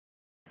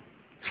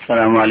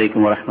السلام عليكم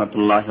ورحمة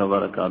الله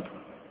وبركاته.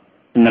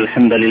 إن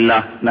الحمد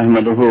لله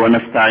نحمده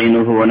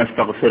ونستعينه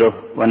ونستغفره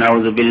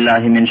ونعوذ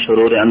بالله من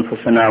شرور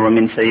أنفسنا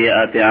ومن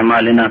سيئات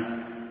أعمالنا.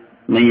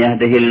 من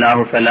يهده الله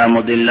فلا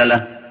مضل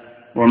له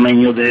ومن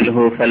يضلله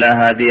فلا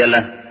هادي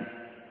له.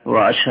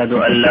 وأشهد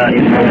أن لا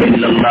إله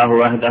إلا الله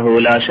وحده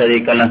لا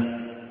شريك له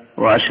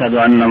وأشهد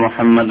أن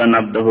محمدا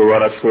عبده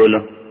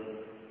ورسوله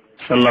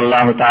صلى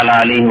الله تعالى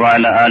عليه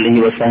وعلى آله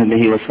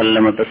وصحبه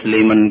وسلم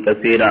تسليما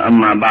كثيرا.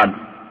 أما بعد،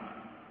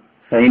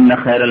 فإن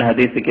خير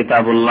الحديث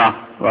كتاب الله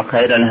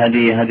وخير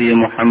الهدي هدي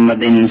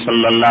محمد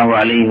صلى الله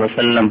عليه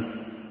وسلم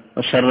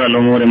وشر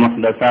الأمور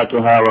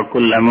محدثاتها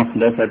وكل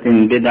محدثة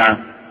بدعة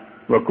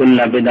وكل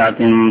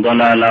بدعة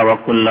ضلالة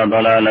وكل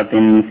ضلالة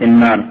في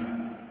النار.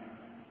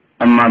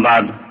 أما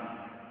بعد،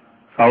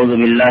 فأعوذ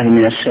بالله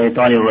من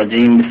الشيطان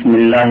الرجيم. بسم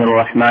الله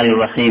الرحمن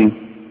الرحيم.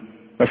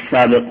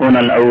 والسابقون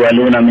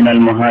الأولون من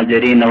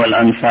المهاجرين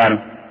والأنصار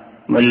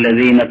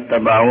والذين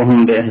اتبعوهم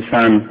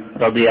بإحسان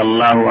رضي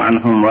الله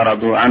عنهم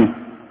ورضوا عنه.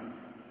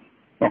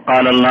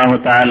 وقال الله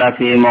تعالى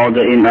في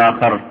موضع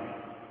آخر: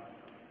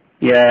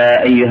 يا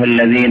أيها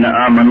الذين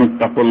آمنوا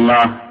اتقوا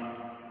الله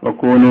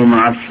وكونوا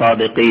مع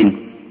الصادقين.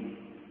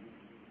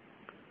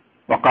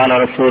 وقال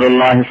رسول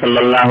الله صلى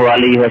الله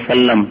عليه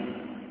وسلم: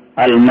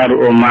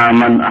 المرء مع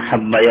من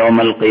أحب يوم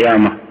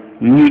القيامة.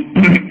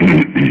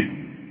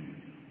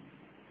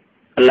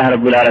 আল্লাহ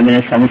রাব্বুল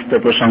আলামিনের সমস্ত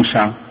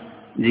প্রশংসা,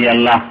 যে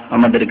আল্লাহ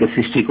আমাদেরকে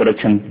সৃষ্টি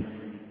করেছেন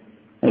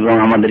এবং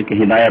আমাদেরকে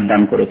হিদায়াত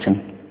দান করেছেন,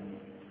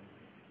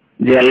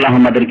 যে আল্লাহ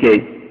আমাদেরকে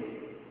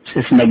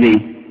শেষ নবী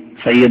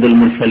সৈয়দুল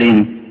মুরসালিন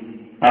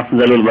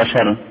আফজালুল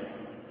বাশার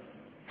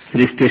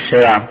সৃষ্টির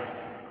সেরা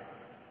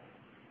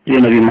প্রিয়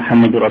নবী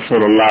মুহাম্মদুর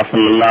রাসূলুল্লাহ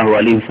সাল্লাল্লাহু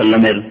আলাইহি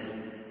ওয়াসাল্লামের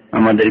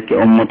আমাদেরকে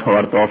উম্মত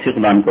হওয়ার তৌফিক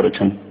দান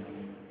করেছেন।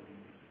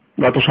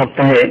 গত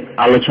সপ্তাহে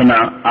আলোচনা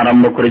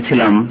আরম্ভ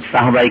করেছিলাম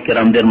সাহাবায়ে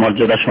কেরামদের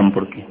মর্যাদা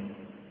সম্পর্কে।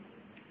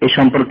 এই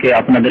সম্পর্কে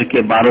আপনাদেরকে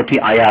 12টি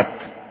আয়াত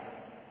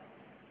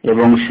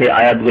এবং সেই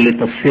আয়াতগুলি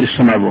তাফসীর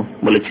শোনাবো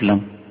বলেছিলাম।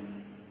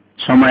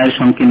 সময়ের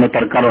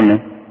সংকীর্ণতার কারণে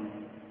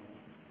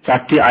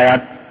 4টি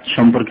আয়াত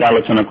সম্পর্কে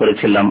আলোচনা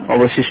করেছিলাম।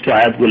 অবশিষ্ট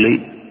আয়াতগুলি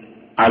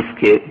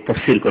আজকে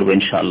তাফসীর করব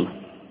ইনশাআল্লাহ,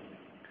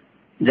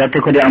 যাতে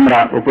করে আমরা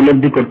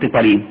উপলব্ধি করতে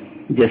পারি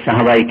যে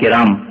সাহাবায়ে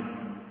কেরাম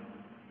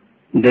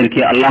দেরকে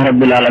আল্লাহ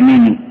রাব্বুল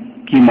আলামিন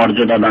কি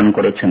মর্যাদা দান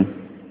করেছেন।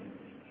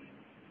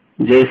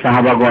 যে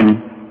সাহাবাগণ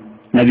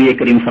নবী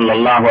করিম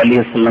সাল্লাল্লাহু আলাইহি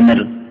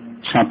ওয়াসাল্লামের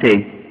সাথে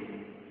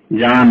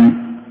জান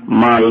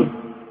মাল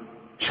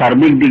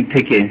সার্বিক দিক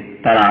থেকে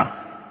তারা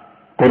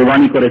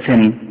কোরবানি করেছেন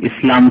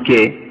ইসলামকে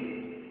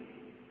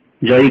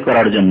জয়ী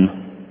করার জন্য,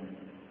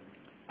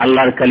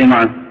 আল্লাহর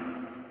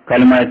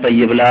কালিমায়ে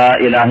তাইয়্যিবা লা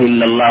ইলাহা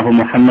ইল্লাল্লাহু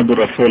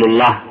মুহাম্মাদুর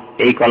রাসূলুল্লাহ,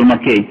 এই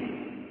কলমাকে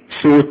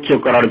সুউচ্চ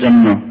করার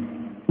জন্য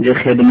যে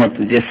খেদমত,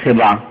 যে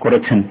সেবা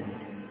করেছেন,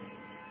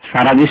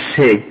 সারা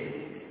বিশ্বে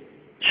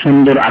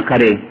সুন্দর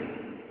আকারে,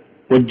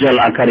 উজ্জ্বল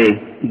আকারে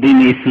দ্বীন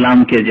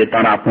ইসলামকে যে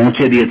তারা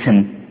পৌঁছে দিয়েছেন,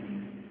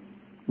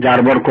 যার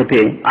বরকতে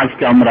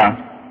আজকে আমরা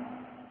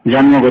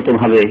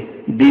জন্মগতভাবে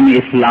দ্বীন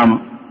ইসলাম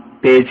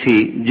পেয়েছি।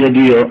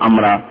 যদিও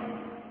আমরা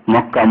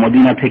মক্কা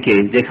মদিনা থেকে,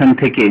 যেখান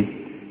থেকে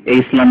এই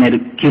ইসলামের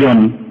কিরণ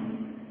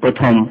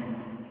প্রথম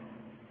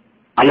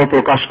আলো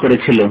প্রকাশ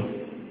করেছিল,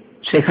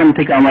 সেখান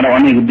থেকে আমরা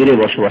অনেক দূরে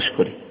বসবাস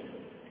করি।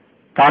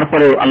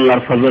 তারপরেও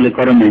আল্লাহর ফজলে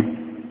করমে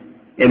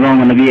এবং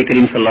নবী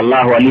করিম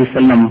সাল্লাল্লাহু আলাইহি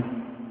ওয়াসাল্লাম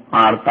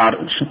আর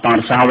তার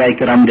সাহাবায়ে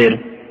কেরামদের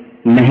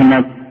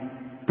মেহনত,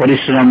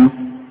 পরিশ্রম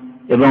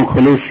এবং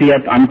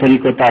খুলুসিয়াত,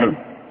 আন্তরিকতার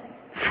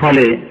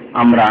ফলে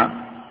আমরা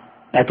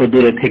এত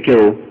দূরে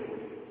থেকেও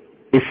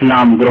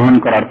ইসলাম গ্রহণ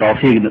করার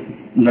তৌফিক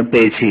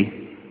পেয়েছি।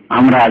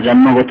 আমরা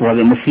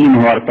জন্মগতভাবে মুসলিম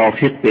হওয়ার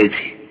তৌফিক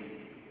পেয়েছি।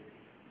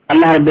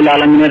 আল্লাহ রাব্বুল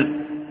আলামিনের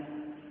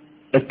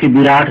একটি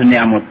বিরাট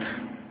নিয়ামত।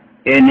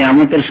 এই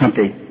নিয়ামতের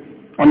সাথে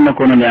অন্য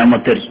কোনো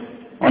নিয়ামতের,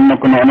 অন্য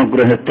কোনো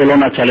অনুগ্রহের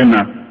তুলনা চলে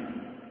না,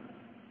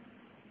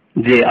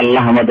 যে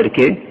আল্লাহ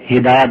আমাদেরকে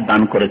হিদায়াত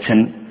দান করেছেন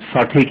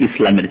সঠিক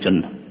ইসলামের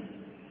জন্য।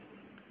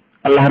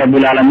 আল্লাহ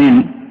রাব্বুল আলামিন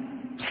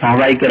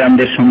সাহাবায়ে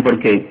কেরামদের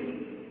সম্পর্কে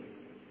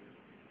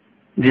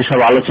যেসব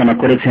আলোচনা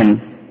করেছেন,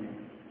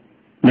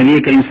 নবী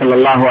করিম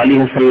সাল্লাল্লাহু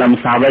আলাইহি ওয়াসাল্লাম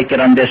সাহাবায়ে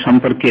কেরামদের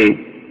সম্পর্কে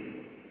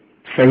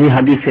সহিহ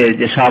হাদিসে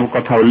যেসব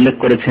কথা উল্লেখ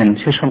করেছেন,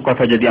 সেসব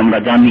কথা যদি আমরা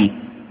জানি,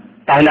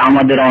 তাহলে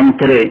আমাদের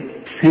অন্তরে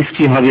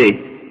সৃষ্টি হবে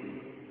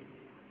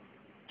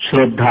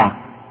শ্রদ্ধা,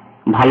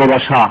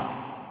 ভালোবাসা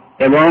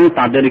এবং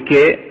তাদেরকে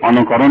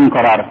অনুকরণ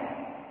করার,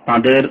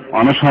 তাদের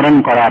অনুসরণ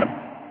করার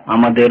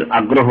আমাদের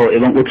আগ্রহ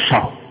এবং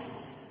উৎসাহ,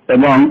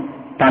 এবং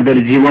তাদের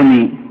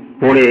জীবনী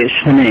পড়ে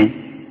শুনে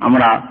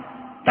আমরা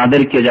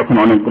তাদেরকে যখন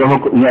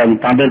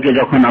তাদেরকে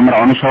যখন আমরা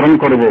অনুসরণ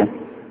করব,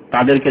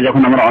 তাদেরকে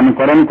যখন আমরা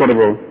অনুকরণ করব,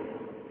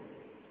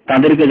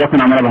 তাদেরকে যখন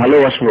আমরা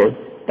ভালোবাসবো,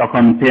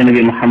 তখন প্রিয়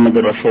নবী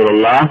মুহাম্মদুর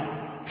রাসূলুল্লাহ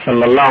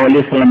সাল্লাল্লাহু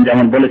আলাইহি ওয়াসাল্লাম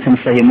যেমন বলেছেন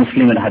সহিহ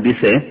মুসলিমের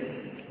হাদিসে,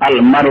 আল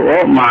মারউ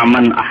মা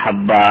মান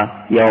আহাব্বা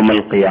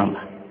ইয়াউমাল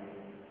কিয়ামাহ,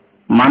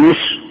 মানুষ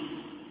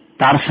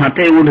তার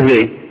সাথে উঠবে,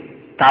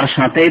 তার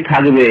সাথেই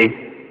থাকবে,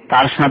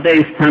 তার সাথে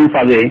স্থান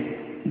পাবে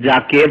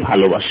যাকে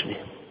ভালোবাসবে।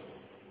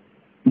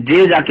 যে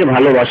যাকে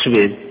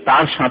ভালোবাসবে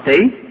তার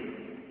সাথেই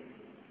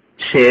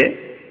সে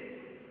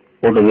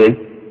উঠবে,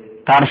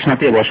 তার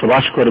সাথে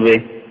বসবাস করবে,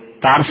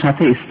 তার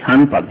সাথে স্থান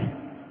পাবে।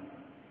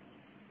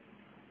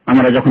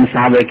 আমরা যখন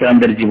সাহাবায়ে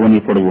কেরামদের জীবনী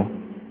পড়ব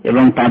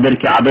এবং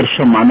তাদেরকে আদর্শ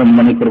মানব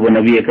মনে করব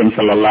নবী আকরাম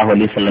সাল্লাল্লাহু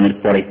আলাইহি সাল্লামের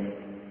পরে,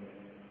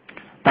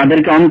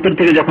 তাদেরকে অন্তর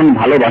থেকে যখন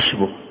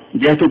ভালোবাসবো,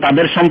 যেহেতু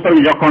তাদের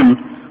সম্পর্কে যখন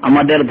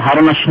আমাদের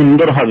ধারণা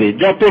সুন্দর হবে,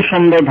 যত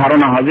সুন্দর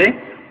ধারণা হবে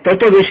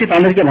তত বেশি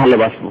তাদেরকে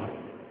ভালোবাসবো,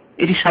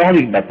 এটি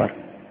স্বাভাবিক ব্যাপার।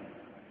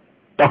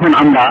 তখন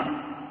আমরা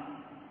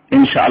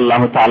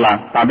ইনশাআল্লাহ তাআলা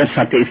তাদের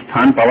সাথে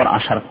স্থান পাওয়ার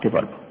আশা রাখতে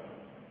পারবো,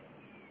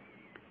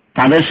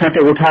 তাদের সাথে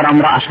ওঠার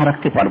আমরা আশা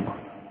রাখতে পারবো।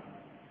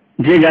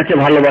 যে যাকে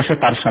ভালোবাসে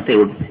তার সাথে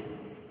উঠবে,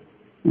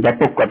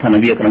 ব্যাপক কথা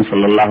নবী আকরাম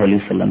সাল্লাল্লাহু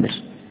আলাইহি সাল্লামের।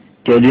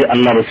 কেউ যদি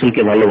আল্লাহ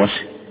রাসূলকে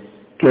ভালোবাসে,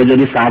 কেউ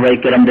যদি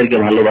সাহাবায়ে কেরামদেরকে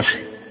ভালোবাসে,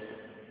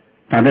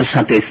 তাদের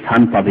সাথে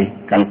স্থান পাবে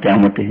কাল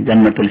কিয়ামতে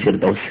জান্নাতুল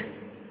ফিরদাউসে,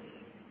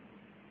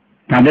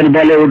 তাদের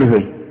দলে উঠবে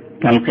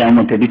কাল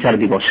কিয়ামতে বিচার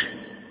দিবসে।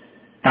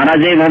 তারা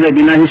যেভাবে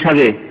বিনা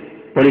হিসাবে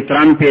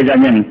পরিত্রাণ পেয়ে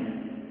যাবেন,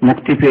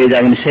 মুক্তি পেয়ে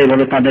যাবেন,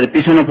 সেইভাবে তাদের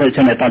পিছনে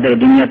পেছনে তাদের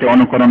দুনিয়াতে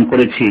অনুকরণ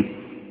করেছি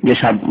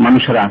যেসব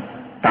মানুষেরা,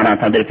 তারা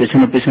তাদের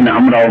পেছনে পেছনে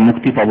আমরাও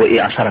মুক্তি পাবো এই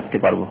আশা রাখতে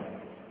পারবো।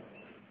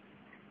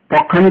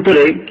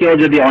 পক্ষান্তরে কেউ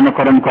যদি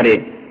অনুকরণ করে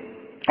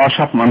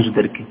অসৎ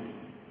মানুষদেরকে,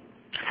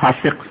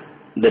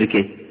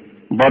 ফাসিকদেরকে,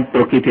 বদ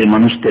প্রকৃতির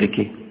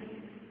মানুষদেরকে,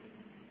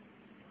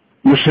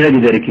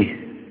 মুশরিকদেরকে,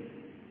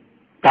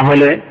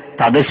 তাহলে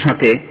তাদের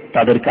সাথে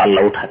তাদেরকে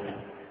আল্লাহ উঠাবে,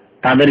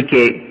 তাদেরকে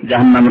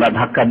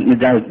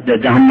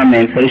জাহান্নামে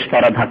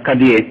ফেরেশতারা ধাক্কা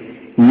দিয়ে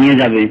নিয়ে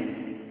যাবে।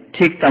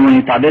 ঠিক তেমনি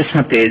তাদের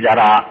সাথে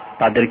যারা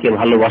তাদেরকে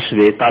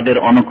ভালোবাসবে, তাদের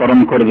অনুকরণ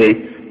করবে,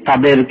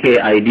 তাদেরকে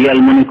আইডিয়াল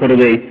মনে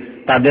করবে,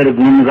 তাদের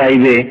গুণ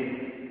গাইবে,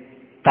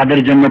 তাদের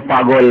জন্য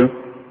পাগল,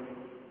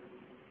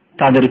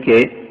 তাদেরকে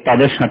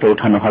তাদের সাথে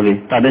ওঠানো হবে,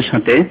 তাদের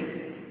সাথে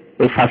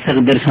ওই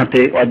ফাসিকদের সাথে,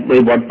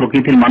 ওই বদ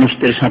প্রকৃতির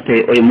মানুষদের সাথে,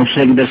 ওই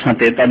মুশরিকদের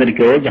সাথে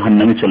তাদেরকেও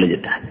জাহান্নামে চলে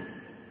যেতে হবে।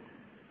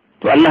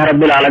 তো আল্লাহ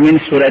রাব্বুল আলামিন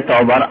সূরা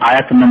তাওবার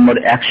আয়াত নম্বর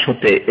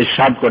 100-তে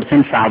ইরশাদ করেছেন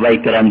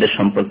সাহাবায়ে কেরামদের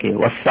সম্পর্কে,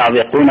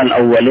 ওয়াস-সাবিকুনাল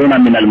আউয়ালুনা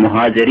মিনাল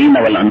মুহাজিরিন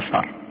ওয়াল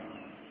আনসার।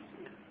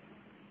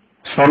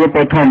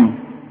 সর্বপ্রথম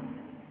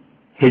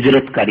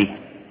হিজরতকারী,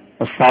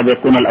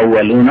 ওয়াস-সাবিকুনাল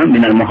আউয়ালুনা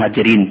মিনাল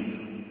মুহাজিরিন,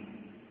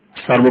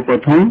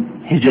 সর্বপ্রথম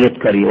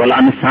হিজরতকারী, ওয়াল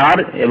আনসার,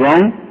 এবং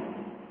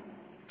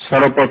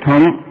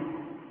সর্বপ্রথম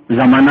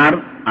জামানার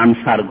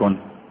আনসারগণ,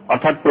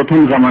 অর্থাৎ প্রথম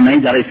জামানায়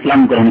যারা ইসলাম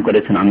গ্রহণ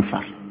করেছেন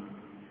আনসার,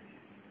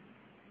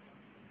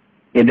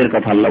 এদের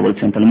কথা আল্লাহ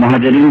বলছেন। তাহলে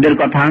মুহাজিরিনদের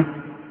কথা,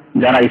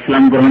 যারা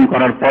ইসলাম গ্রহণ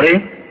করার পরে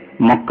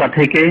মক্কা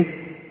থেকে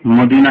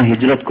মদিনা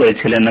হিজরত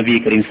করেছিলেন নবী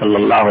করিম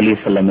সাল্লাল্লাহু আলাইহি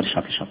সাল্লামের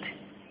সাথে সাথে,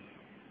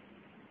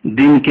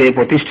 দ্বীনকে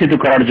প্রতিষ্ঠিত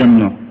করার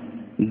জন্য,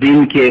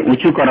 দ্বীনকে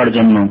উঁচু করার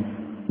জন্য,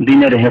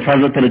 দ্বীনের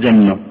হেফাজতের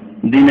জন্য,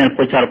 দ্বীনের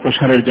প্রচার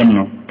প্রসারের জন্য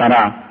তারা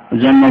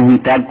জন্মভূমি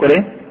ত্যাগ করে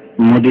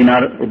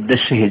মদিনার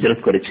উদ্দেশ্যে হিজরত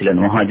করেছিলেন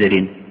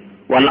মুহাজিরিন।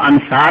 ওয়াল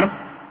আনসার,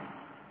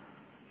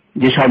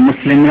 যেসব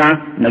মুসলিমরা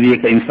নবী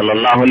করিম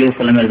সাল্লাল্লাহু আলাইহি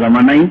সাল্লামের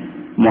জামানায়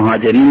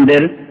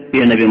মুহাজিরিনদের,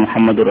 প্রিয় নবী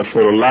মুহাম্মদুর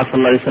রাসূলুল্লাহ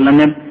সাল্লাল্লাহু আলাইহি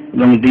সাল্লামের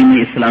এবং দ্বীন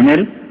ইসলামের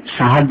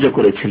সাহায্য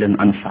করেছিলেন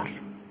আনসার,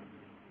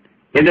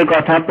 এদের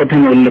কথা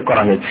প্রথমে উল্লেখ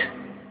করা হয়েছে।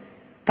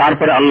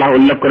 তারপরে আল্লাহ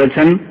উল্লেখ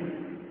করেছেন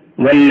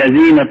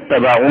ওয়াল্লাযীনা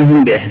ইত্তাবাউহুম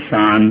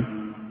বিইহসান,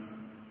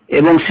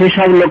 এবং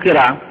সেসব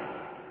লোকেরা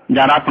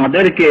যারা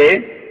তাদেরকে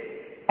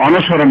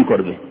অনুসরণ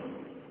করবে,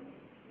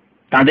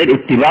 তাদের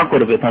ইত্তিবা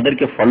করবে,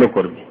 তাদেরকে ফলো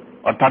করবে,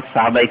 অর্থাৎ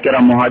সাহাবায়ে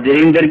কেরাম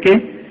মুহাজিরিনদেরকে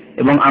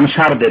এবং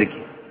আনসারদেরকে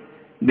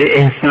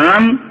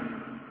বিইহসান,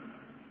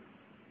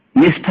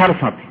 নিষ্ঠার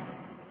সাথে,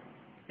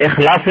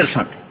 ইখলাসের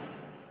সাথে,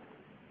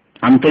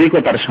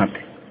 আন্তরিকতার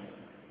সাথে।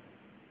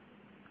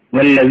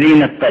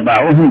 ওয়াল্লাযীনা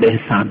ইত্তাবাউহুম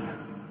বিইহসান,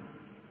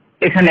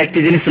 এখানে একটি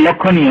জিনিস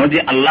লক্ষণীয় যে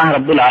আল্লাহ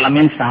রাব্বুল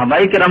আলামিন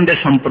সাহাবায়ে কেরামদের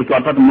সম্পর্কে,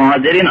 অর্থাৎ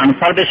মুহাজিরিন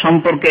আনসারদের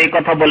সম্পর্কে এই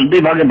কথা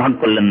দুই ভাগে ভাগ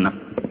করলেন না।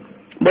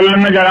 বললেন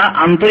না যারা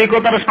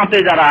আন্তরিকতার সাথে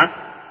যারা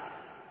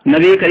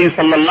নবী করিম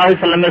সাল্লাল্লাহু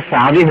আলাইহি সাল্লামের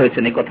সাহাবী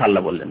হয়েছেন, এই কথা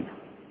আল্লাহ বললেন না।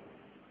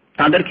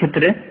 তাদের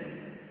ক্ষেত্রে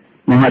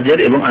মুহাজির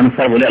এবং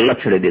আনসার বলে আল্লাহ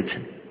ছেড়ে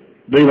দিয়েছেন,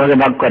 দুই ভাগে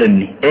ভাগ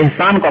করেননি।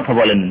 ইহসান কথা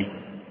বলেননি,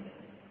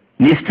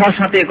 নিষ্ঠার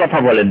সাথে এই কথা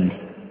বলেননি।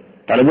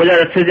 তাহলে বোঝা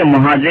যাচ্ছে যে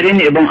মুহাজিরিন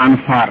এবং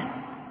আনসার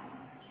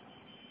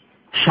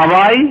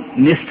সবাই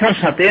নিষ্ঠার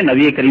সাথে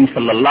নবী করিম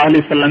সাল্লাল্লাহু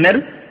আলাইহি সাল্লামের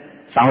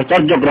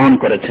সাহচর্য গ্রহণ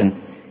করেছেন,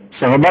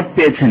 সহবত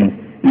পেয়েছেন,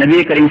 নবী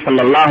করিম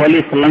সাল্লাল্লাহু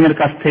আলাইহি সাল্লামের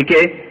কাছ থেকে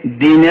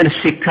দ্বীনের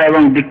শিক্ষা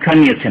এবং দীক্ষা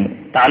নিয়েছেন,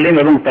 তালিম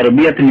এবং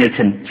তারবিয়ত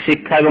নিয়েছেন,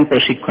 শিক্ষা এবং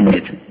প্রশিক্ষণ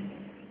নিয়েছেন।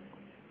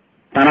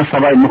 তারা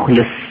সবাই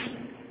মুখলিস,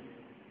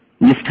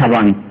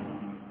 নিষ্ঠাবান।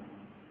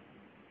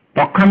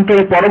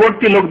 পক্ষান্তরে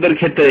পরবর্তী লোকদের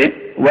ক্ষেত্রে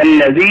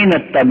ওয়াল্লাযীনা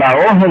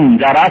ইত্তাবাউহুম,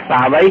 যারা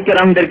সাহাবায়ে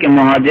কেরামদেরকে,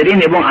 মুহাজিরিন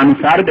এবং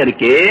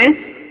আনসারদেরকে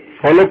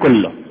ফলো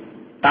করলো,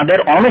 তাদের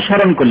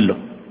অনুসরণ করলো,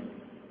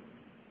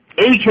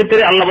 এই ক্ষেত্রে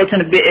আল্লাহ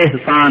বলছেন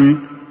বিইহসান,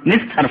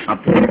 নিষ্ঠার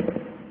সাথে।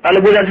 তাহলে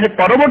বোঝা যাচ্ছে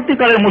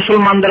পরবর্তীকালের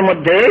মুসলমানদের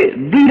মধ্যে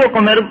দুই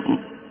রকমের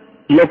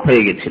লোক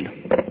হয়ে গেছিল।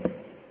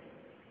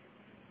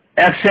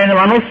 এক শ্রেণীর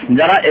মানুষ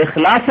যারা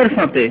ইখলাসের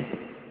সাথে,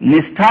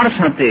 নিষ্ঠার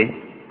সাথে,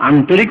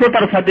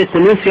 আন্তরিকতার সাথে,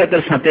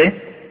 খুলুসিয়াতের সাথে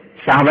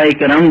সাহাবায়ে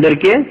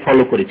কেরামদেরকে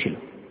ফলো করেছিল।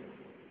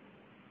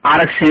 আর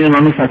এক শ্রেণীর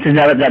মানুষ আছে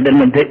যাদের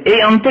মধ্যে এই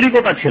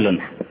আন্তরিকতা ছিল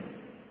না,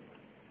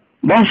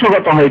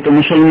 বংশগত হয়তো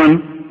মুসলমান,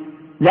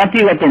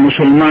 জাতিগত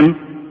মুসলমান,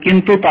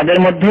 কিন্তু তাদের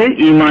মধ্যে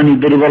ঈমানি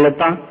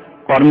দুর্বলতা,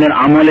 কর্মের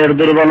আমলের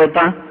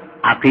দুর্বলতা,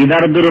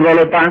 আকীদার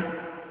দুর্বলতা,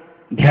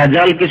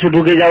 ভেজাল কিছু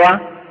ঢুকে যাওয়া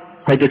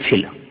হয়তো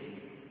ছিল।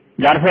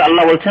 যার ফলে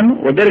আল্লাহ বলছেন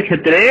ওদের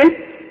ক্ষেত্রে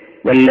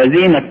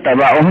ওয়াল্লাযীনা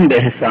ইত্তাবাউহুম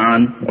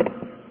বিইহসান,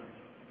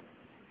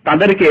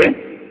 তাদেরকে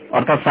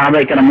অর্থাৎ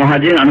সাহাবায়ে কেরাম,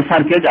 মুহাজিরিন,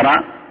 আনসারকে যারা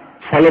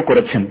ফলো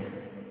করেছেন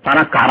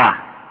তারা কারা?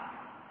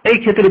 এই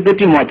ক্ষেত্রে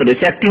দুটি মত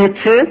রয়েছে। একটি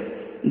হচ্ছে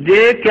যে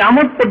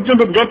কিয়ামত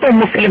পর্যন্ত যত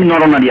মুসলিম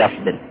নরনারী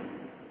আসবেন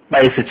বা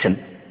এসেছেন,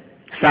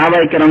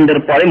 সাহাবায়ে কেরামদের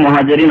পরে,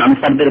 মুহাজিরিন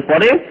আনসারদের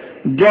পরে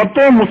যত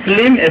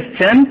মুসলিম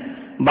এসেছেন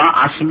বা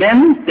আসবেন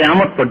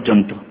কিয়ামত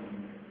পর্যন্ত,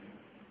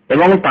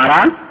 এবং তারা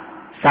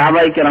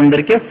সাহাবায়ে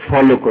কেরামদেরকে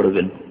ফলো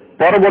করবেন।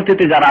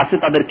 পরবর্তীতে যারা আছে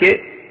তাদেরকে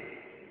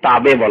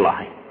তাবে বলা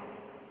হয়।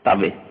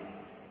 তাবে,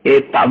 এই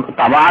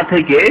তাবা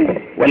থেকে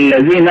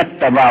ওয়াল্লাযীনা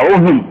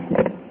ইত্তাবাউহুম,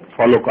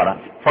 ফলো করা,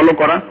 ফলো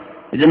করা,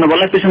 এজন্য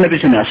বলা পিছনে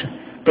পিছনে আসে।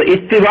 তো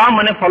ইত্তিবা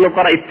মানে ফলো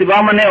করা, ইত্তিবা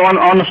মানে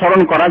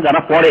অনুসরণ করা যারা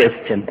পরে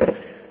এসেছেন।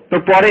 তো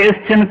পরে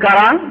এসেছেন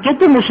কারা?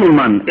 যত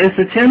মুসলমান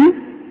এসেছেন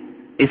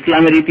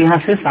ইসলামের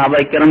ইতিহাসে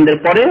সাহাবায়ে কেরামদের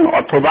পরে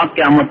অথবা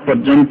কিয়ামত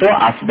পর্যন্ত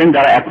আসবেন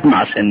যারা এখন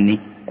আসেননি।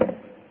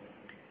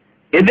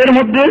 এদের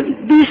মধ্যে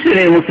দুই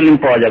শ্রেণীর মুসলিম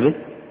পাওয়া যাবে।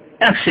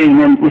 এক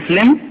শ্রেণীর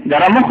মুসলিম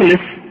যারা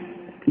মুখলিস,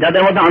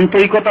 যাদের মধ্যে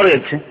আন্তরিকতা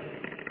রয়েছে,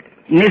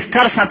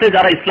 নিষ্ঠার সাথে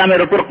যারা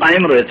ইসলামের উপর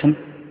কায়েম রয়েছেন।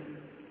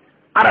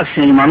 আর এক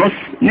শ্রেণীর মানুষ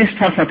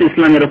নিষ্ঠার সাথে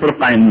ইসলামের উপর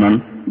কায়েম নন,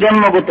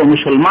 জন্মগত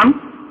মুসলমান,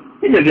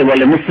 নিজেকে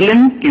বলে মুসলিম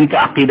কিন্তু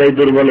আকীদায়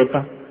দুর্বলতা,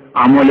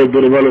 আমলে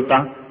দুর্বলতা,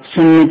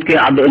 সুন্নতকে,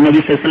 নবী সাল্লাল্লাহু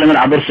আলাইহি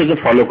ওয়াসাল্লামের আদর্শকে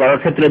ফলো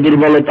করার ক্ষেত্রে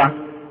দুর্বলতা,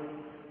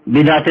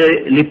 বিদআতে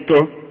লিপ্ত,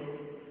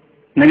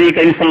 নবী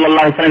করিম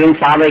সাল্লাল্লাহু আলাইহি ওয়াসাল্লাম এবং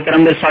সাহাবায়ে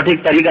কেরামদের সঠিক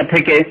তরিকা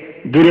থেকে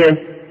দূরে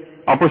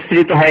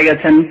অপসৃত হয়ে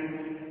গেছেন।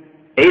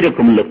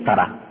 এইরকম লোক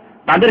তারা,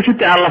 তাদের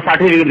ক্ষেত্রে আল্লাহ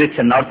সার্টিফিকেট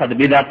দিচ্ছেন না, অর্থাৎ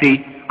বিদআতি,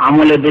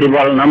 আমলে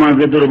দুর্বল,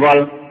 নামাজে দুর্বল,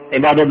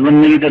 ইবাদত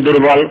বন্দেগীতে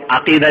দুর্বল,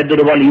 আকীদায়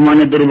দুর্বল,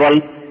 ঈমানে দুর্বল,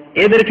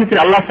 এদের ক্ষেত্রে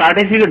আল্লাহ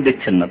সার্টিফিকেট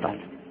দিচ্ছেন না।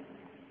 তাহলে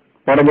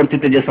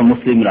পরবর্তীতে যেসব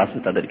মুসলিমরা আছে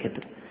তাদের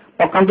ক্ষেত্রে,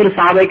 পক্ষান্তরে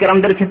সাহাবায়ে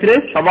কেরামদের ক্ষেত্রে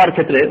সবার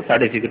ক্ষেত্রে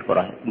সার্টিফিকেট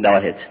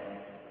দেওয়া হয়েছে।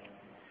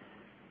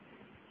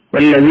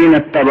 ওয়াল্লাযীনা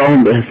ইত্তাবাউহুম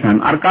বিইহসান।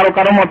 আর কারো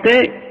কারো মতে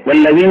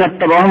ওয়াল্লাযীনা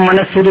ইত্তাবাউহুম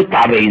মানে শুধু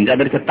তাবেঈন,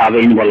 যাদেরকে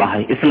তাবেঈন বলা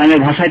হয়। ইসলামের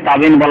ভাষায়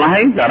তাবেঈন বলা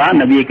হয় যারা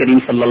নবী করিম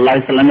সাল্লাল্লাহু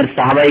আলাইহি ওয়াসাল্লামের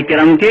সাহাবায়ে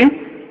কেরামকে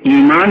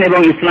ঈমান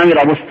এবং ইসলামের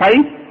অবস্থায়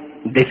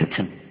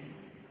দেখেছেন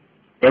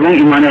এবং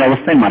ঈমানের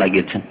অবস্থায় মারা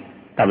গিয়েছেন,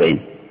 তাবেঈন।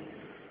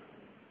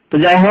 তো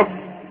যাই হোক,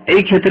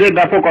 এই ক্ষেত্রে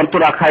ব্যাপক অর্থ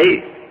রাখাই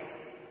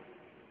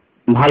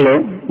ভালো,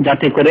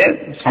 যাতে করে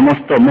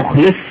সমস্ত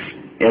মুখলিস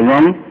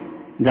এবং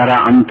যারা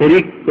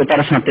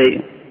আন্তরিকতার সাথে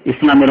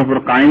ইসলামের উপর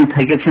কায়েম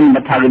থেকেছেন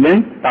বা থাকবেন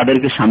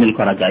তাদেরকে শামিল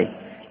করা যায়।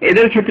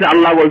 এদের ক্ষেত্রে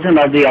আল্লাহ বলছেন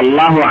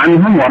রাদিয়াল্লাহু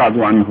আনহুম ওয়া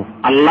রাদু আনহু,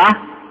 আল্লাহ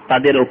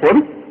তাদের উপর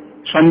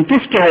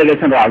সন্তুষ্ট হয়ে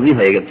গেছেন, রাজি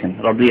হয়ে গেছেন।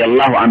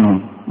 রাদিয়াল্লাহু আনহুম,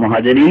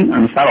 মুহাজিরিন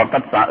আনসার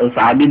অর্থাৎ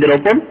সাহাবীদের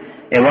উপর,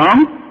 এবং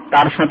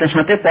তার সাথে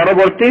সাথে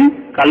পরবর্তী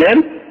কালের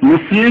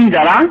মুসলিম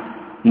যারা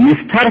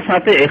নিষ্ঠার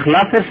সাথে,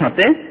 ইখলাসের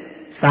সাথে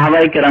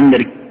সাহাবায়ে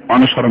কেরামদের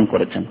অনুসরণ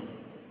করেছেন।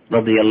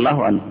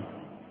 রাদিয়াল্লাহু আনহু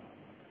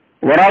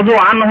ওয়া রাদু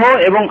আনহু,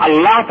 এবং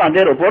আল্লাহ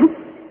তাদের উপর,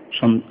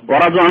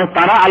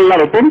 তারা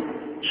আল্লাহর উপর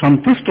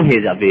সন্তুষ্ট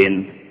হয়ে যাবেন।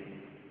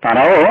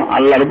 তারাও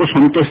আল্লাহর উপর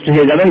সন্তুষ্ট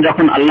হয়ে যাবেন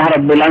যখন আল্লাহ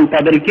রাব্বুল আলামিন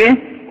তাদেরকে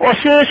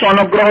অশেষ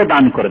অনুগ্রহ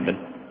দান করবেন।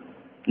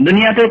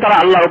 দুনিয়াতেও তারা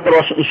আল্লাহর উপর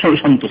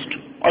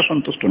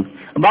অসন্তুষ্ট না,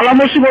 বালা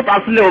মুসিবত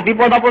আসলেও,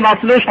 বিপদ আপদ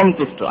আসলেও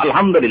সন্তুষ্ট,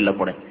 আলহামদুলিল্লাহ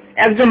পড়ে।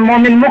 একজন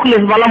মুমিন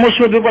মুখলিস বালা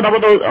মুসিবত, বিপদ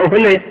আপদ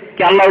হলে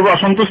কি আল্লাহর উপর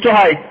অসন্তুষ্ট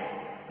হয়?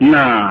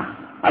 না,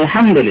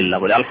 আলহামদুলিল্লাহ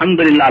বলে,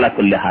 আলহামদুলিল্লাহ আলা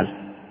কুল্লি হাল।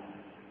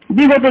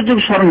 বিগত যুগ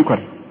স্মরণ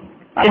করে,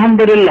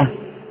 আলহামদুলিল্লাহ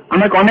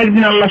আমাকে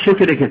অনেকদিন আল্লাহ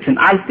সুখে রেখেছেন,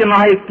 আজকে না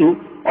হয় একটু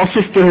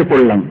অসুস্থ হয়ে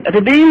পড়লাম,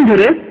 এতদিন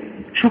ধরে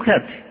সুখে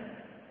আছি।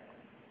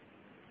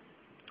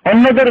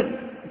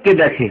 অন্যদেরকে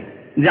দেখে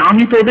যে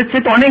আমি তো ওদের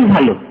চেয়ে অনেক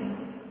ভালো,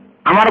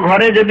 আমার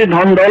ঘরে যদি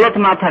ধন দৌলত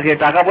না থাকে,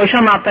 টাকা পয়সা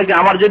না থাকে,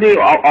 আমার যদি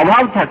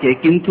অভাব থাকে,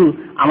 কিন্তু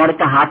আমার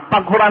তো হাত পা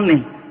ঘোরা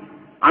নেই,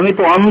 আমি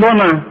তো অন্ধ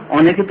না,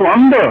 অনেকে তো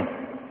অন্ধ।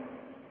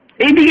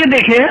 এইদিকে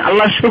দেখে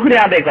আল্লাহ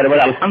শুকরিয়া আদায় করে,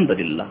 বলে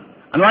আলহামদুলিল্লাহ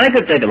আমি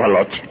অনেকের চাইতে ভালো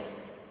আছি।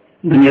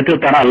 দুনিয়াতেও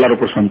তারা আল্লাহর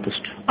উপর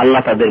সন্তুষ্ট,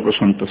 আল্লাহ তাদের উপর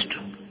সন্তুষ্ট।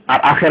 আর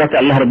আখিরাতে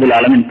আল্লাহ রাব্বুল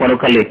আলামিন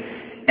পরকালে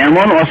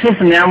এমন অশেষ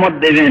নিয়ামত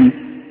দেবেন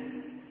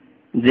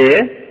যে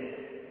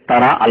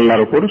তারা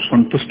আল্লাহর উপর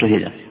সন্তুষ্ট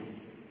হয়ে যাবে।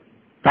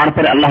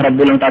 তারপরে আল্লাহ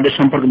রাব্বুল আলামিন তাদের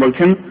সম্পর্কে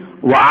বলছেন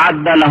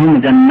ওয়া'আদ্দা লাহুম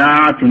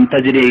জান্নাতিন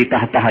তাজরি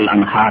তাহতাহাল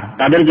আনহার,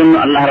 তাদের জন্য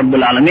আল্লাহ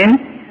রাব্বুল আলামিন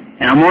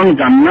এমন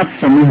জান্নাত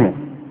সমূহ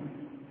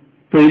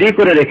তৈরি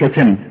করে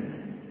রেখেছেন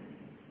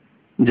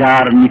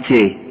যার নিচে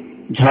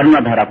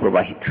ঝর্ণাধারা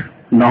প্রবাহিত,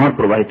 নহর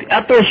প্রবাহিত।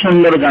 এত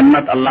সুন্দর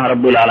জান্নাত আল্লাহ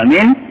রাব্বুল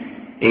আলামিন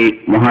এই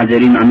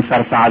মুহাজিরিন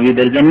আনসার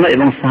সাহাবীদের জন্য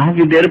এবং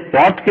সাহাবীদের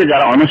পথকে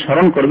যারা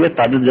অনুসরণ করবে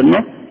তাদের জন্য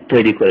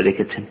তৈরি করে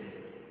রেখেছেন।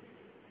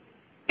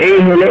 এই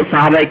হলো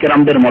সাহাবায়ে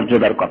কেরামদের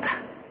মর্যাদার কথা।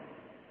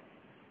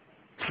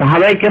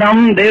 সাহাবায়ে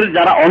কেরামদের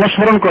যারা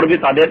অনুসরণ করবে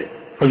তাদের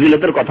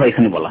ফজিলতের কথা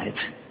এখানে বলা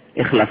হয়েছে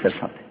ইখলাসের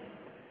সাথে।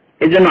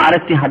 এই জন্য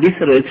আরেকটি হাদিস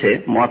রয়েছে,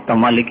 মুয়াত্তা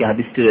মালিকি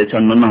হাদিসটি রয়েছে,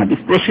 অন্যান্য হাদিস,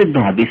 প্রসিদ্ধ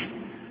হাদিস।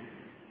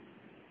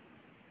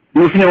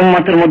 মুসলিম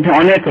উম্মতের মধ্যে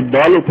অনেক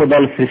দল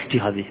উপদল সৃষ্টি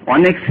হবে,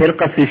 অনেক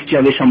ফেরকা সৃষ্টি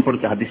হবে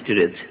সম্পর্কে হাদিসটি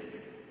রয়েছে।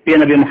 প্রিয়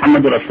নবী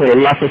মুহাম্মদ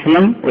রাসূলুল্লাহ সাল্লাল্লাহু আলাইহি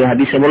ওয়াসাল্লাম ওই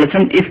হাদিসে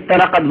বলেছেন,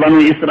 ইফতারাকাত বানু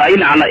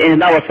ইসরাঈল আলা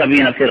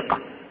 71 ফিরকা।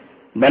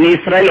 বনি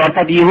ইসরাইল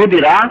অর্থাৎ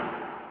ইহুদিরা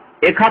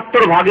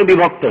 71 ভাগে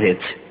বিভক্ত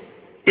হয়েছে।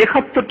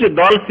 71টি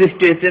দল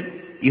সৃষ্টি হয়েছে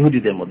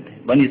ইহুদিদের মধ্যে,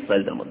 বনি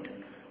ইসরাইলদের মধ্যে।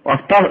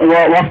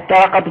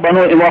 ওয়াফতারাকাত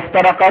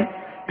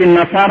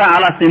নাসারা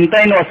আলা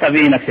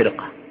 72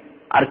 ফিরকা।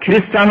 আর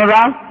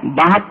খ্রিস্টানরা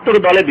 72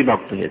 দলে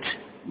বিভক্ত হয়েছে,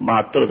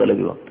 72 দলে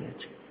বিভক্ত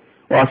হয়েছে।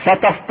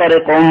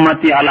 ওয়াসাতাফতারিকু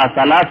উম্মতি আলা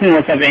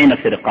 73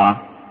 ফিরকা।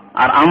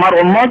 আর আমার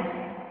উম্মত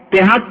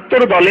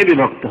 73 দলে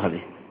বিভক্ত হবে,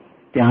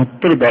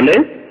 73 দলে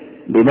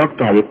বিভক্ত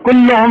হবে।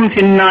 কুল্লুহুম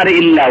ফিন্নার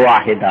ইল্লা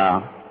ওয়াহিদা।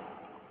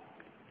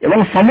 এবং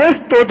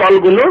সমস্ত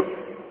দলগুলো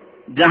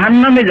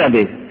জাহান্নামে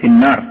যাবে,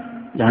 ফিন্নার,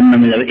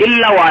 জাহান্নামে যাবে,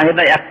 ইল্লা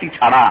ওয়াহিদা, একটি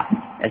ছাড়া,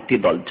 একটি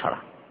দল ছাড়া।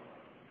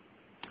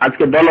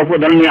 আজকে দল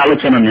উপদল নিয়ে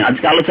আলোচনা নেই,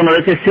 আজকে আলোচনা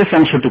রয়েছে শেষ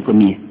অংশটুকু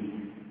নিয়ে।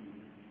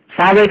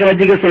 সাহাবায়ে কেরাম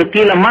জিজ্ঞেস করে,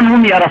 কিলা মান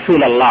হুম ইয়া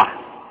রাসূলুল্লাহ,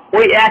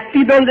 ওই একটি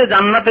দল যে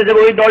জান্নাতে যাবে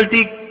ওই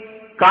দলটি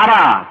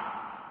কারা,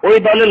 ওই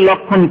দলের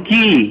লক্ষণ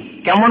কি,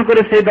 কেমন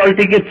করে সেই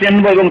দলটিকে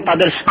চিনবো এবং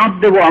তাদের সাথ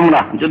দেবো আমরা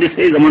যদি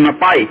সেই জামানা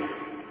পাই,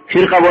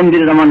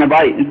 ফিরকাবন্দির জামানা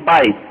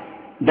পাই,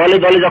 দলে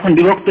দলে যখন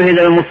বিভক্ত হয়ে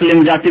যাবে মুসলিম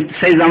জাতি,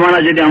 সেই জামানা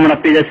যদি আমরা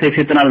পেয়ে যাই, সেই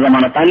ফিতনার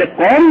জামানা, তাহলে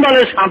কোন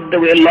দলের সাথ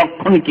দেবো, এর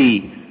লক্ষণ কি?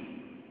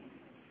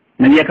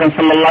 নবী আকরাম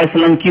সাল্লাল্লাহু আলাইহি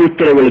ওয়াসাল্লাম কি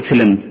উত্তরে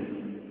বলেছিলেন?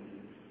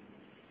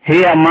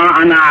 হিয়া মা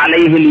আনা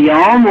আলাইহিল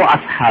ইয়াওম ওয়া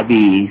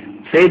আসহাবি।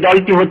 সেই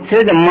দলটি হচ্ছে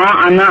যে মা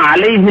আনা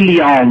আলাইহিল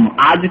ইয়াওম,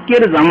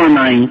 আজকের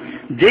জামানায়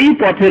যেই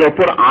পথের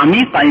ওপর আমি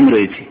কায়েম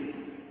রয়েছি,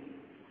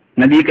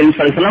 নবী করিম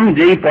সাল্লাল্লাহু আলাইহি ওয়াসাল্লাম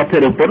যেই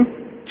পথের ওপর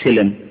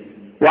ছিলেন,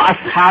 ওয়া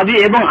আসহাবি,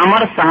 এবং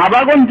আমার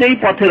সাহাবাগণ যেই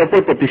পথের ওপর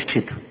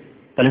প্রতিষ্ঠিত।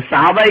 তাহলে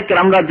সাহাবায়ে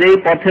কেরামরা যেই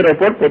পথের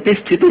ওপর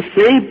প্রতিষ্ঠিত,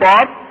 সেই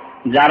পথ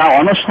যারা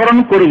অনুসরণ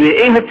করবে,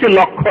 এই হচ্ছে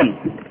লক্ষণ।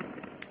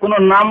 কোন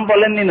নাম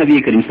বলেননি নবী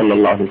করিম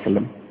সাল্লাল্লাহু আলাইহি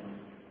ওয়াসাল্লাম,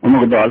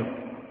 অমুক দল,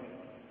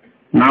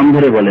 নাম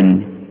ধরে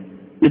বলেননি।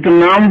 কিন্তু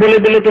নাম বলে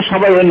দিলে তো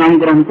সবাই ওই নাম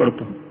গ্রহণ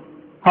করতো,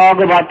 হক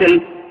বাতিল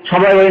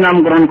সবাই ওই নাম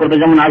গ্রহণ করতো।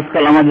 যেমন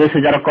আজকাল আমাদের দেশে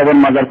যারা কবর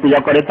মাজার পূজা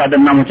করে, তাদের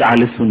নাম হচ্ছে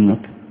আহলে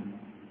সুন্নাত।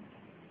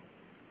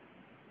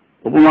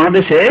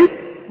 উপমহাদেশে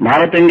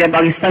ভারত, ইন্ডিয়া,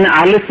 পাকিস্তানে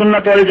আহলে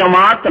সুন্নাত ওয়াল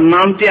জামাত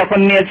নামটি এখন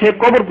নিয়েছে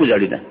কবর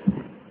পূজারীরা।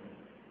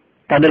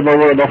 তাদের বড়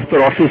বড় দফতর,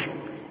 অফিস,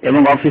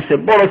 এবং অফিসে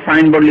বড়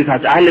সাইনবোর্ড লেখা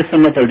আছে আহলে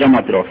সুন্নাত ওয়াল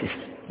জামাতের অফিস।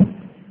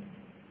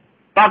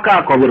 পাকা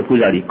কবর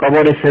পূজারী,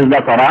 কবরে সেজদা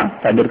করা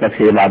তাদের কাছে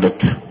ইবাদত,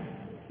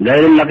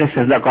 গায়রুল্লাহকে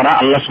সেজদা করা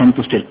আল্লাহ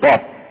সন্তুষ্টির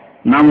পথ।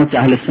 নাম হচ্ছে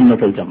আহলে সুন্নাত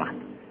ওয়াল জামাত।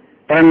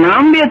 তারা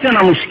নাম দিয়ে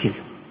চেনা মুশকিল,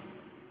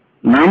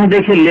 নাম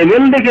দেখে,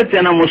 লেভেল দেখে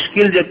চেনা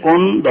মুশকিল যে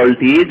কোন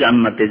দলটি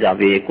জান্নাতে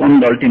যাবে, কোন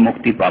দলটি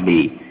মুক্তি পাবে,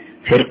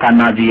 ফিরকা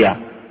নাজিয়া,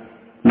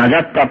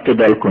 নাজাত প্রাপ্ত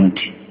দল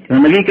কোনটি।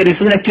 নবী করিম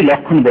সাল্লাল্লাহু একটি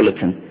লক্ষণ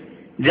বলেছেন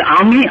যে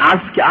আমি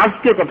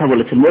আজকে কথা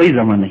বলেছেন ওই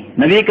জামানায়,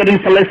 নবী করিম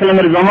সাল্লাল্লাহু আলাইহি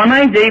ওয়াসাল্লামের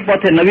জামানায় যেই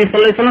পথে নবী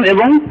সাল্লাল্লাহু আলাইহি ওয়াসাল্লাম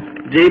এবং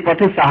যেই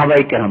পথে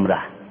সাহাবায়ে কেরামরা,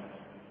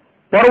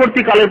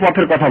 পরবর্তীকালের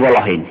পথের কথা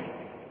বলা হয়নি।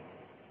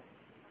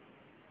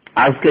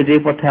 আজকে যে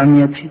পথে আমি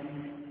আছি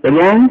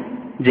এবং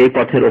যে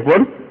পথের ওপর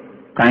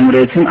কায়েম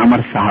রয়েছেন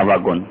আমার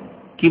সাহাবাগণ।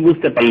 কি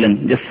বুঝতে পারলেন?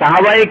 যে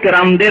সাহাবায়ে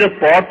কেরামদের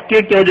পথকে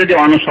কেউ যদি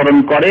অনুসরণ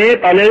করে,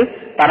 তাহলে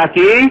তারা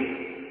কি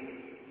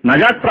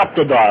নাজাত প্রাপ্ত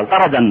দল,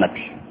 তারা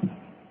জান্নাতি,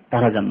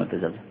 তারা জান্নাতে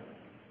যাবে।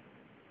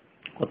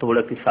 কত বড়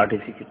একটি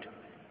সার্টিফিকেট!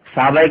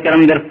 সাহাবায়ে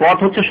কেরামদের পথ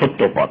হচ্ছে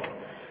সত্য পথ,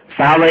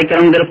 সাহাবায়ে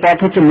কেরামদের পথ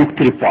হচ্ছে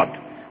মুক্তির পথ,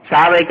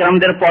 সাহাবায়ে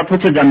কেরামদের পথ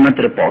হচ্ছে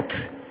জান্নাতের পথ।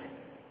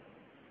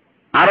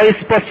 আরো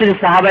স্পষ্ট যে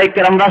সাহাবায়ে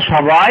কেরামরা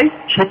সবাই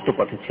সত্য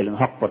পথে ছিলেন,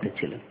 হক পথে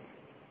ছিলেন।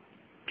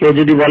 কেউ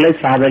যদি বলে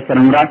সাহাবায়ে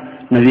কেরামরা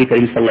নবী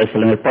করিম সাল্লাল্লাহু আলাইহি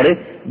ওয়াসাল্লামের পরে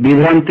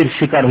বিভ্রান্তির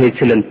শিকার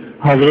হয়েছিলেন,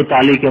 হযরত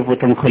আলীকে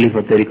প্রথম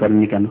খলিফা তৈরি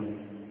করেননি কেন?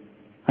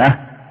 হ্যাঁ,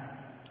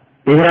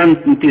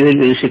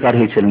 বিভ্রান্তির শিকার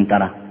হয়েছিলেন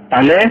তারা।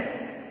 তাহলে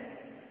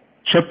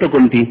সত্য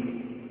কোনটি?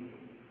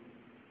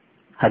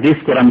 হাদিস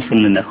কোরআন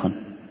শুনলেন এখন।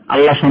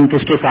 আল্লাহ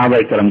সন্তুষ্ট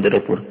সাহাবায়ে কেরামদের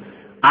উপর।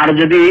 আর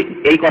যদি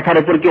এই কথার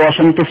উপর কি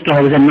অসন্তুষ্ট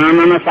হবে যে না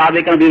না না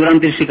সাহাবায়ে কেরাম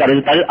বিভ্রান্তির শিকার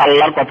হয়েছে, তাহলে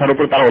আল্লাহর কথার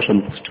উপর তারা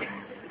অসন্তুষ্ট,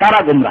 তারা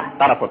গোমরাহ,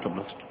 তারা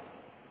পথভ্রষ্ট,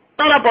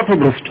 তারা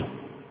পথভ্রষ্ট।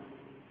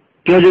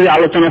 কেউ যদি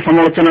আলোচনা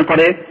সমালোচনা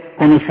করে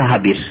কোন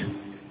সাহাবীর,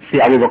 সে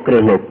আবু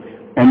বকরের হোক,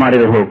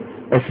 ওমরের হোক,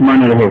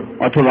 ওসমানের হোক,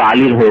 অথবা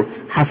আলীর হোক,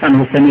 হাসান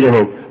হুসেনের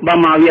হোক, বা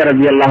মুআবিয়া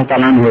রাদিয়াল্লাহু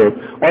তাআলা আনহু হোক,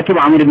 অথবা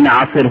আমর ইবনে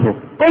আসের হোক,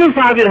 কোন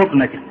সাহাবীর হোক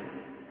না কেন,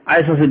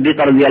 আয়েশা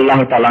সিদ্দিকা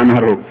রাদিয়াল্লাহু তাআলা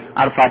আনহার হোক,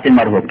 আর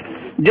ফাতেমার হোক,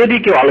 যদি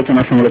কেউ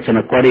আলোচনা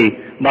সমালোচনা করে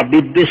বা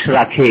বিদ্বেষ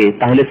রাখে,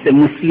 তাহলে সে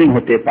মুসলিম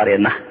হতে পারে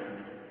না।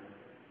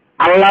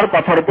 আল্লাহর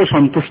কথার উপর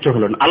সন্তুষ্ট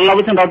হলেন। আল্লাহ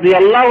বলেছেন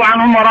রাদিয়াল্লাহু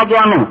আনহুম ওয়া রাদু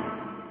আনহু,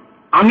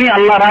 আমি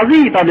আল্লাহ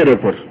রাজি তাদের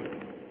উপর,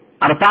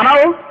 আর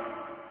তারাও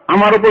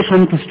আমার উপর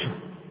সন্তুষ্ট।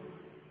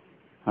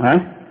 হ্যাঁ,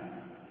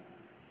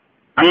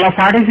 আল্লাহ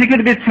সার্টিফিকেট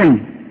দিচ্ছেন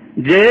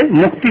যে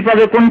মুক্তি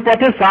পাবে কোন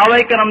পথে?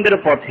 সাহাবায়ে কেরামদের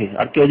পথে।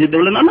 আর কেউ যদি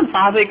বলে না না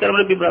সাহাবায়ে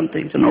কেরামরা বিভ্রান্ত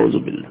হয়েছে,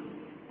 নাউযুবিল্লাহ,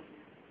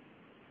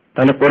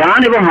 তাহলে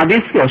কোরআন এবং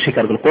হাদিসকে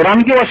অস্বীকার করলো,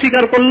 কোরআনকে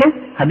অস্বীকার করলো,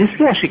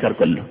 হাদিসকে অস্বীকার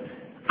করলো।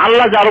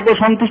 আল্লাহ যার উপর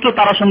সন্তুষ্ট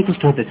তারা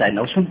সন্তুষ্ট হতে চায় না,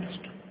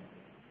 অসন্তুষ্ট,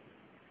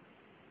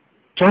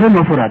 চরম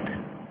অপরাধ।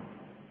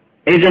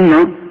 এই জন্য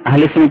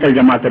আহলে সুন্নাত ওয়াল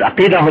জামাতের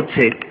আকীদা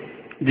হচ্ছে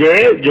যে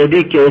যদি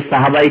কেউ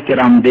সাহাবায়ে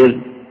কেরামদের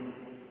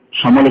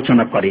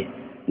সমালোচনা করে,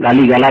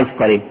 গালিগালাজ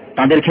করে,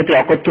 তাদের ক্ষেত্রে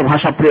অকথ্য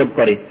ভাষা প্রয়োগ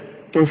করে,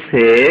 তো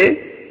সে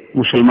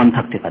মুসলমান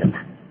থাকতে পারে না,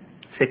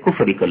 সে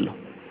কুফরি করলো।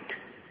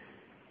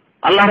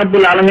 আল্লাহ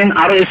রাব্বুল আলামিন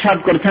আরো ইরশাদ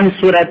করেছেন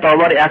সূরা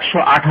তাওবার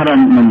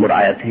 118 নম্বর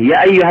আয়াতে, ইয়া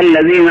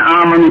আইয়ুহাল্লাযীনা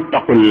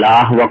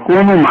আমানুত্তাকুল্লাহ ওয়া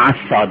কুনু মা'আস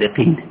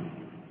সাদিকিন।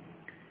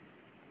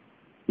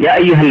 ইয়া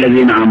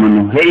আইয়ুহাল্লাযীনা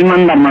আমানু, হে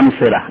ঈমানদার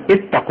মানুষেরা,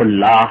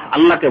 ইত্তাকুল্লাহ,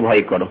 আল্লাহকে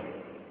ভয় করো,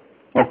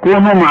 ওয়া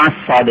কুনু মা'আস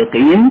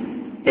সাদিকিন,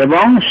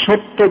 এবং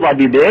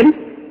সত্যবাদীদের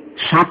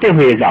সাথে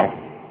হয়ে যাও।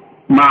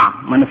 মা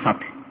মানে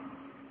সাথে,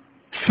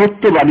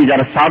 সত্যবাদী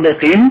যারা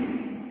সাদিকিন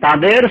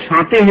তাদের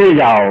সাথে হয়ে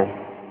যাও,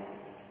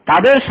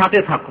 তাদের সাথে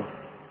থাকো,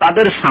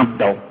 তাদের সাথ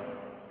দাও।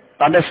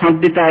 তাদের সাথ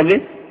দিতে হবে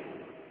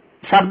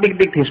সার্বিক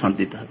দিক থেকে, সাথ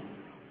দিতে হবে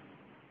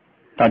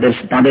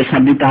তাদের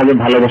সাথ দিতে হবে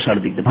ভালোবাসার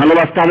দিক থেকে।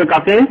 ভালোবাসতে হবে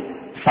কাকে?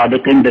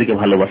 সাদিকিনদেরকে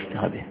ভালোবাসতে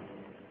হবে।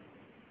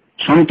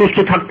 সন্তুষ্ট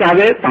থাকতে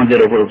হবে তাদের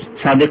উপর,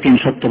 সাদিকিন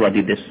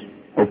সত্যবাদীদের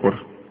উপর।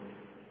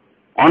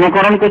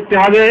 অনুকরণ করতে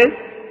হবে,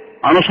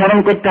 অনুসরণ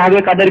করতে হবে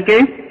কাদেরকে?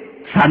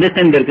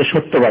 সাদিকিনদেরকে,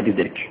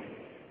 সত্যবাদীদেরকে।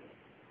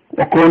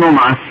 ওয়া কুনু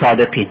মা'আস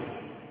সাদিকিন,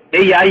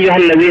 এই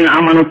আইয়ুহাল্লাযীনা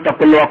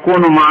আমানুত্তাকুল্লাহ ওয়া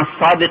কুনু মা'আস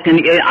সাদিকিন,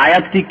 এই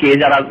আয়াতটিকে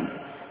যারা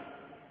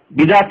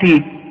বিদআতি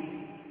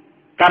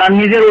তারা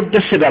নিজের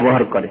উদ্দেশ্যে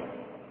ব্যবহার করে,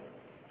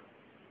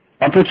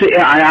 অথচ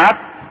এই আয়াত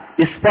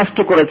স্পষ্ট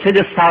করেছে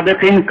যে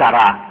সাদিকিন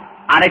কারা।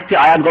 আরেকটি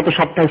আয়াত গত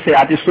সপ্তাহে সে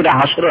আয়াত সূরা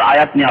হাশরের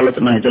আয়াত নিয়ে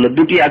আলোচনা হয়েছিল,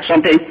 দুটি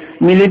একসাথে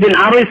মিলিয়ে দিন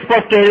আরো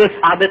স্পষ্ট হয়ে যাবে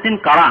সাদিকিন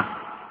কারা।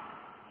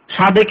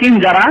 সাদিকিন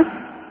যারা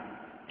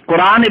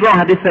কোরআন এবং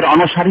হাদিসের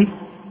অনুসারী,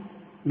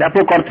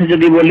 ব্যাপক অর্থে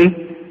যদি বলি,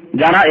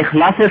 যারা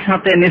ইখলাসের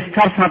সাথে,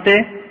 নিষ্ঠার সাথে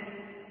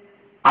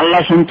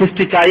আল্লাহ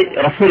সন্তুষ্টি চাই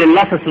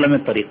রাসূলুল্লাহ সাল্লাল্লাহু আলাইহি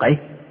ওয়াসাল্লামের তরিকায়,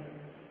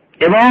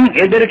 এবং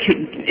এদের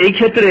এই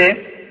ক্ষেত্রে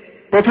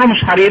প্রথম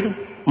সারির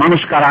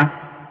মানুষ কারা?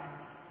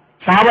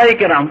 সাহাবায়ে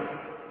কেরাম,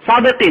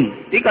 সাদিকিন।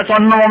 ঠিক আছে,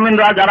 অন্য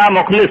মুমিনরা যারা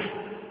মুখলিস,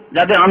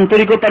 যাদের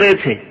আন্তরিকতা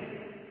রয়েছে,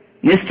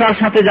 নিষ্ঠার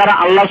সাথে যারা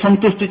আল্লাহ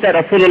সন্তুষ্টি চায়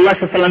রাসূলুল্লাহ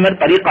সাল্লাল্লাহু আলাইহি ওয়াসাল্লামের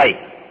তরিকায়,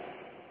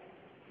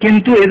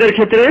 কিন্তু এদের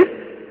ক্ষেত্রে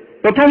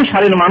প্রথম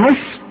সারির মানুষ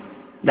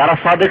যারা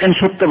সাদিকিন,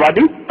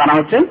 সত্যবাদী, তারা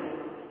হচ্ছেন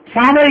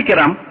সাহাবায়ে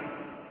কেরাম।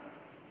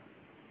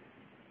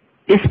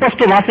 স্পষ্ট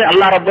ভাষায়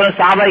আল্লাহ রাব্বুল আলামিন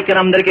সাহাবায়ে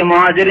কেরামদেরকে,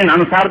 মুহাজিরিন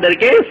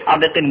আনসারদেরকে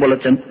সাদিকিন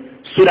বলেছেন।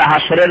 সূরা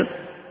হাশরের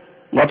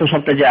গত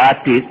সপ্তাহে যে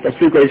আয়াতটি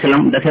তাফসীর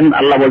করেছিলাম, দেখেন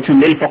আল্লাহ বলছেন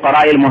লিল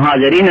ফুকারাইল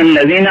মুহাজিরিন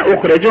আল্লাযীনা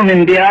উখরিজু মিন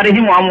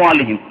দিয়ারিহিম ওয়া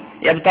আমওয়ালিহিম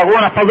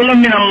ইয়াবতাগুনা ফাযলাম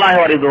মিনাল্লাহি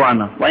ওয়া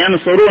রিদওয়ানা ওয়া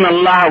ইয়ানসুরুনা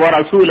আল্লাহ ওয়া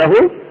রাসূলাহু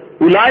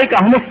উলাইকা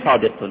হুমুস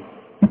সাদিকুন।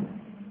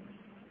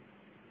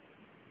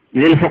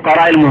 লিল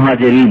ফুকারাইল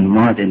মুহাজিরিন,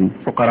 মুহাজিরিন,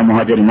 ফুকারা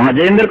মুহাজিরিন,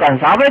 মুহাজিরিনদের কথা,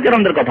 সাহাবায়ে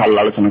কেরামদের কথা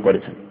আল্লাহ আলোচনা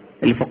করেছেন।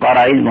 লিল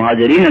ফুকারাইল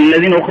মুহাজিরিন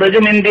আল্লাযীনা উখরিজু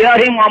মিন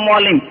দিয়ারিহিম ওয়া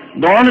আমওয়ালিহিম,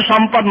 ধন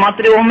সম্পদ,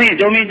 মাতৃভূমি,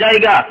 জমি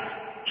জায়গা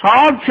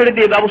সব ছেড়ে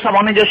দিয়ে, ব্যবসা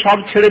বাণিজ্য সব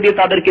ছেড়ে দিয়ে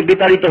তাদেরকে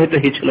বিতাড়িত হতে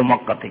হয়েছিল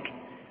মক্কা থেকে।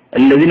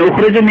 আল্লাযীনা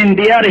উখরিজু মিন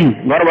দিয়ারিহিম,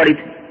 ঘর বাড়ি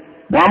থেকে,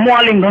 ওয়া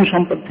আমওয়ালিহিম, ধন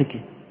সম্পদ থেকে,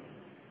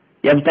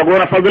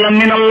 ইয়াবতাগুনা ফাযলাম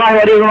মিনাল্লাহি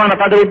ওয়া রিদওয়ানা,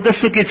 তাদের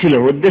উদ্দেশ্য কি ছিল?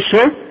 উদ্দেশ্য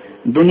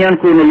দুনিয়ার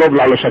কোন লোভ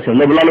লালসা ছিল।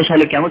 লোভ লালসা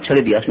হলে কেমন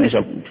ছেড়ে দিয়ে আসবে,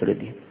 এসব ছেড়ে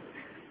দিয়ে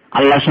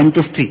আল্লাহ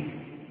সন্তুষ্টি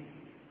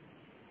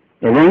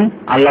এবং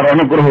আল্লাহর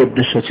অনুগ্রহ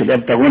উদ্দেশ্য ছিল।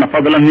 ইয়াবতাগুনা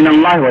ফাযলাম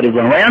মিনাল্লাহি ওয়া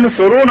রিদওয়ানা ওয়া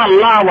ইয়ানসুরুনা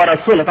আল্লাহ ওয়া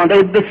রাসূলাহু, তাদের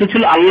উদ্দেশ্য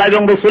ছিল আল্লাহ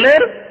এবং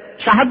রাসূলের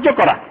সাহায্য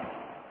করা,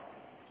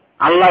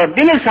 আল্লাহর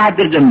দ্বীনের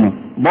সাহায্যের জন্য।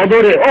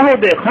 বদরে,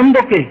 ওহদে,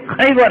 খন্দকে,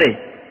 খাইবারে,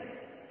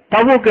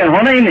 তাবুকে,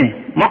 হুনাইনে,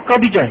 মক্কা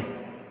বিজয়,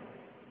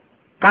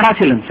 কারা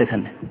ছিলেন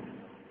সেখানে?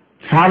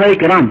 সাহাবায়ে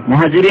কেরাম,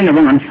 মুহাজিরিন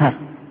এবং আনসার।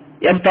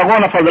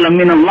 ইয়াবতাগুনা ফাযলাম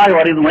মিনাল্লাহি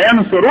ওয়া রিদওয়ানা ওয়া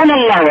ইয়ানসুরুনা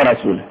আল্লাহ ওয়া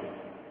রাসূলাহু,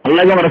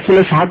 আল্লাহ এবং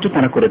রাসূলের সাহায্য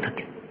তারা করে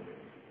থাকে।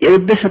 এই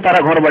উদ্দেশ্যে তারা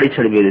ঘর বাড়ি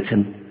ছেড়ে বেরিয়েছেন।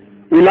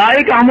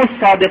 উলাইকা হুমুস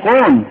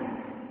সাদিকুন,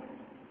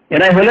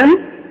 এরাই হলেন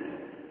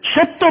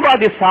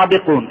সত্যবাদী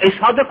সাদিকুন। এই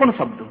সাদিকুন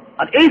শব্দ,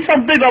 আর এই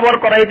শব্দই ব্যবহার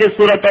করা হয়েছে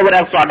সূরা তাওবার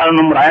 118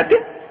 নম্বর আয়াতে,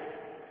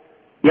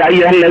 ইয়া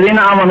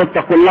আইয়ুহাল্লাযীনা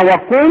আমানুত্তাকুল্লাহ ওয়া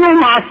কুনু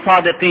মা'আস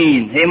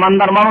সাদিকিন, হে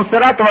ইমানদার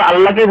মানুষেরা তোমরা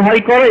আল্লাহকে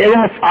ভয় করো এবং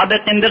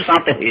সাদিকিনদের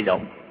সাথে হয়ে যাও,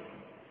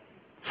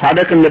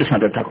 সাদিকিনদের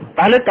সাথে থাকো।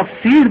 তাহলে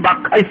তাফসীর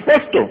ব্যাখ্যা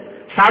স্পষ্ট।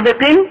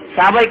 সাদিকিন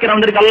সাহাবায়ে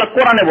কেরামদেরকে আল্লাহ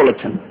কোরআনে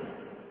বলেছেন,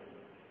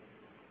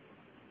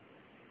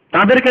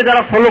 তাদেরকে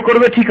যারা ফলো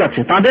করবে ঠিক আছে,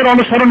 তাদের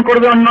অনুসরণ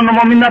করবে অন্যান্য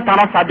মুমিনরা,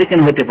 তারা সাদিকিন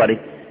হতে পারে,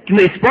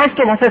 কিন্তু স্পষ্ট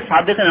ভাষায়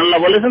সাদিকিন আল্লাহ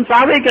বলেছেন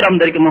সাহাবায়ে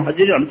কেরামদেরকে,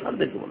 মুহাজিরিন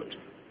আনসারদেরকে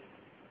বলেছেন।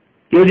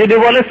 কেউ যদি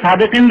বলে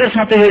সাদিকিনদের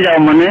সাথে হয়ে যাও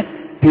মানে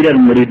পীরের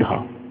মুরিদ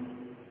হও,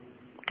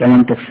 কেমন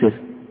তাফসীর?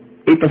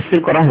 এই তাফসীর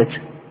করা হয়েছে।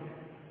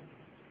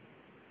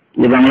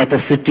 যে বাংলা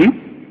তাফসীরটি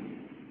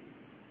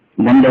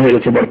বন্ধ হয়ে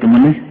গেছে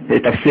বর্তমানে, এই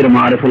তাফসীর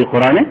মারিফুল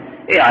কোরআনে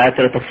এই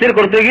আয়াতের তাফসীর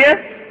করতে গিয়ে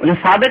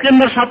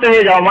সাদিকিনদের সাথে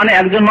হয়ে যাও মানে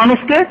একজন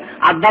মানুষকে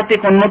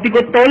আধ্যাত্মিক উন্নতি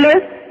করতে হলে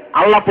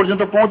আল্লাহ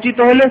পর্যন্ত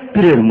পৌঁছিতে হলে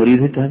পীরের মুরিদ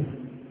হইতে হবে,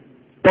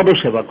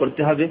 পদসেবা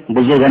করতে হবে,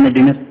 বুজুর্গানে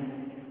দিনের।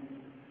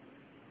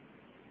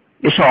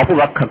 এসব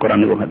অপব্যাখ্যা কোরআন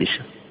এবং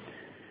হাদিসে।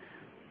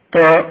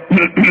 তো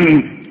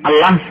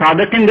আল্লাহ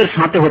সাদেকিনদের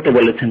সাথে হতে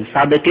বলেছেন।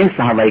 সাদেকিন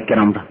সাহাবায়ে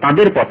কেরামরা,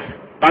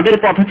 তাদের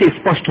পথ হচ্ছে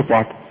স্পষ্ট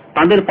পথ,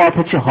 তাদের পথ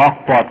হচ্ছে হক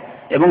পথ,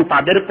 এবং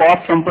তাদের পথ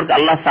সম্পর্কে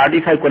আল্লাহ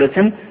সার্টিফাই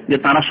করেছেন যে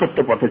তারা সত্য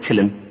পথে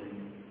ছিলেন।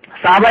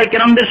 সাহাবায়ে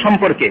কেরামদের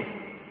সম্পর্কে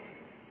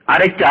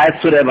আরেকটি আয়াত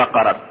সূরা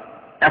বাকারার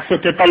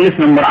 143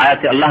 নম্বর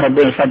আয়াতে আল্লাহ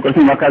রাব্বুল ইরশাদ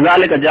করেছেন, ওয়া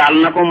কাযালিকা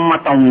জাআলনাকুম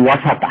উম্মাতান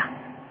ওয়াসাতা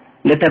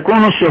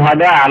লিতাকুনু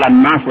শুহাদা আলান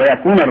নাস ওয়া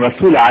ইয়াকুনা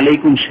আর-রাসূলু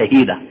আলাইকুম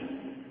শাহীদা।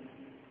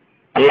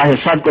 আল্লাহ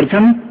ইরশাদ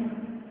করেছেন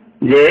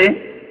যে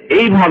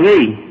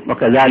এইভাবেই ওয়া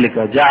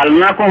কাযালিকা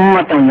জাআলনাকুম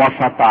উম্মাতান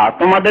ওয়াসাতা,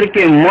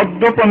 তোমাদেরকে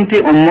মধ্যপন্থী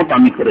উম্মত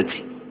আমি করেছি,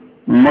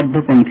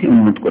 মধ্যপন্থী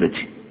উম্মত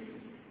করেছি।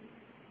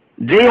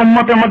 যে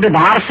উম্মতের মধ্যে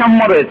ভারসাম্য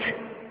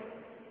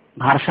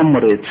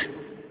রয়েছে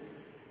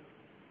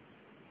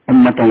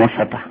উম্মাতান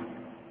ওয়াসাতা,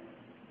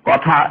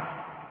 কথা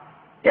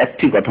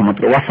একটি কথা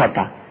মাত্র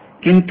ওয়াসাতা,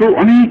 কিন্তু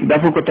অনেক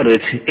ব্যাপকতা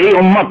রয়েছে। এই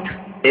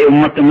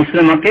উম্মতে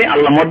মুসলিমাকে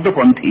আল্লাহ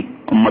মধ্যপন্থী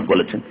উম্মত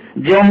বলেছেন।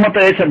 যে উম্মতে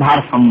রয়েছে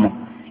ভারসাম্য,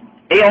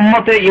 এই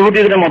উম্মতে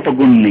ইহুদিদের মতো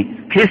গুণ নেই,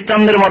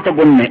 খ্রিস্টানদের মতো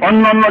গুণ নেই,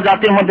 অন্য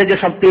জাতির মধ্যে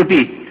যেসব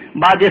ত্রুটি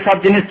বা যেসব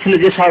জিনিস ছিল,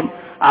 যেসব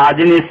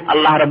জিনিস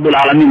আল্লাহ রাব্বুল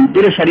আলামিন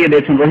দূরে সরিয়ে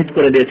দিয়েছেন, রহিত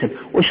করে দিয়েছেন,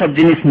 ওইসব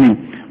জিনিস নেই।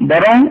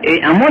 বরং এই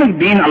এমন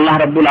দিন আল্লাহ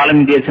রাব্বুল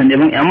আলামিন দিয়েছেন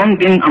এবং এমন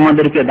দিন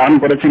আমাদেরকে দান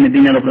করেছেন, এই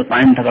দিনের উপরে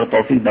কায়েম থাকার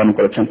তৌফিক দান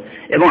করেছেন,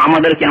 এবং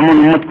আমাদেরকে এমন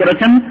উম্মত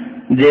করেছেন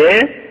যে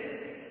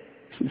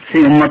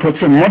সেই উম্মত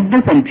হচ্ছে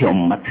মধ্যপন্থী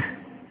উম্মত।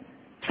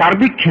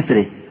 সার্বিক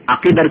ক্ষেত্রে,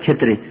 আকীদার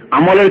ক্ষেত্রে,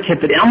 আমলের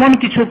ক্ষেত্রে এমন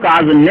কিছু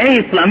কাজ নেই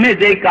ইসলামে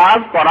যে কাজ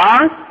করা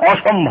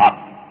অসম্ভব।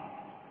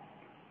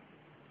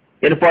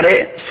 এরপরে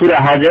সূরা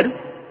হজের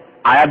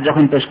আয়াত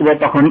যখন পেশ করব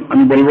তখন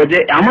আমি বলবো যে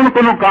এমন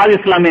কোন কাজ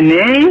ইসলামে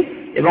নেই,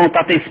 এবং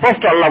তাতে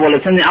স্পষ্ট আল্লাহ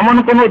বলেছেন যে এমন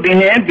কোন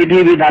দিনে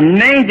বিধিবিধান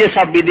নেই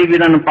যেসব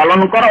বিধিবিধান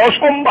পালন করা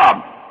অসম্ভব,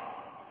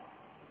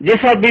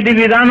 যেসব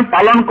বিধিবিধান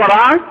পালন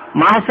করা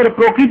মানুষের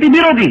প্রকৃতি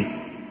বিরোধী।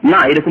 না,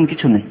 এরকম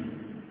কিছু নেই।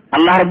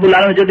 আল্লাহ রাব্বুল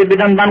আলামিন যদি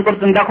বিধান দান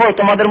করতেন, দেখো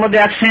তোমাদের মধ্যে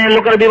এক শ্রেণীর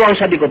লোকেরা বিবাহ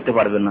শাদী করতে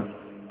পারবে না,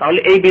 তাহলে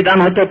এই বিধান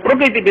হয়তো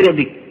প্রকৃতি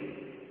বিরোধী,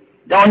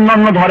 যা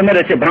অন্যান্য ধর্মে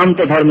রয়েছে, ভ্রান্ত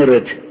ধর্মে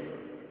রয়েছে।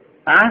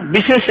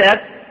 বিশেষ এক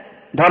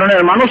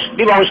ধরনের মানুষ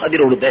বিবাহ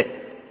শাদীর ঊর্ধ্বে,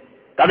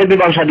 তাদের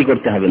বিবাহ শাদী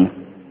করতে হবে না।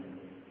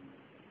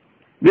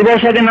 বিবাহ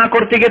শাদী না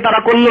করতে গিয়ে তারা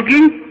করলো কি?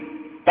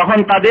 তখন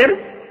তাদের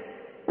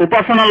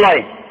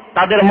উপাসনালয়,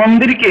 তাদের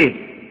মন্দিরকে,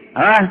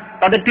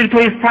 তাদের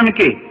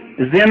তীর্থস্থানকে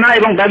জেনা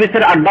এবং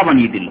ব্যভিচারের আড্ডা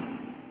বানিয়ে দিল।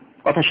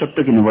 কথা সত্য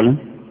কিনা বলেন?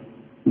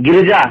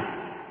 গির্জা,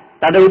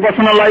 তাদের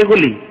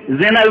উপাসনালয়গুলি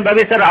জেনা এবং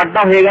ব্যভিচারের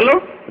আড্ডা হয়ে গেল,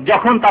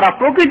 যখন তারা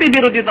প্রকৃতি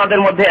বিরোধী তাদের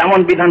মধ্যে এমন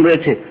বিধান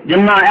রয়েছে যে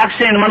না, এক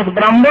শ্রেণীর মানুষ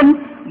ব্রাহ্মণ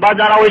বা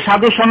যারা ওই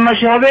সাধু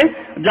সন্ন্যাসী হবে,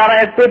 যারা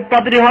এক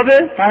পাদ্রী হবে,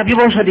 তারা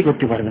বিবাহ শাদী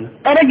করতে পারবে না।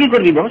 তারা কি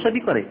করে বিবাহ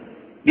শাদী করে?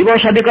 বিবাহ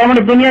শাদী করা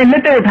মানে দুনিয়ায়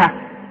মেতে ওঠা।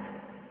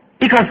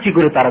 এই কাজ কি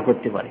করে তারা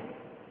করতে পারে?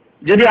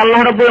 যদি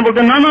আল্লাহ রাব্বুল আলামিন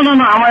বলতেন না না না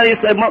না, আমার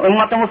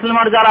উম্মতে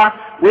মুসলিমার যারা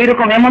ওই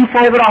রকম এমন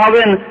সাহেবরা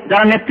হবেন,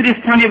 যারা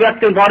নেতৃস্থানীয়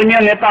ব্যক্তি,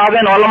 ধর্মীয় নেতা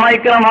হবেন, উলামায়ে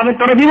কেরাম হবেন,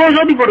 তারা বিবাহ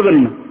শাদী করবেন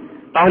না,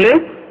 তাহলে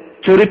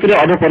চরিত্রে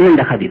অধঃপতন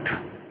দেখা দিত,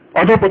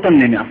 অধঃপতন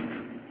নেমে আসত,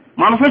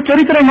 মানুষের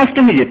চরিত্র নষ্ট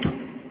হয়ে যেত।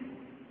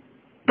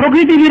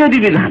 প্রকৃতি বিরোধী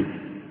বিধান।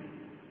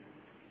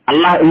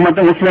 আল্লাহ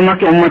উম্মতে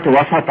মুসলিমাকে উম্মতে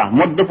ওয়াসাতা,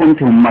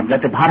 মধ্যপন্থী উম্মত,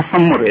 যাতে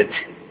ভারসাম্য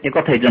রয়েছে, এ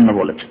কথা এই জন্য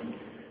বলেছেন।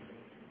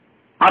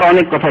 আর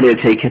অনেক কথা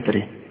রয়েছে এই ক্ষেত্রে।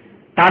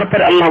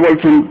 তারপরে আল্লাহ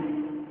বলছেন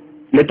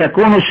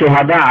লিতাকুনু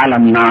শুহাদা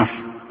আলান নাস,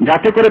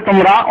 যাতে করে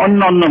তোমরা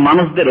অন্য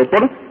মানুষদের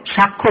উপর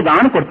সাক্ষ্য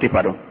দান করতে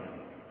পারো।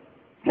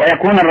 ওয়া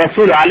ইয়াকুনা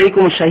রাসূলু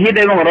আলাইকুম শাহীদ,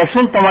 এবং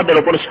রাসূল তোমাদের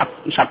উপর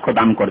সাক্ষ্য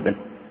দান করবেন।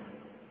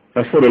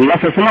 রাসূলুল্লাহ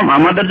সাল্লাল্লাহু আলাইহি ওয়াসাল্লাম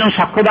আমাদের জন্য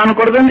সাক্ষ্য দান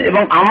করবেন,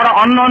 এবং আমরা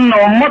অন্য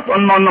উম্মত,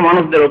 অন্য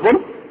মানুষদের উপর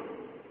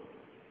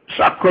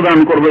সাক্ষ্য দান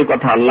করবো, এই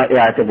কথা আল্লাহ এই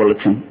আয়াতে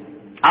বলেছেন।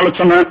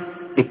 আলোচনা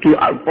একটু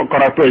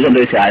করার প্রয়োজন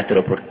রয়েছে আয়াতের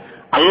উপর।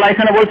 আল্লাহ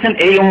এখানে বলছেন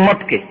এই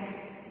উম্মতকে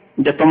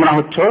যে তোমরা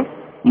হচ্ছ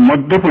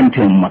মধ্যপন্থী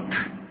উম্মত,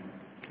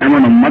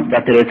 এমন উম্মত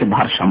যাতে রয়েছে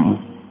ভারসাম্য।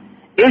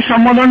 এই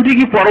সম্বোধনটি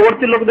কি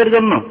পরবর্তী লোকদের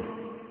জন্য,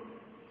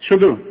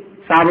 শুধু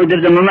সাহাবাদের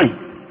জন্য নয়?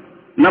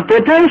 না,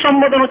 প্রথম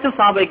সম্বোধন হচ্ছে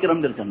সাহাবায়ে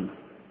কেরামদের জন্য।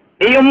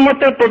 এই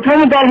উম্মতের প্রথম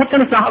দল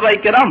হচ্ছেন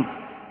সাহাবায়ে কেরাম।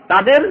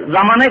 তাদের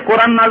জামানায়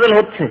কোরআন নাযিল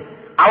হচ্ছে,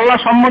 আল্লাহ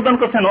সম্বোধন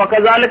করছেন ওয়া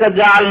কাযালিকা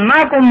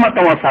জাআলনাকুম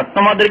উম্মাতান ওয়াসাত,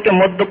 তোমাদেরকে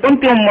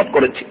মধ্যপন্থী উম্মত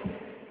করেছি।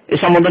 এই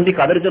সম্বোধনটি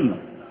কাদের জন্য?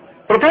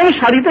 প্রথম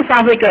সারিতে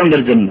সাহাবায়ে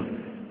কেরামদের জন্য।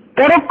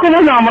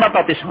 পরোক্ষভাবে আমরা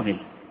তাতে শামিল,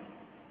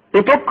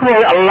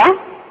 প্রত্যক্ষভাবে আল্লাহ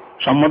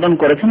সম্বোধন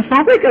করেছেন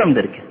সাহাবায়ে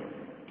কেরামদেরকে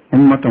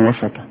উম্মাতান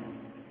ওয়াসাতা।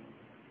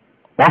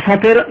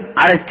 ওয়াসাতের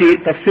আরেকটি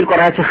তাফসীর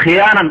করা হয়েছে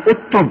খিয়ারান,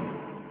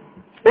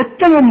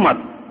 উত্তম উম্মত।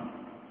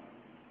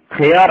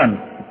 খিয়ারান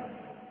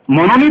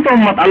মনোনীত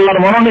উম্মত, আল্লাহর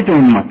মনোনীত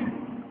উম্মত,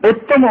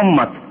 উত্তম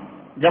উম্মত।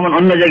 যেমন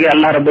অন্য জায়গায়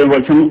আল্লাহ রাব্বুল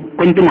বলছেন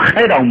কুনতুম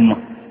খায়রা উম্মাহ,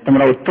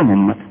 তোমরা উত্তম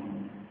উম্মত।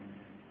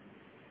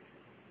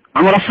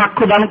 আমরা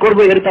সাক্ষ্য দান করব,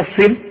 এর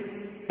তাফসীর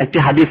একটি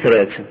হাদিস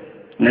রয়েছে।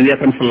 নবী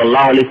আকরাম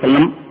সাল্লাল্লাহু আলাইহি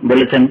সাল্লাম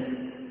বলেছেন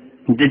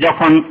যে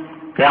যখন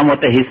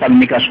কিয়ামতে হিসাব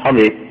নিকাশ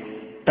হবে,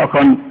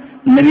 তখন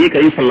নবী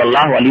করিম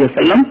সাল্লাল্লাহু আলাইহি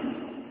ওয়াসাল্লাম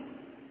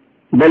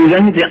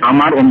বললেন যে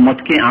আমার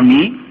উম্মতকে আমি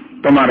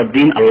তোমার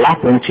দিন আল্লাহ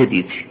পৌঁছে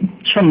দিয়েছি,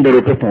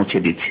 সুন্দররূপে পৌঁছে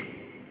দিয়েছি।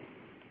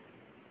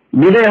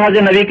 বিদায়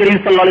হজে নবী করিম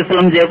সাল্লাল্লাহু আলাইহি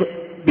ওয়াসাল্লাম যে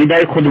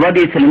বিদায় খুতবা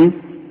দিয়েছিলেন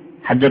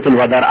হাজ্জাতুল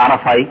ওয়াদার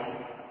আরাফায়,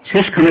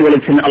 শেষখানে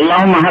বলেছেন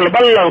আল্লাহুম্মা হাল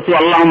বাল্লাগতু,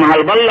 আল্লাহুম্মা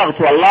হাল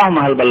বাল্লাগতু,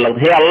 আল্লাহুম্মা হাল বাল্লাগতু।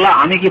 হে আল্লাহ,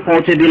 আমি কি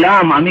পৌঁছে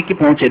দিলাম, আমি কি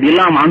পৌঁছে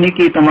দিলাম, আমি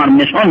কি তোমার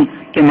মিশন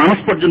কে মানুষ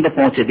পর্যন্ত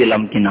পৌঁছে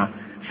দিলাম কিনা?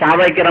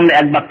 সাহাবায়ে কেরাম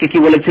এক বাক্যে কি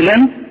বলেছিলেন?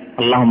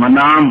 আল্লাহুম্মা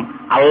নাম,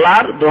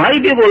 আল্লাহর দোহাই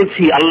দিয়ে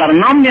বলছি, আল্লাহর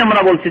নাম নিয়ে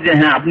আমরা বলছি যে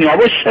হ্যাঁ, আপনি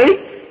অবশ্যই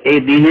এই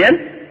দিনের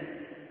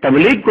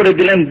তাবলীগ করে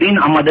দিলেন, দিন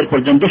আমাদের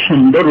পর্যন্ত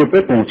সুন্দর রূপে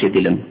পৌঁছে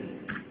দিলেন।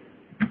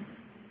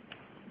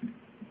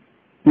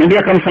 নবী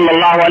আকরাম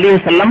সাল্লাল্লাহু আলাইহি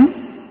ওয়াসাল্লাম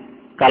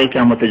কাল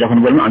কিয়ামতে যখন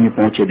বলবেন আমি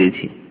পৌঁছে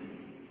দিয়েছি,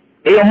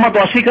 এই উম্মত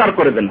অস্বীকার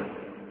করবে না।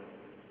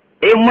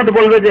 এই উম্মত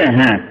বলবে যে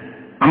হ্যাঁ,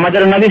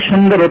 আমাদের নবী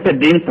সুন্দর রূপে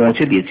দিন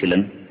পৌঁছে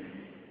দিয়েছিলেন।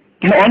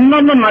 কিন্তু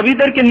অন্যান্য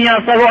নবীদেরকে নিয়ে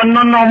আসা হবে,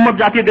 অন্যান্য উম্মত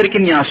জাতিদেরকে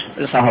নিয়ে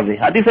আসা হবে।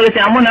 হাদিসে রয়েছে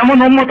এমন এমন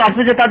উম্মত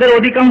আছে যে তাদের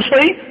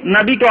অধিকাংশই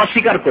নবীকে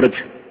অস্বীকার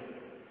করেছে,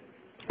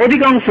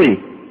 অধিকাংশই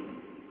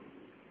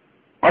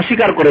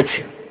অস্বীকার করেছে।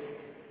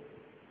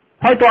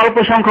 হয়তো অল্প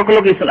সংখ্যক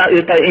লোক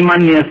ঈমান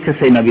নিয়ে আসছে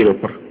সেই নবীর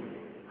উপর।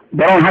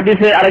 বরং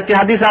হাদিসে আরেকটি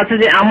হাদিস আছে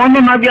যে এমন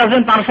নবী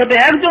আসেন তার সাথে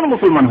একজন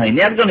মুসলমান হয়নি,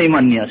 একজন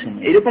ঈমান নিয়ে আসেন।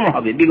 এরকম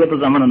হবে বিগত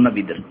জামানার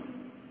নবীদের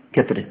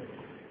ক্ষেত্রে।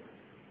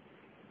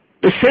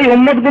 তো সেই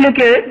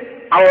উম্মতগুলোকে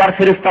আল্লাহর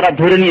ফেরেশতারা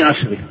ধরে নিয়ে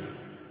আসবে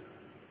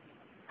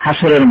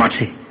হাসরের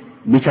মাঠে,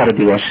 বিচার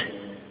দিবসে।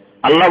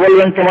 আল্লাহ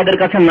বলবেন তোমাদের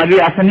কাছে নবী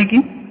আসেনি কি?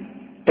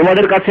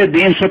 তোমাদের কাছে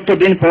দিন, সত্য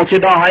দিন পৌঁছে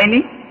দেওয়া হয়নি?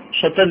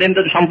 সত্য দিন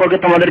সম্পর্কে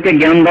তোমাদেরকে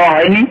জ্ঞান দেওয়া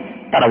হয়নি?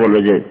 তারা বলবে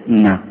যে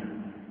না,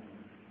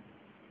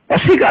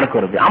 অস্বীকার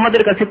করবে,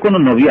 আমাদের কাছে কোনো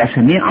নবী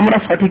আসেনি, আমরা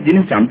সঠিক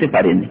জিনিস জানতে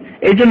পারিনি,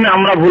 এই জন্য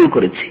আমরা ভুল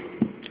করেছি।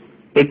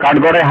 এই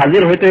কাঠগড়ায়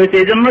হাজির হইতে হইতে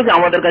এই জন্য যে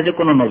আমাদের কাছে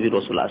কোনো নবী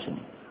রাসূল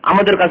আসেনি,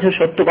 আমাদের কাছে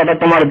সত্য কথা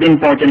তোমার দিন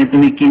পৌঁছেনি,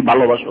 তুমি কি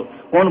ভালোবাসো,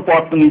 কোন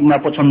পথ তুমি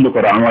পছন্দ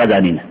করো আমরা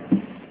জানি না।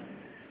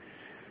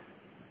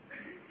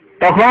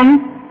 তখন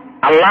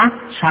আল্লাহ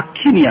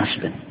সাক্ষী নিয়ে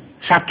আসবেন।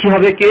 সাক্ষী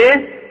হবে কে?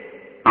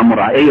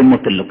 আমরা, এই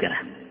উম্মতের লোকেরা।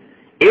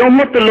 এই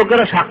উম্মতের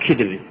লোকেরা সাক্ষী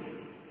দেবে।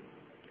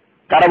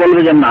 তারা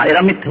বলবে যে না,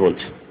 এরা মিথ্যে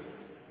বলছে।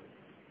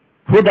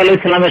 হুদ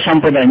আলাইহিস সালামের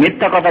সম্প্রদায়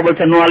মিথ্যা কথা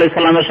বলছে, নূহ আলাইহিস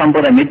সালামের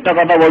সম্প্রদায় মিথ্যা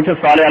কথা বলছে,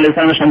 সালেহ আলাইহিস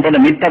সালামের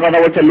সম্প্রদায় মিথ্যা কথা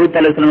বলছে, লূত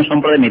আলাইহিস সালামের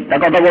সম্প্রদায় মিথ্যা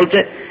কথা বলছে,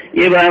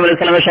 ইব্রাহিম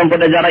আলাইহিস সালামের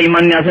সম্প্রদায় যারা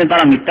ঈমান নিয়ে আসেন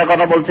তারা মিথ্যা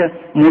কথা বলছে,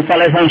 মূসা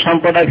আলাইহিস সালামের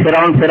সম্প্রদায়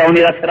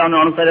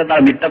ফেরাউনের অনুসারী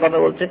তারা মিথ্যা কথা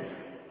বলছে।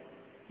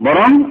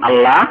 বরং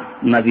আল্লাহ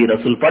নবী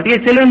রাসূল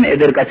পাঠিয়েছিলেন,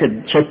 এদের কাছে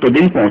সত্য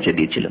দিন পৌঁছে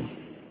দিয়েছিলেন।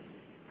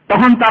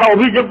 তখন তারা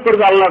অভিযোগ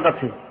করবে আল্লাহর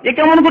কাছে, এ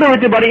কেমন করে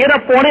হতে পারে? এরা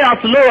পরে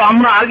আসলো,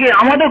 আমরা আগে,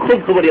 আমাদের খোঁজ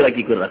খবর এরা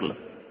কি করে রাখলো?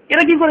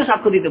 এরা কি করে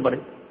সাক্ষ্য দিতে পারে?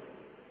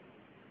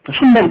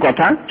 সুন্দর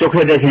কথা,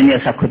 চোখে দেখে নিয়ে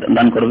সাক্ষ্য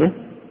দান করবে।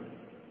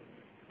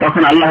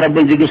 তখন আল্লাহ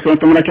রাব্বুল জিজ্ঞেস করেন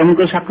তোমরা কেমন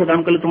করে সাক্ষ্য দান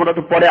করলে? তোমরা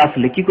তো পরে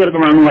আসলে, কি করে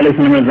তোমরা নূহ আলাইহিস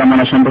সালামের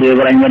জামানা সম্পর্কে,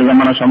 ইব্রাহিমের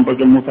জামানা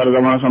সম্পর্কে, মূসার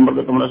জামানা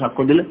সম্পর্কে তোমরা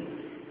সাক্ষ্য দিলে?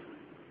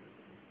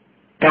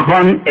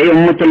 তখন এই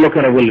উম্মতের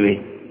লোকেরা বলবে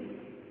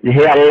যে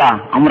হে আল্লাহ,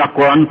 আমরা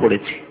কোরআন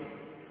পড়েছি,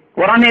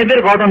 কোরআনে এদের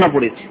ঘটনা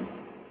পড়েছি,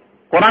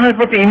 কোরআনের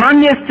প্রতি ঈমান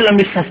নিয়ে এসেছিলাম,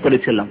 বিশ্বাস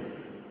করেছিলাম,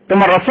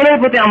 তোমার রাসূলের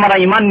প্রতি আমরা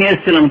ঈমান নিয়ে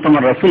এসেছিলাম,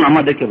 তোমার রাসূল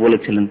আমাদেরকে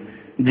বলেছিলেন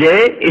যে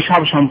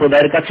এসব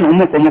সম্প্রদায়ের কাছে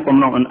অমুক অমুক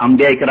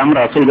আম্বিয়া কেরাম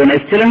রাসূলগণ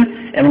এসেছিলেন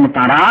এবং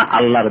তারা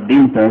আল্লাহর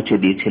দিন পৌঁছে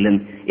দিয়েছিলেন।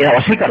 এরা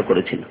অস্বীকার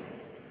করেছিল।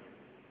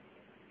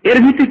 এর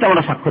ভিত্তিতে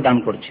আমরা সাক্ষ্য দান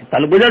করছি।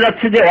 তাহলে বোঝা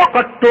যাচ্ছে যে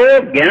অকট্ট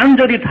জ্ঞান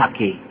যদি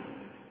থাকে,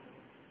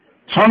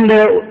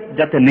 সন্দেহ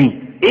যাতে নেই,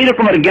 এই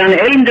রকমের জ্ঞান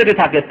এলম যদি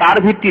থাকে, তার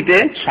ভিত্তিতে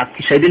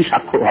সাক্ষী সেদিন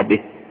সাক্ষ্য হবে,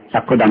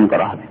 সাক্ষ্য দান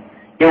করা হবে,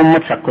 এই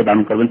উম্মত সাক্ষ্য দান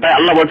করবেন। তাই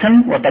আল্লাহ বলছেন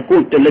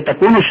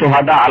ওয়াতাকুনু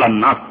শুহাদা আলান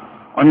নাস,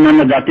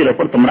 অন্যান্য জাতির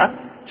উপর তোমরা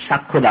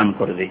সাক্ষ্য দান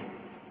করবে।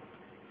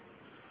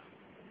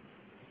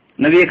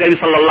 নবী করিম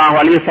সাল্লাল্লাহু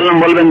আলাইহি ওয়াসাল্লাম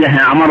বলবেন যে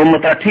হ্যাঁ, আমার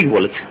উম্মতরা ঠিক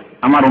বলেছে,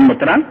 আমার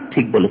উম্মতরা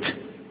ঠিক বলেছে।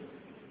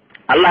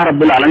 আল্লাহ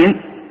রাব্বুল আলামিন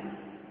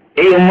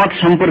এই উম্মত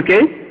সম্পর্কে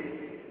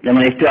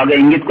যেমন একটু আগে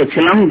ইঙ্গিত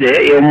করছিলাম যে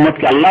এই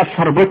উম্মতকে আল্লাহ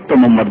সর্বোত্তম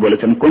উম্মত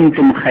বলেছেন,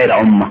 কুনতুম খায়রা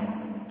উম্মাহ,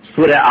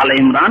 সূরা আলে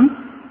ইমরান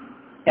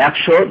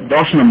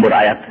 110 নম্বর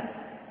আয়াত।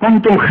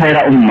 কুনতুম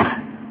খায়রা উম্মাহ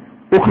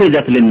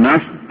উখরিজাত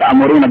লিন-নাস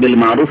তা'মুরুনা বিল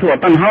মা'রুফ ওয়া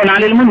তানহাউনা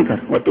 'আনিল মুনকার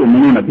ওয়া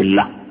তু'মিনুনা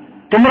বিল্লাহ।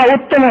 তোমরা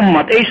উত্তম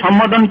উম্মত। এই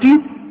সম্বোধন কি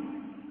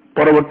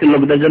পরবর্তী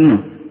লোকদের জন্য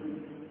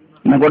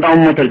না গোটা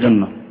উম্মতের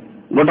জন্য?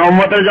 গোটা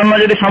উম্মতের জন্য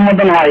যদি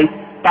সম্বোধন হয়,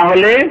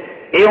 তাহলে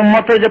এই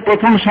উম্মতের যে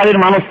প্রথম সারির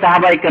মানুষ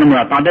সাহাবায়ে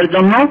কেরামরা, তাদের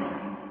জন্য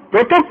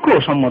প্রত্যক্ষ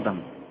সম্বোধন।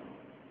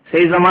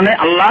 সেই জামানে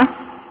আল্লাহ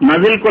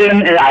নাজিল করলেন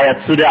এই আয়াত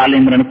সূরা আলে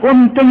ইমরান,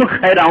 কুনতুম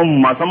খায়রা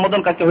উম্মাহ।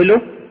 সম্বোধন কাকে হইল?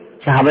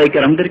 সাহাবায়ে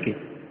কেরামদেরকে।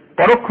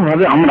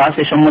 পরোক্ষভাবে আমরা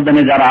সেই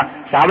সম্বোধনে যারা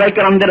সাহাবায়ে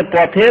কেরামদের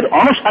পথের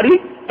অনুসারী,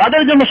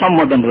 তাদের জন্য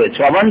সম্বোধন রয়েছে,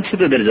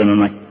 অবাঞ্ছিতদের জন্য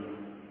নয়।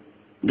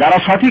 যারা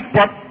সঠিক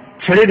পথ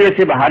ছেড়ে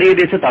দিয়েছে বা হারিয়ে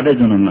দিয়েছে তাদের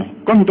জন্য নয়।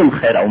 কুনতুম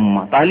খায়রা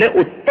উম্মাহ, তাহলে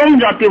উত্তম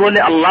জাতি বলে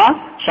আল্লাহ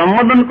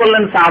সম্বোধন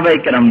করলেন সাহাবায়ে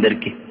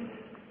কেরামদেরকে।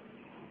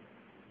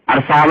 আর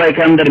সাহাবায়ে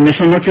কেরামদের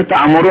মিশন হচ্ছে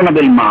তা'মুরুনা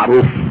বিল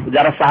মা'রুফ,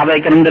 যারা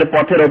সাহাবায়ে কেরামদের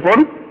পথের ওপর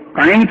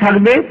কায়েম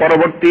থাকবে,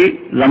 পরবর্তী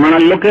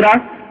জামানার লোকেরা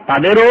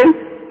তাদেরও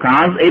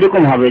কাজ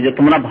এইরকম হবে যে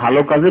তোমরা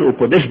ভালো কাজের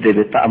উপদেশ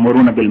দেবে,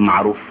 তা'মুরুনা বিল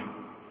মারুফ,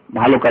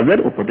 ভালো কাজের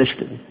উপদেশ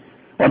দেবে,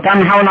 ওয়া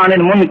তানহাউনা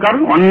আনিল মুনকার,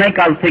 অন্যায়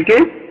কাজ থেকে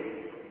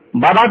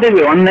বাধা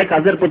দেবে, অন্যায়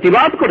কাজের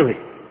প্রতিবাদ করবে,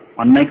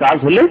 অন্যায় কাজ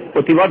হলে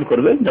প্রতিবাদ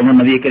করবে। যেমন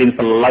নবী করিম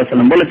সাল্লাল্লাহু আলাইহি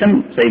ওয়াসাল্লাম বলেছেন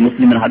সেই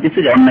মুসলিমের হাদিসে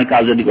যে অন্যায়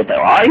কাজ যদি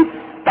কোথাও হয়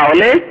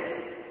তাহলে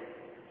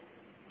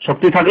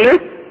শক্তি থাকলে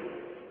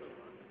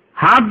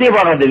হাত দিয়ে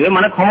বাধা দেবে,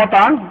 মানে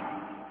ক্ষমতা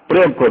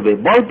প্রয়োগ করবে,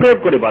 বল প্রয়োগ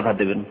করে বাধা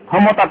দেবেন।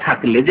 ক্ষমতা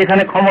থাকলে,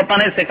 যেখানে ক্ষমতা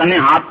নেই সেখানে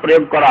হাত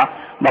প্রয়োগ করা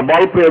বা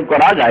বল প্রয়োগ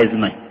করা জায়েজ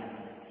নয়।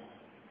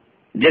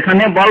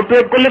 যেখানে বল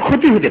প্রয়োগ করলে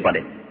ক্ষতি হতে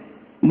পারে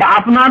বা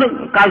আপনার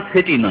কাজ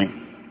সেটি নয়,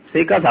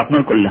 সেই কাজ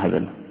আপনার করলে হবে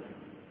না,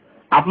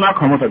 আপনার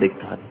ক্ষমতা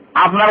দেখতে হবে।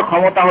 আপনার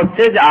ক্ষমতা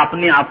হচ্ছে যে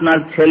আপনি আপনার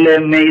ছেলে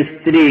মেয়ে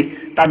স্ত্রী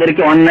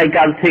তাদেরকে অন্যায়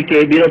কাজ থেকে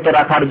বিরত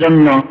রাখার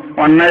জন্য,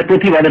 অন্যায়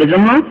প্রতিবাদের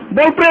জন্য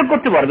বল প্রয়োগ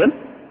করতে পারবেন।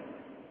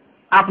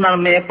 আপনার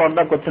মেয়ে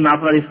পর্দা করছে না,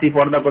 আপনার স্ত্রী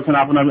পর্দা করছে না,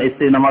 আপনার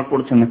স্ত্রী নামাজ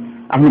পড়ছে না,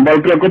 আপনি বল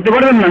প্রয়োগ করতে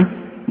পারবেন না?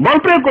 বল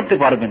প্রয়োগ করতে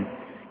পারবেন,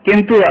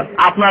 কিন্তু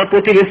আপনার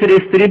প্রতিবেশীর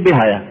স্ত্রী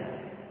বেহায়া,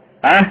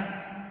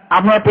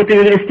 আপনার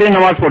প্রতিবেশীর স্ত্রী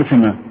নামাজ পড়ছে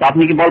না, তো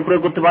আপনি কি বল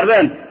প্রয়োগ করতে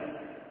পারবেন?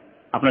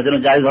 আপনার জন্য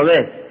জায়েজ হবে?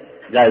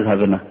 জায়েজ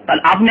হবে না।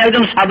 তাহলে আপনি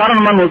একজন সাধারণ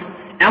মানুষ,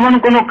 এমন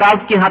কোন কাজ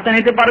কি হাতে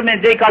নিতে পারবেন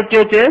যে কাজটি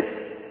হচ্ছে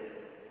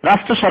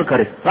রাষ্ট্র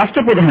সরকারের,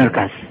 রাষ্ট্রপ্রধানের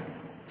কাজ,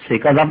 সেই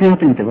কাজ আপনি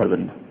হাতে নিতে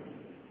পারবেন না।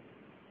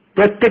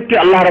 প্রত্যেককে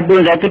আল্লাহ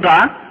রাব্বুল যতটা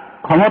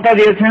ক্ষমতা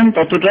দিয়েছেন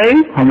ততটাই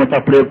ক্ষমতা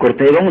প্রয়োগ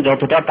করতে, এবং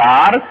যতটা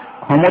তার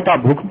ক্ষমতা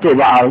ভুক্ত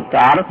বা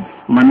তার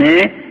মানে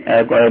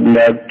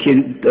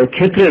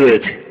ক্ষেত্রে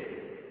রয়েছে,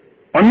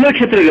 অন্য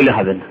ক্ষেত্রে গেলে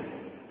হবে না।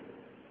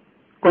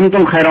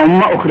 কুনতুম খায়রা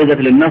উম্মাহ উখরিজাত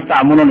লিন-নাস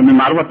তা'মুরুনা বিল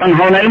মারুফ ওয়া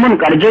তানহাউনা আনিল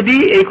মুনকার, যদি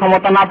এই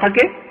ক্ষমতা না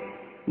থাকে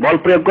বল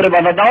প্রয়োগ করে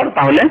বাধা দেওয়ার,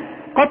 তাহলে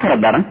কথার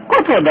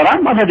দ্বারা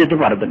বাধা দিতে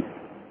পারবেন,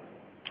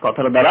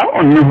 কথার দ্বারা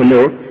অন্য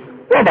হলেও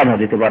বাধা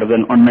দিতে পারবেন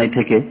অন্যায়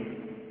থেকে।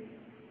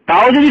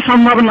 তাও যদি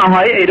সম্ভব না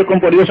হয়, এইরকম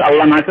পরিবেশ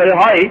আল্লাহ না করে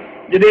হয়,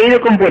 যদি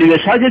এইরকম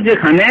পরিবেশ হয় যে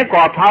যেখানে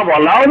কথা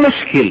বলাও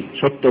মুশকিল,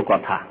 সত্য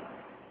কথা,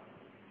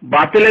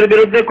 বাতিলের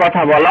বিরুদ্ধে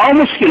কথা বলাও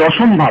মুশকিল,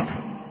 অসম্ভব,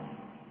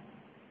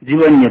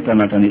 জীবন নিয়ে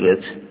টানাটানি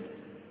রয়েছে,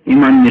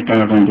 ঈমান নিয়ে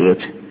টানাটানি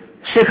রয়েছে,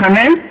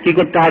 সেখানে কি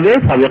করতে হবে?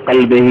 ফাবি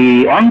কলবিহি,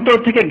 অন্তর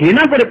থেকে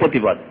ঘৃণা করে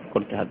প্রতিবাদ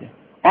করতে হবে,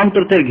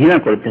 অন্তর থেকে ঘৃণা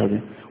করতে হবে।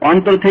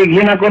 অন্তর থেকে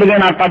ঘৃণা করবেন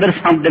আর তাদের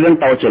সাথ দেবেন,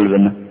 তাও চলবে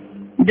না।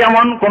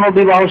 যেমন কোন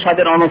বিবাহ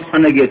সাদের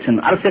অনুষ্ঠানে গিয়েছেন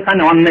আর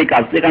সেখানে অন্যায়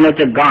কাজ, সেখানে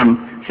হচ্ছে গান,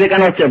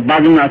 সেখানে হচ্ছে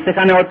বাজনা,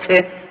 সেখানে হচ্ছে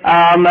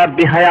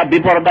বিহায়া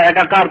বিপর্দা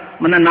একাকার,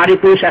 মানে নারী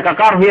পুরুষ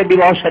একাকার হয়ে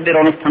বিবাহ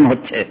সাদের অনুষ্ঠান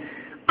হচ্ছে,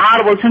 আর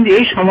বলছেন যে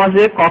এই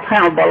সমাজে কথা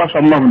বলা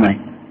সম্ভব নয়।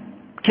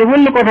 কে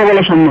বললো কথা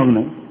বলা সম্ভব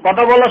নয়?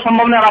 কথা বলা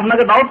সম্ভব নয় আর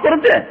আপনাকে দাওয়াত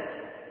করেছে,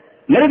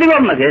 মেরে দিবে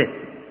আপনাকে?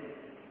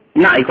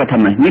 না, এই কথা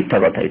নয়, মিথ্যা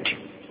কথা এটি।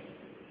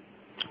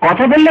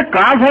 কথা বললে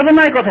কাজ হবে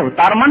না, এই কথা,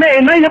 তার মানে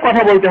এই নয় যে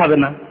কথা বলতে হবে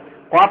না।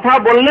 কথা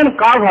বললেন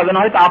কাজ হবে না,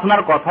 হয়তো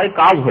আপনার কথায়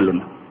কাজ হলো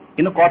না,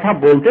 কিন্তু কথা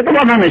বলতে তো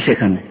বাধা নেই,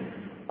 সেখানে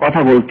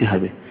কথা বলতে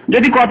হবে।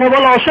 যদি কথা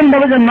বলা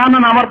অসম্ভব, যে না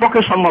না আমার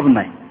পক্ষে সম্ভব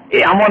নয়,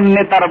 এই আমার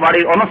নেতার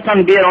বাড়ির অনুষ্ঠান,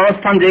 বিয়ের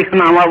অনুষ্ঠান,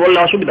 যেখানে আমার বললে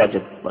অসুবিধা আছে,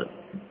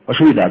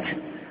 অসুবিধা আছে,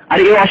 আর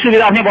এই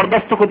অসুবিধা আপনি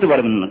বরদাস্ত করতে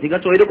পারবেন না, ঠিক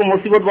আছে, ওইরকম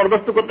মুসিবত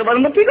বরদাস্ত করতে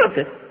পারবেন না, ঠিক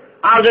আছে।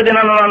 আর যদি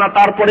না না না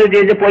তারপরে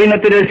যে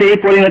পরিণতি রয়েছে, এই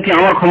পরিণতি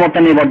আমার ক্ষমতা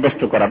নিয়ে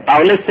বরদাস্ত করার,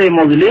 তাহলে সেই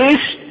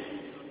মজলিস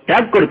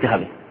ত্যাগ করতে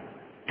হবে,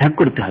 ত্যাগ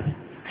করতে হবে।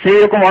 সেই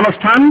রকম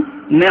অনুষ্ঠান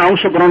নিয়ে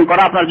অংশগ্রহণ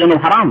করা আপনার জন্য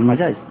হারাম, না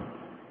যায়।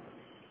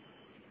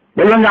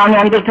 বললাম যে আমি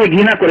অন্তর থেকে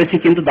ঘৃণা করেছি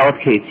কিন্তু দাওয়াত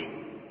খেয়েছি,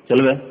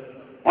 চলবে?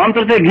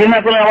 অন্তর থেকে ঘৃণা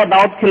করে আবার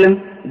দাওয়াত খেলেন,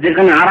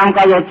 যেখানে আরাম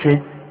কাজ হচ্ছে,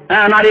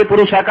 নারী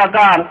পুরুষ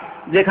একাকার,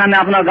 যেখানে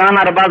আপনার গান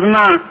আর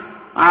বাজনা,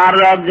 আর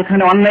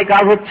যেখানে অন্যায়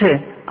কাজ হচ্ছে,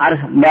 আর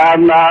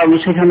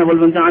সেখানে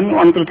বলবেন যে আমি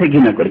অন্তর থেকে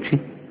ঘৃণা করেছি।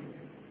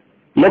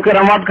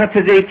 লোকেরা মদ খাচ্ছে,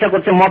 যে ইচ্ছা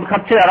করছে মদ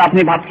খাচ্ছে, আর আপনি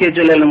ভাত খেয়ে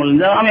চলে এলেন, বললেন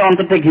যে আমি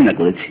অন্তর থেকে ঘৃণা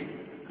করেছি।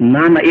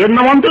 না না, এর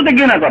নাম অন্তর থেকে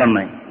ঘৃণা করার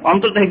নাই।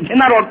 অন্তর থেকে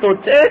ঘৃণার অর্থ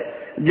হচ্ছে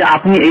যে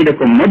আপনি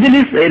এইরকম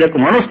মজলিস,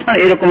 এইরকম অনুষ্ঠান,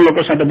 এইরকম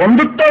লোকের সাথে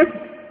বন্ধুত্ব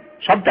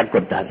সব ত্যাগ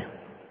করতে হবে,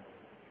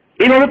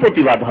 এইভাবে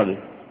প্রতিবাদ হবে।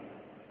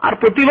 আর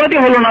প্রতিবাদই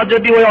হলো না,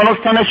 যদি ওই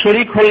অনুষ্ঠানে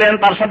শরিক হলেন,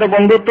 তার সাথে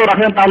বন্ধুত্ব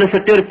রাখলেন, তাহলে সে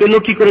টের পেল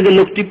কি করে যে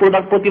লোকটি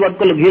প্রতিবাদ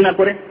করলো ঘৃণা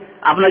করে?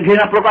 আপনার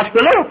ঘৃণা প্রকাশ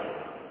পেল?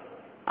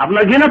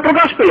 আপনার ঘৃণা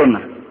প্রকাশ পেল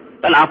না।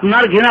 তাহলে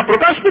আপনার ঘৃণা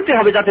প্রকাশ পেতে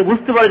হবে, যাতে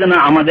বুঝতে পারে যে না,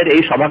 আমাদের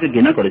এই সভাকে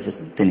ঘৃণা করেছে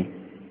তিনি,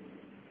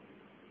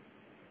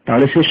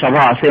 তাহলে সেই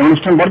সভা, সেই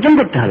অনুষ্ঠান বর্জন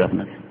করতে হবে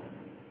আপনাকে।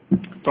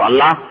 তো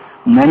আল্লাহ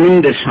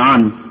মুমিনদের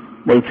শান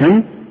বলছেন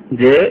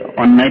যে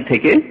অন্যায়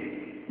থেকে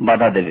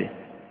বাধা দেবে,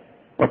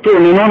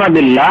 ওয়াতুমিনুনা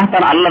বিল্লাহ,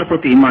 তার আল্লাহর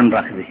প্রতি ঈমান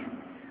রাখবে।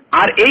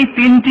 আর এই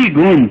তিনটি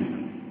গুণ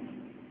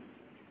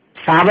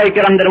সাহাবায়ে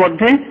কেরামদের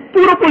মধ্যে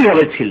পুরোপুরি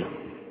ভাবে ছিল,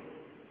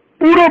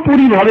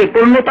 পুরোপুরি ভাবে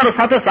পূর্ণতার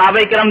সাথে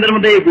সাহাবায়ে কেরামদের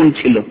মধ্যে এই গুণ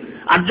ছিল।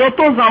 আর যত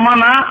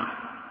জামানা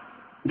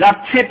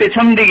যাচ্ছে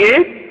পেছন দিকে,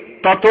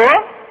 তত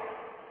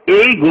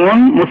এই গুণ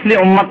মুসলিম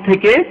উম্মাত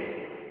থেকে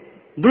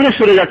দূরে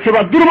সরে যাচ্ছে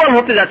বা দুর্বল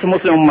হতে যাচ্ছে।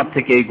 মুসলিম উম্মাত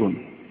থেকে এই গুণ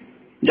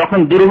যখন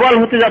দুর্বল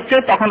হতে যাচ্ছে,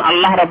 তখন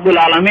আল্লাহ রাব্বুল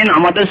আলামিন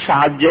আমাদের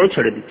সাহায্যও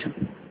ছেড়ে দিচ্ছেন,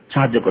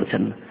 সাহায্য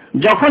করছেন না।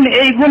 যখন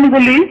এই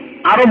গুণগুলি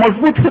আরো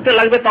মজবুত হতে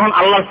লাগবে, তখন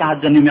আল্লাহর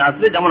সাহায্য নেমে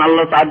আসবে। যেমন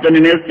আল্লাহর সাহায্য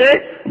নেমে এসেছে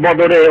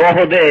বদরে,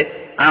 ওহদে,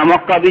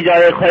 মক্কা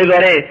বিজয়ে,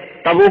 খয়বরে,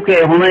 তাবুকে,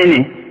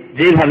 হুনাইনে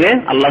যেভাবে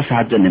আল্লাহ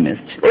সাহায্য নেমে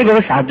এসেছে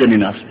ওইভাবে সাহায্য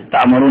নেমে আসবে।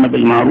 তা'মুরুনা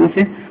বিল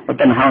মারুফি ওয়া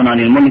তানহাউনা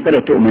আনিল মুনকার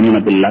ওয়া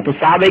তু'মিনুনা বিল্লাহ। তো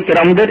সাহাবায়ে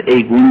কেরামদের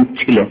এই গুণ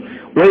ছিল।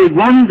 ওই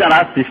গুণ যারা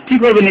সৃষ্টি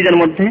করবে নিজের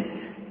মধ্যে,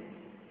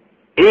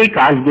 এই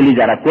কাজগুলি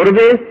যারা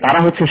করবে, তারা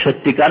হচ্ছে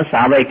সত্যিকার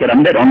সাহাবায়ে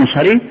কেরামদের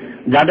অনুসারী,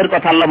 যাদের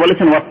কথা আল্লাহ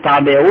বলেছেন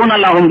ওয়াত্তাবিউনা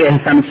লাহুম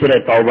বিইহসান সূরা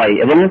তাওবায়,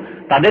 এবং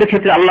তাদের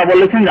ক্ষেত্রে আল্লাহ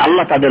বলেছেন যে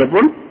আল্লাহ তাদের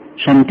উপর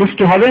সন্তুষ্ট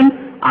হবেন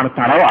আর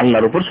তারাও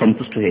আল্লাহর উপর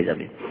সন্তুষ্ট হয়ে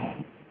যাবে।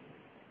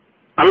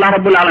 আল্লাহ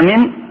রাব্বুল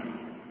আলামিন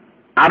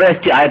আরো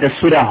একটি আয়াতে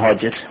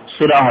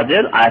সূরা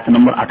হজের আয়াত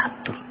নম্বর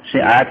 78,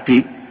 সেই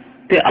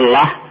আয়াতটিতে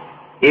আল্লাহ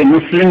এই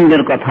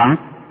মুসলিমদের কথা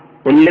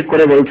উল্লেখ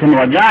করে বলছেন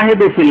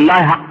ওয়াজাহিদু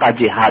ফিল্লাহি হাক্কা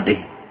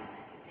জিহাদিহি,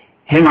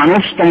 হে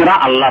মানুষ তোমরা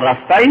আল্লাহর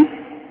রাস্তায়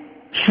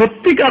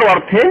সত্যিকার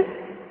অর্থে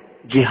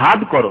জিহাদ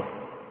করো।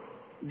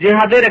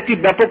 জিহাদের একটি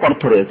ব্যাপক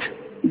অর্থ রয়েছে,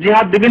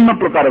 জিহাদ বিভিন্ন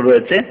প্রকার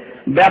রয়েছে।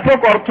 ব্যাপক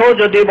অর্থ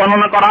যদি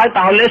বর্ণনা করা হয়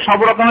তাহলে সব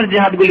রকমের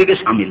জিহাদগুলিকে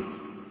শামিল।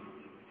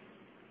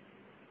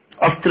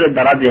 অস্ত্রের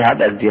দ্বারা জিহাদ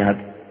এক জিহাদ,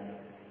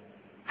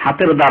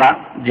 হাতের দ্বারা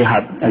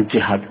জিহাদ এক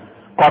জিহাদ,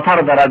 কথার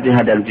দ্বারা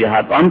জিহাদ এক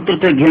জিহাদ,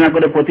 অন্তরে ঘৃণা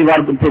করে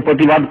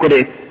প্রতিবাদ করে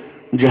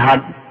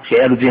জিহাদ সে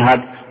এক জিহাদ,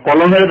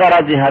 কলমের দ্বারা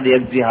জিহাদ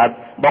এক জিহাদ,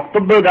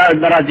 বক্তব্যের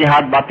দ্বারা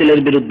জিহাদ বাতিলের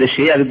বিরুদ্ধে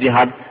সে এক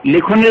জিহাদ,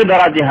 লেখনের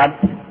দ্বারা জিহাদ,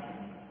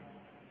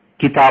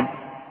 কিতাব,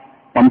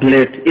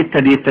 পমফ্লেট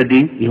ইত্যাদি ইত্যাদি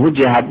ইহু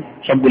জিহাদ,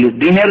 সবগুলি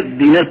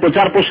দিনের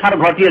প্রচার প্রসার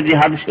ঘটিয়ে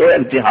জিহাদ সেও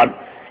এক জিহাদ।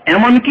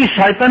 এমনকি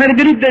শয়তানের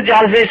বিরুদ্ধে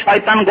জিহাদ, সেই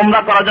শয়তান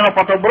গোমরাহ করার জন্য,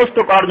 পথভ্রষ্ট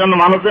করার জন্য,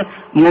 মানুষের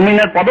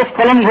মুমিনের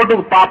পদস্খলন ঘটুক,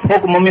 পাপ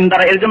হোক মুমিন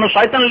দ্বারা, এর জন্য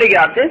শয়তান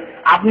লেগে আছে।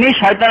 আপনি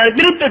শয়তানের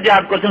বিরুদ্ধে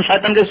জিহাদ করছেন,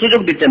 শয়তানকে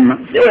সুযোগ দিচ্ছেন না,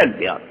 সেও এক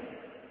জিহাদ।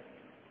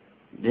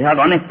 জিহাদ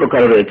অনেক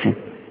প্রকার রয়েছে,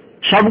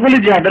 সবগুলি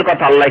জিহাদের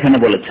কথা আল্লাহ এখানে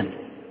বলেছেন।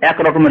 এক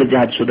রকমের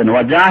জিহাদ শুধু না,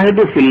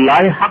 ওয়াজাহিদু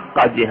ফিল্লাহি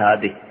হাক্কা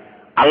জিহাদি,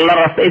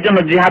 আল্লাহর রাস্তায়। এই জন্য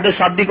জিহাদের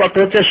শাব্দিক অর্থ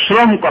হচ্ছে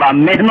শ্রম করা,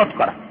 মেহনত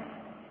করা,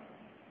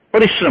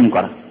 পরিশ্রম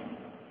করা।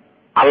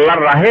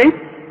 আল্লাহর রাহে,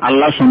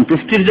 আল্লাহর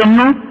সন্তুষ্টির জন্য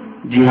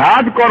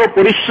জিহাদ করো,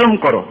 পরিশ্রম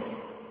করো।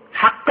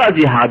 হাক্কা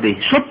জিহাদে,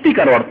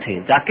 সত্যিকার অর্থে,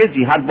 যাকে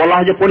জিহাদ বলা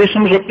হয় যে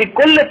পরিশ্রম সত্যি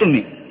করলে, তুমি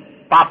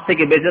পাপ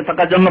থেকে বেঁচে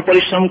থাকার জন্য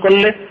পরিশ্রম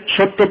করলে,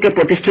 সত্যকে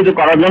প্রতিষ্ঠিত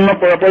করার জন্য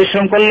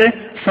পরিশ্রম করলে,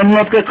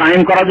 সুন্নতকে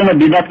কায়েম করার জন্য,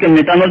 বিদআতকে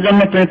মেটানোর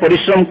জন্য তুমি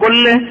পরিশ্রম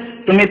করলে,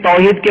 তুমি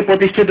তাওহীদকে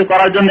প্রতিষ্ঠিত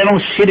করার জন্য এবং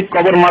শিরক,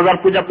 কবর, মাজার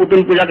পূজা,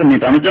 পুতুল পূজাকে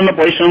মেটানোর জন্য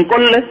পরিশ্রম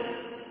করলে,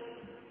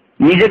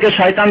 নিজেকে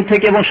শয়তান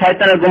থেকে এবং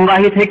শয়তানের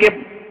গুমরাহি থেকে,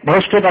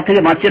 ভ্রষ্টতা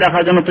থেকে বাঁচিয়ে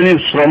রাখার জন্য তুমি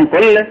শ্রম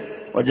করলে।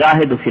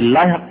 ওয়াজাহিদু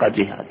ফিল্লাহি হাক্কা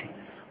জিহাদি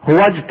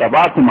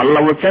হুয়াজতাবাকুম,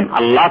 আল্লাহ বলছেন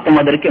আল্লাহ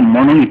তোমাদেরকে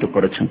মনোনীত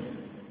করেছেন।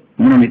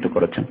 মনোনীত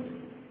করেছেন,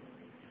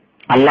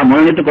 আল্লাহ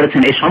মনোনীত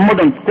করেছেন। এই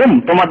সম্বোধন কোন?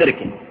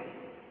 তোমাদেরকে।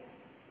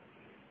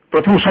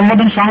 প্রথম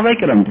সম্বোধন সাহাবায়ে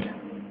কেরামদের,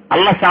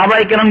 আল্লাহ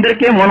সাহাবায়ে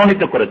কেরামদেরকে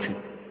মনোনীত করেছেন।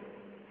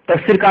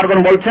 তাফসীরকারগণ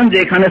বলছেন যে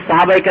এখানে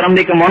সাহাবায়ে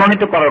কেরামদেরকে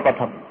মনোনীত করার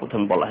কথা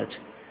প্রথমে বলা হয়েছে,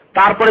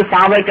 তারপরে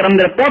সাহাবায়ে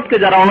কেরামদের পথকে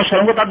যারা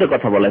অনুসরণ করে তাদের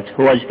কথা বলা হয়েছে।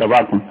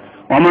 হুয়াজতাবাকুম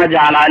ওয়া মা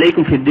জাআলা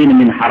আলাইকুম ফিদ-দীন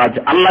মিন হারাজ,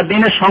 আল্লাহ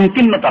দ্বীনে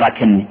সংকীর্ণতা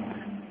রাখেননি।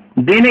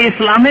 দ্বীনে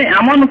ইসলামে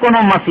এমন কোন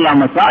মাসলা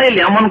মাসাইল,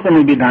 এমন কোন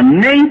বিধান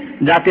নেই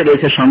যাতে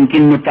রয়েছে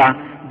সংকীর্ণতা,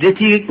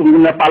 যেটি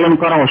পালন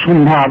করা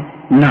অসম্ভব,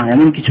 না,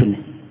 এমন কিছু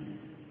নেই।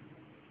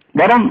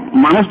 বরং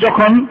মানুষ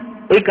যখন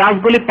ওই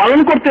কাজগুলি পালন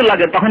করতে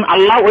লাগে তখন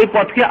আল্লাহ ওই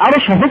পথকে আরো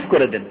সহজ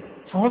করে দেন,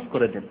 সহজ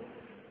করে দেন,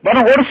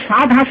 বরং ওর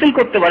স্বাদ হাসিল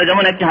করতে পারে।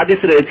 যেমন একটি হাদিস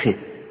রয়েছে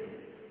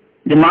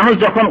যে মানুষ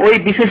যখন ওই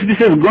বিশেষ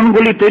বিশেষ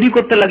গুণগুলি তৈরি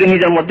করতে লাগে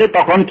নিজের মধ্যে,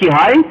 তখন কি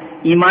হয়,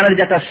 ইমানের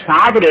যে একটা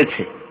স্বাদ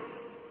রয়েছে,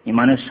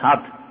 ইমানের স্বাদ,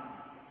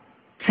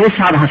 সে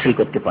স্বাদ হাসিল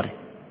করতে পারে,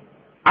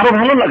 আরো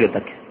ভালো লাগে,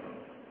 তাকে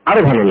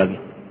আরো ভালো লাগে।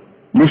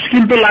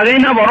 মুশকিল তো লাগেই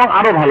না, বরং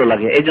আরো ভালো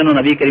লাগে। এই জন্য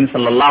নবী করিম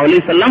সাল্লাল্লাহু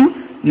আলাইহি সাল্লাম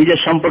নিজের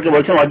সম্পর্কে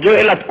বলছেন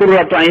ওয়াজুইলাত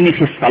কুররাতু আইনি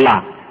ফিস সালাহ,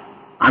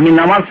 আমি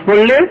নামাজ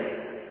পড়লে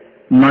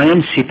নয়ন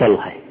শীতল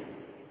হয়,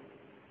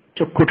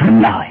 চক্ষু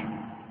ঠান্ডা হয়।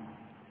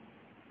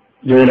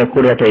 জুইলাত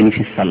কুররাতু আইনি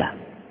ফিস সালাহ,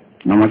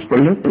 নামাজ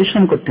পড়লে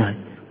পরিশ্রম করতে হয়,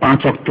 5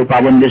 ওয়াক্ত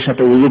পাবন্দের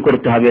সাথে ওযু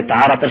করতে হবে,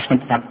 তাহারাতের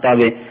সাথে থাকতে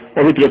হবে,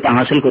 পবিত্রতা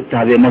হাসিল করতে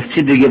হবে,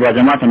 মসজিদে গিয়ে বা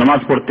জামাতে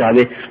নামাজ পড়তে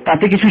হবে,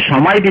 তাতে কিছু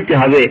সময় দিতে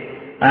হবে।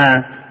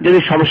 যদি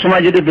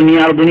সবসময় যদি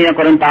দুনিয়া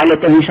করেন তাহলে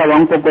তো হিসাব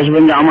অঙ্ক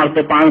কষবেন যে আমার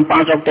তো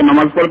 5 ওয়াক্ত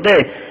নামাজ পড়তে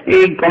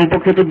এই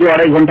কমপক্ষে তো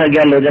 2-2.5 ঘন্টা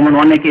গেল। যেমন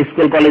অনেকে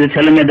স্কুল কলেজে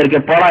ছেলে মেয়েদেরকে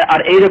পড়ায় আর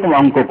এইরকম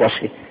অঙ্ক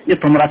কষে যে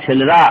তোমরা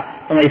ছেলেরা,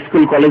 তোমরা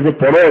স্কুল কলেজে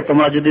পড়ো,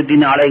 তোমরা যদি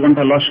দিনে 2.5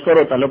 ঘন্টা লস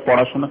করো তাহলে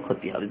পড়াশোনা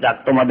ক্ষতি হবে, যাক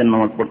তোমাদের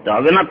নামাজ পড়তে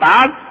হবে না,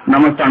 তার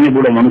নামাজটা আমি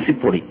বুড়ো মানুষই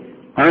পড়ি।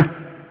 হ্যাঁ,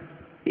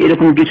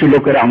 এরকম কিছু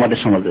লোকেরা আমাদের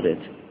সমাজে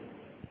রয়েছে,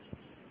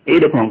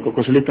 এইরকম অঙ্ক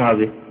কষলিতে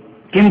হবে।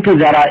 কিন্তু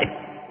যারা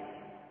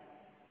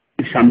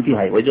শান্তি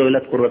হয়, ওই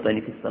জয়লাত কুররাতু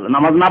আইনি ফিস সালাহ,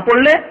 নামাজ না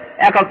পড়লে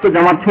এক ওয়াক্ত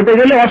জামাত ছুটে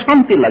গেলে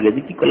অশান্তি লাগে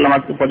যে কি করলাম,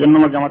 আজকে ফজর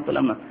নামাজ জামাত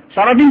পেলাম না,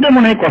 সারাদিনটা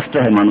মনে হয় কষ্ট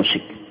হয়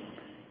মানসিক।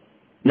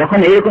 যখন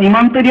এরকম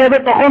ঈমান তৈরি হবে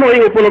তখন ওই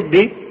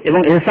উপলব্ধি এবং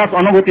এহসাস,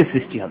 অনুভূতির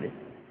সৃষ্টি হবে।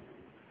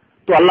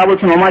 তো আল্লাহ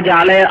বলছেন ওমা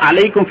জাআলা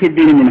আলাইকুম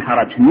ফিদ-দীনি মিন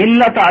হারাজ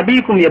মিল্লাতা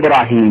আবিকুম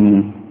ইব্রাহিম,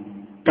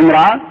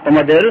 তোমরা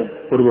তোমাদের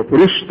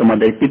পূর্বপুরুষ,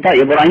 তোমাদের পিতা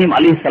ইব্রাহিম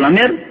আলাইহিস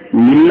সালামের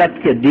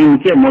মিল্লাতকে,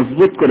 দ্বীনকে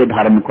মজবুত করে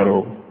ধারণ করো।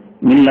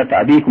 মিল্লাতা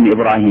আবিকুম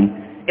ইব্রাহিম,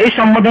 এই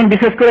সম্বোধন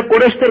বিশেষ করে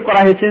কুরাইশদের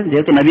করা হয়েছে,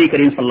 যেহেতু নবী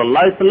করিম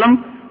সাল্লাল্লাহু আলাইহি সাল্লাম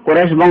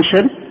কুরাইশ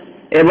বংশের,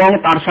 এবং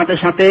তার সাথে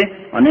সাথে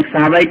অনেক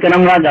সাহাবায়ে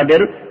কেরামরা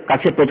যাদের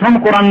কাছে প্রথম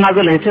কোরআন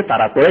নাযিল হয়েছে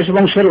তারা কুরাইশ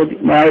বংশের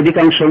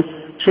অধিকাংশ,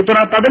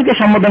 সুতরাং তাদেরকে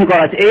সম্বোধন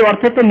করা হয়েছে। এই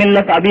অর্থে তো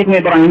মিল্লাত আবিকুম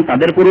ইব্রাহিম,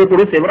 তাদের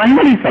পূর্বপুরুষ ইব্রাহিম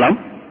আলাইহিস সালাম,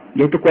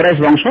 যেহেতু কুরাইশ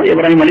বংশ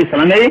ইব্রাহিম আলাইহিস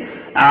সালামের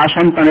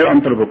সন্তানের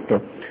অন্তর্ভুক্ত।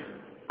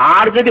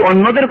 আর যদি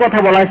অন্যদের কথা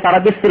বলা হয়, সারা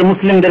বিশ্বের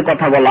মুসলিমদের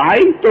কথা বলা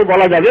হয়, তো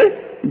বলা যাবে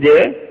যে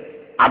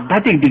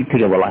আধ্যাত্মিক দিক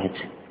থেকে বলা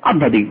হয়েছে।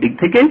 আধ্যাত্মিক দিক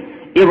থেকে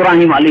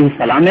ইব্রাহিম আলাইহিস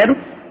সালামের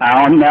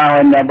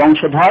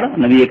বংশধর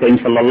নবী করিম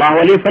সাল্লাল্লাহু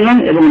আলাইহি ওয়াসাল্লাম,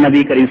 এবং নবী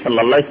করিম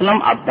সাল্লাল্লাহু আলাইহি ওয়াসাল্লাম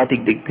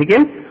আধ্যাত্মিক দিক থেকে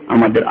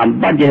আমাদের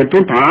আব্বা, যেহেতু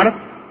তার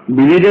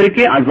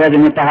বিবিদেরকে আজওয়াজ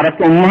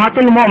মুতাহহারাতকে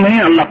উম্মাহাতুল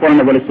মুমিনিন আল্লাহ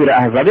কোরআনে বলে সূরা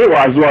আহজাবে, ওয়া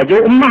আজওয়াজু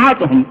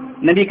উম্মাহাতুহুম,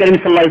 নবী করিম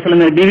সাল্লাল্লাহু আলাইহি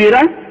ওয়াসাল্লামের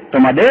বিবিরা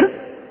তোমাদের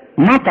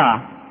মাতা,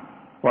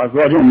 ওয়া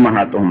আজওয়াজু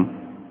উম্মাহাতুহুম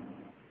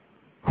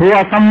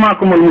হুয়া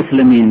সাম্মাকুমুল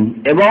মুসলিমিন,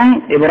 এবং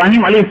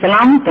ইব্রাহিম আলাইহিস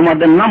সালাম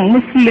তোমাদের নাম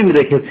মুসলিম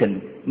রেখেছেন।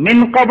 মিন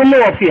ক্বাবলু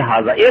ওয়া ফি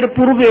হাযা, এর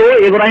পূর্বেও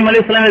ইব্রাহিম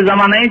আলাইহিস সালামের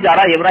জামানায়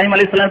যারা ইব্রাহিম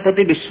আলাইহিস সালামের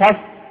প্রতি বিশ্বাস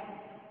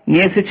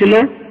নিয়ে এসেছিল,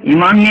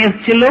 ঈমান নিয়ে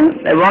এসেছিল,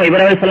 এবং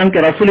ইব্রাহিম আলাইহিস সালামকে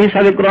রাসূল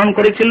হিসেবে গ্রহণ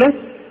করেছিল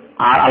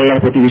আর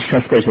আল্লাহর প্রতি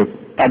বিশ্বাস করেছিল,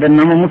 তাদের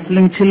নামও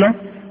মুসলিম ছিল।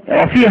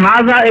 ওয়া ফি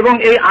হাযা, এবং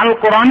এই আল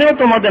কোরআনেও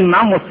তোমাদের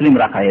নাম মুসলিম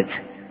রাখা হয়েছে।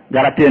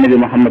 যারা প্রিয় নবী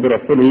মুহাম্মদুর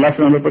রাসূলুল্লাহ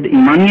সাল্লাল্লাহু আলাইহি ওয়াসাল্লামের প্রতি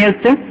ঈমান নিয়ে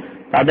এসেছে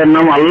তাদের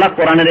নাম আল্লাহ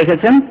কোরআনে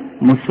রেখেছেন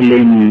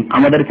মুসলিম।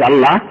 আমাদেরকে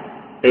আল্লাহ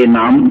এই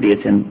নাম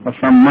দিয়েছেন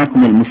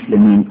সাম্মাকুমুল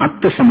মুসলিমিন,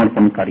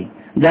 আত্মসমর্পণকারী,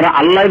 যারা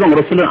আল্লাহ এবং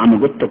রসুলের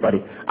আনুগত্যকারী।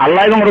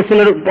 আল্লাহ এবং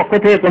রসুলের পক্ষ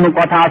থেকে কোনো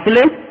কথা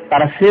আসলে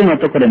তারা সে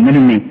মতো করে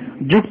মেনে নেয়,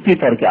 যুক্তি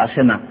তর্কে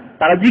আসে না।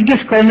 তারা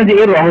জিজ্ঞেস করে না যে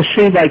এর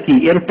রহস্যই বা কি,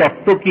 এর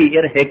তত্ত্ব কি,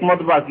 এর হেকমত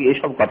বা কি,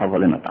 এসব কথা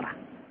বলে না তারা।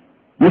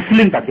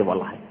 মুসলিম তাকে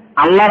বলা হয়।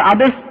 আল্লাহর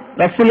আদেশ,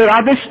 রসুলের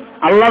আদেশ,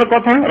 আল্লাহর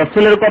কথা,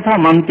 রসুলের কথা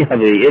মানতে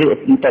হবে। এর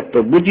তত্ত্ব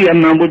বুঝি আর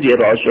না বুঝি, এর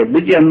রহস্য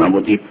বুঝি আর না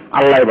বুঝি,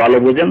 আল্লাহ ভালো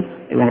বুঝেন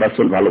এবং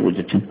রসুল ভালো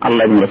বুঝেছেন,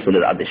 আল্লাহ এবং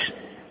রসুলের আদেশ।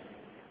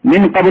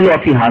 মিন ক্বাবলু ওয়া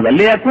ফি হাযা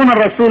লিয়াকুনা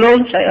রাসূলু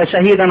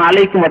শাহীদান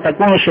আলাইকুম ওয়া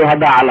তাকুনু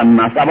শুহাদা আলান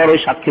নাস। আবার ওই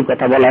সাক্ষীর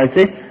কথা বলা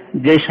হয়েছে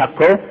যে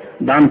সাক্ষ্য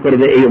দান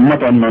করবে এই উম্মত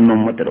অন্যান্য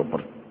উম্মতের উপর।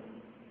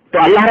 তো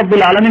আল্লাহ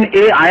রাব্বুল আলামিন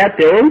এই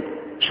আয়াতেও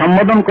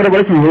সম্বোধন করে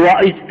বলেছেন হুয়া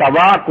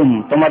ইজতাবাকুম,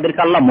 তোমাদেরকে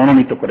আল্লাহ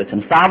মনোনীত করেছেন,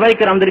 সাহাবায়ে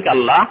কেরামদেরকে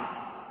আল্লাহ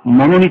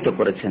মনোনীত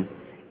করেছেন।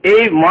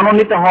 এই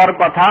মনোনীত হওয়ার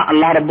কথা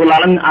আল্লাহ রাব্বুল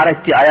আলামিন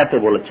আরেকটি আয়াতে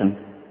বলেছেন,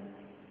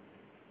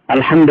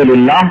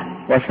 আলহামদুলিল্লাহ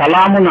ওয়া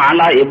সালামুন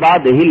আলা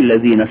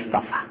ইবাদিহিল্লাযিনা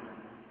ইসতাফা।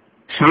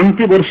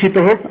 শান্তি বর্ষিত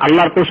হোক,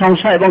 আল্লাহর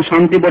প্রশংসা এবং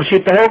শান্তি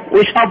বর্ষিত হোক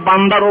ওই সব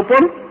বান্দার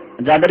উপর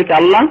যাদেরকে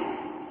আল্লাহ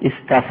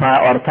ইস্তাফা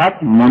অর্থাৎ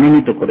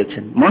মনোনীত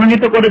করেছেন।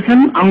 মনোনীত করেছেন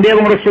আম্বিয়া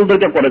এবং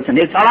রাসূলদেরকে করেছেন।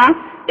 এছাড়া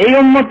এই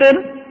উম্মতের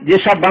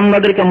যেসব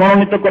বান্দাদেরকে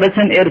মনোনীত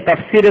করেছেন এর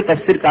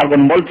তাফসীর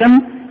কারগণ বলছেন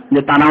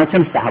যে তারা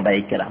হচ্ছেন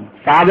সাহাবায়ে কেরাম।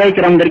 সাহাবায়ে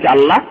কেরামদেরকে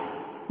আল্লাহ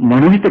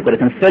মনোনীত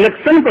করেছেন,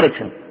 সিলেকশন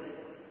করেছেন,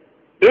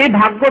 এই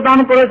ভাগ্য দান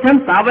করেছেন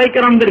সাহাবায়ে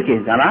কেরামদেরকে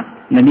যারা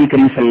নবী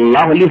করিম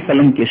সাল্লাল্লাহু আলাইহি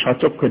ওয়াসাল্লামকে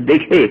সচক্ষে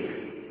দেখে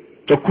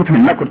চক্ষু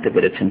ঠান্ডা করতে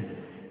পেরেছেন,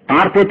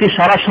 তার প্রতি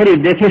সরাসরি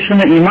দেখে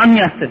শুনে ঈমান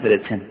নিয়ে আসতে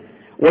পেরেছেন,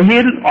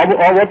 ওহীর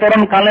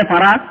অবতরণ কালে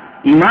তারা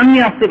ঈমান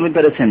নিয়ে আসতে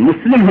পেরেছেন,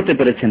 মুসলিম হতে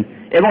পেরেছেন,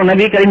 এবং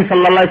নবী করিম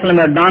সাল্লাল্লাহু আলাইহি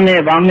ওয়াসাল্লামের ডানে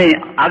বামে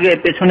আগে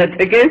পেছনে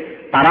থেকে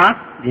তারা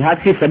জিহাদ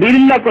ফি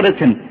সাবিলিল্লাহ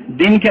করেছেন,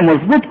 দ্বীনকে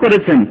মজবুত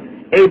করেছেন,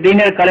 এই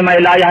দ্বীনের কালিমা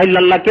লা ইলাহা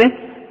ইল্লাল্লাহকে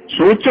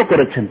সুউচ্চ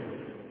করেছেন।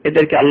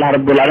 এদেরকে আল্লাহ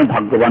রাব্বুল আলামিন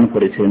ভাগ্যবান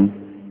করেছেন।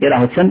 এরা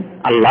হচ্ছেন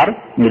আল্লাহর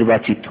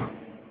নির্বাচিত।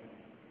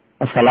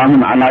 আসসালামু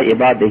আলা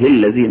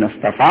ইবাদিহিল্লাযিনা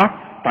ইসতাফা,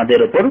 তাদের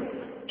উপর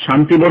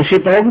শান্তি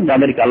বর্ষিত হোক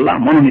যাদেরকে আল্লাহ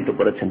মনোনীত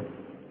করেছেন।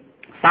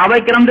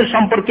 সাহাবায়ে কেরামদের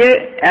সম্পর্কে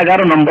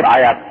 11 নম্বর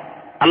আয়াত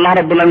আল্লাহ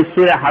রাব্বুল আলামিন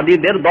সূরা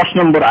হাদীদের 10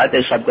 নম্বর আয়াতে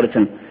ইরশাদ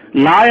করেছেন,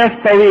 লা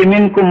ইয়াস্তাওয়ি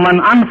মিনকুম মান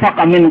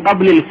আনফাকা মিন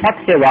ক্বাবলিল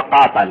ফাতহি ওয়া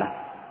কাতালা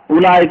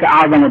উলাইকা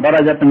আ'যামু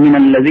দারাজাতান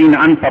মিনাল্লাযিনা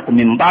আনফাকু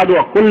মিন বা'দু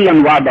ওয়া কুল্লান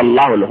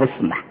ওয়াদাল্লাহুল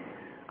হুসনা।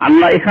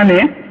 আল্লাহ এখানে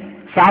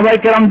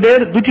সাহাবায়ে কেরামদের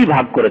দুটি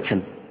ভাগ করেছেন।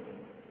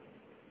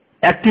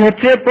 একটি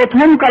হচ্ছে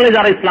প্রথম কালে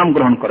যারা ইসলাম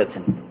গ্রহণ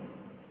করেছেন,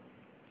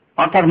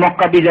 অর্থাৎ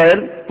মক্কা বিজয়ের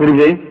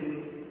পূর্বে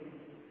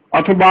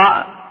অথবা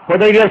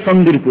হুদায়বিয়ার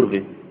সন্ধির পূর্বে,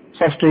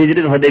 6ষ্ঠ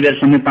হিজরির হুদায়বিয়ার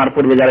সন্ধি তার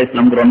পূর্বে যারা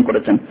ইসলাম গ্রহণ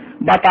করেছেন,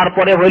 বা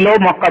তারপরে হইলো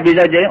মক্কা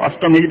বিজয়, যে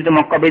 8ম হিজরিতে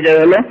মক্কা বিজয়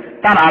হলো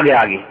তার আগে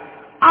আগে।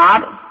 আর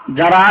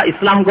যারা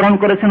ইসলাম গ্রহণ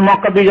করেছেন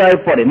মক্কা বিজয়ের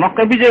পরে,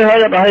 মক্কা বিজয়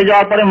হয়ে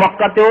যাওয়ার পরে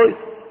মক্কাতেও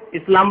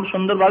ইসলাম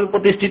সুন্দরভাবে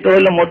প্রতিষ্ঠিত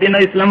হলো,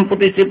 মদিনায় ইসলাম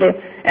প্রতিষ্ঠিত।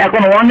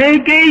 এখন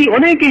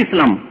অনেকেই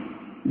ইসলাম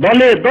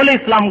দলে দলে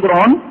ইসলাম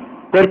গ্রহণ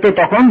করতে,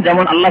 তখন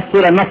যেমন আল্লাহ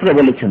সূরা নাসরে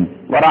বলেছেন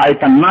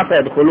ওয়ারাআইতান নাসা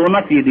ইয়াদখুলুনা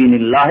ফি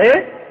দীনিল্লাহি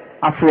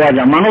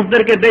আফওয়াজা,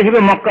 মানুষদেরকে দেখবে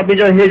মক্কা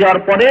বিজয় হয়ে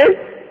যাওয়ার পরে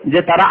যে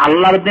তারা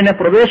আল্লাহর দ্বীনে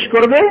প্রবেশ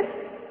করবে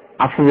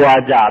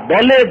আফওয়াজা,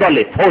 দলে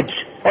দলে।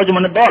 ফৌজ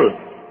মানে দল,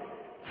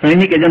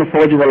 সৈনিক, এজন্য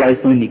ফৌজ বলা হয়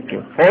সৈনিককে।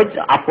 ফৌজ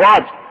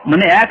আফওয়াজ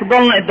মানে এক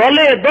দল নয়,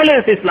 দলে দলে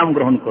এসে ইসলাম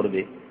গ্রহণ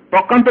করবে।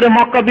 পক্ষান্তরে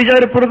মক্কা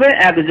বিজয়ের পূর্বে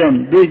 1 জন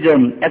 2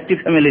 জন, একটি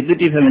ফ্যামিলি,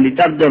 2টি ফ্যামিলি,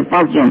 4 জন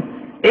 5 জন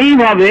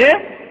এইভাবে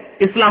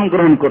ইসলাম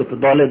গ্রহণ করতো,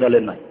 দলে দলে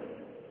নয়।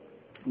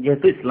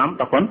 যেহেতু ইসলাম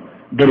তখন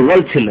দুর্বল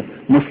ছিল,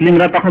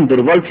 মুসলিমরা তখন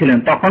দুর্বল ছিলেন,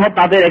 তখনও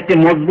তাদের একটি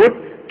মজবুত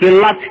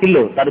কেল্লা ছিল,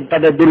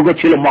 তাদের দুর্গ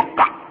ছিল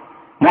মক্কা।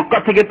 মক্কা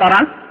থেকে তারা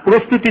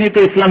প্রস্তুতি নিত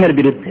ইসলামের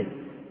বিরুদ্ধে।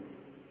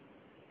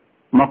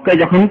 মক্কা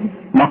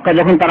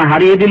যখন তারা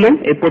হারিয়ে দিল,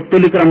 এই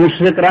পৌত্তলিকরা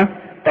মুশরিকরা,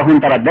 তখন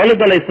তারা দলে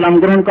দলে ইসলাম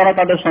গ্রহণ করা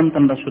তাদের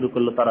সন্তানরা শুরু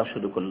করলো, তারা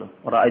শুরু করলো।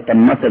 ওরা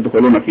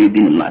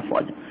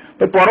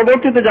তো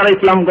পরবর্তীতে যারা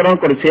ইসলাম গ্রহণ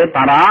করেছে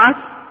তারা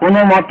কোন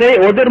মতে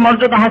ওদের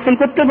মর্যাদা হাসিল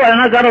করতে পারে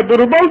না যারা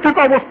দুর্বল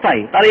থাকা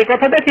অবস্থায়। তারা এই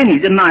কথা দেখেনি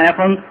যে না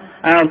এখন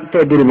তো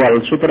দুর্বল,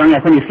 সুতরাং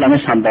এখন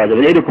ইসলামের সাথ দেওয়া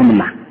যাবে, এরকম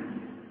না।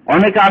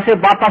 অনেকে আছে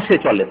বাতাসে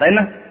চলে, তাই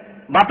না?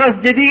 বাতাস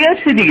যেদিকে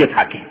সেদিকে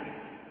থাকে।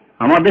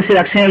 আমাদের দেশের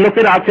এক শ্রেণীর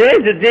লোকের আছে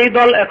যে যেই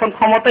দল এখন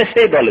ক্ষমতায়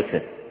সেই দলে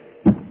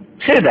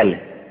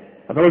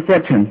কথা বলতে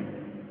পারছেন,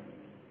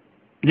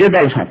 যে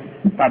দল সাথে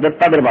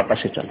তাদের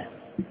বাতাসে চলে।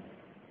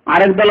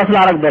 আরেক দল আসলে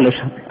আরেক দলের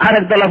সাথে,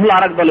 আরেক দল আসলে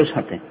আরেক দলের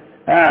সাথে।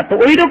 তো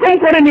ওই রকম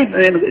করে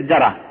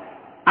যারা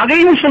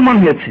আগেই মুসলমান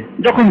হয়েছে,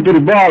 যখন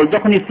দুর্বল,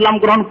 যখন ইসলাম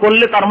গ্রহণ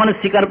করলে তার মানে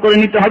স্বীকার করে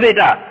নিতে হবে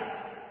এটা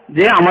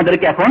যে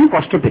আমাদেরকে এখন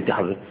কষ্ট পেতে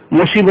হবে,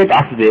 মুসিবত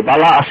আসবে,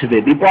 বালা আসবে,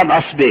 বিপদ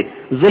আসবে,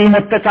 জুলম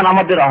অত্যাচার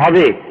আমাদের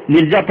হবে,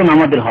 নির্যাতন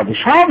আমাদের হবে,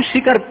 সব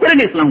স্বীকার করে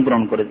ইসলাম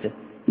গ্রহণ করেছে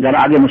যারা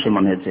আগে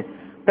মুসলমান হয়েছে।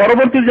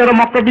 পরবর্তী যারা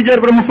মক্কা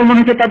বিজয়ের পরে মুসলমান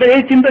হয়েছে তাদের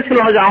এই চিন্তা ছিল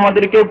না যে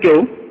আমাদের কেউ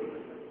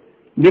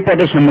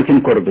বিপদের সম্মুখীন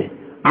করবে,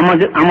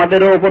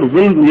 আমাদের উপর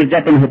জুলম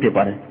নির্যাতন হতে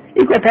পারে,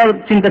 এই কথার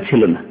চিন্তা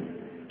ছিল না।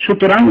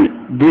 সুতরাং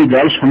দুই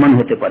দল সমান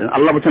হতে পারে।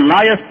 আল্লাহ বলেছেন লা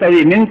ইয়াস্তাবি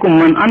মিনকুম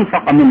মান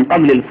আনফাকা মিন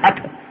ক্বাবলিল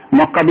ফাতহ,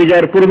 মক্কা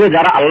বিজয়ের পূর্বে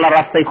যারা আল্লাহর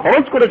রাস্তায়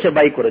খরচ করেছে,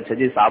 ব্যয় করেছে,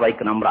 যে সাহাবায়ে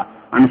কেরামরা,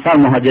 আনসার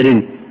মুহাজিরিন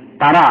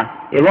তারা,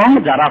 এবং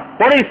যারা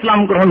পরে ইসলাম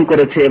গ্রহণ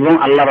করেছে এবং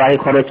আল্লাহর রাহে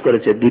খরচ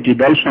করেছে, দুটি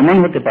দল সমান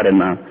হতে পারে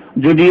না।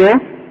 যদিও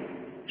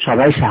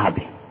সবাই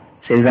সাহাবী,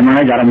 সেই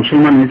জামানায় যারা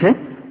মুসলমান হয়েছে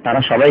তারা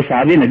সবাই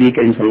সাহাবী, নবী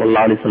করিম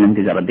সাল্লাল্লাহু আলাইহি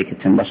সাল্লামকে যারা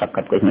দেখেছেন বা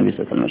সাক্ষাৎ করেছেন নবী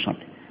সাল্লাল্লাহু আলাইহি ওয়াসাল্লামের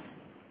সাথে।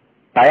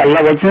 তাই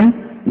আল্লাহ বলছেন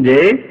যে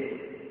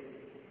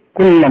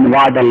কুল্লান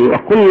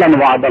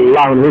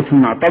ওয়াদাল্লাহুল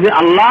হুসনা, তবে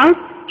আল্লাহ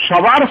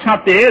সবার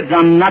সাথে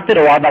জান্নাতের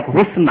ওয়াদা,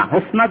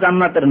 হুসনা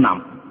জান্নাতের নাম,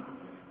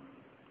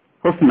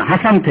 হুসনা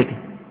হাসান থেকে,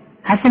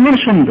 হাসানের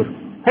সুন্দর,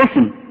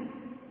 হোসেন,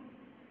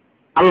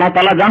 আল্লাহ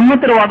তাআলা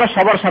জান্নাতের ওয়াদা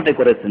সবার সাথে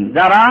করেছেন।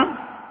 যারা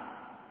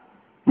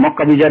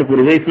মক্কা বিজয়ের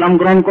পূর্বে ইসলাম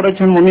গ্রহণ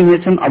করেছেন, মুমিন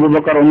হয়েছেন, আবু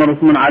বকর, ওমর,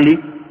 ওসমান, আলী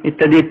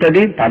ইত্যাদি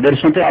ইত্যাদি, তাদের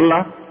সাথে আল্লাহ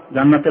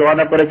জান্নাতের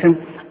ওয়াদা করেছেন।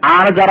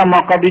 আর যারা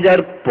মক্কা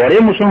বিজয়ের পরে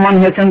মুসলমান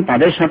হয়েছেন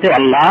তাদের সাথে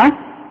আল্লাহ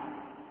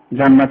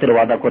জান্নাতের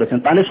ওয়াদা করেছেন।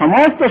 তাহলে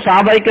সমস্ত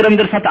সাহাবায়ে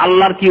কেরামদের সাথে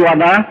আল্লাহর কি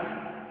ওয়াদা?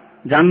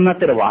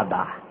 জান্নাতের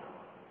ওয়াদা,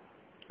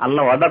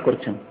 আল্লাহ ওয়াদা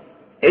করছেন।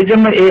 এই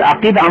জন্য এই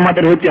আকীদা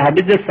আমাদের হতে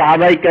হবে যে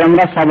সাহাবায়ে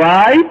কেরামরা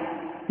সবাই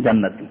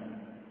জান্নাতি,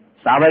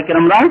 সাহাবায়ে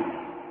কেরামরা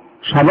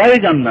সবাই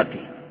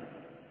জান্নাতি।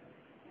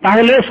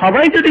 তাহলে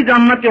সবাই যদি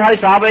জান্নাতি হয়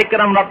সাহাবায়ে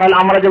কেরামরা, তাহলে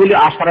আমরা যে বলি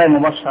আশারায়ে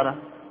মুবাশশারা,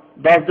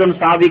 10 জন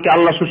সাহাবীকে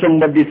আল্লাহ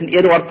সুসংবাদ দিয়েছেন,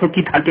 এর অর্থ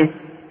কি থাকে?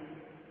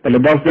 তাহলে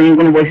 10 জনের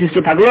কোন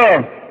বৈশিষ্ট্য থাকলো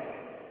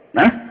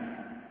না?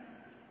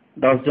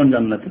 10 জন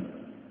জান্নাতি,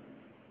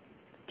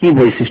 কি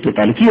বৈশিষ্ট্য?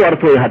 তাহলে কি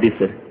অর্থ এই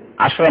হাদিসের?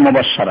 আশরা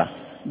মুবাশশারা,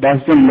 10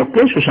 জন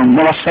লোককে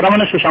মুবাশশারা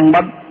মানে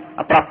সুসংবাদ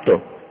প্রাপ্ত।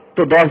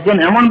 তো 10 জন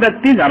এমন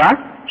ব্যক্তি যারা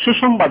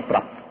সুসংবাদ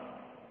প্রাপ্ত,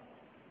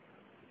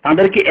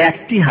 তাদেরকে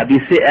একটি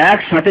হাদিসে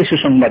একসাথে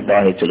সুসংবাদ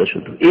দেওয়া হয়েছিল,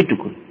 শুধু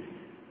এইটুকু।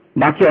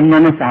 বাকি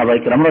অন্যান্য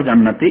সাহাবায়ে কেরামরা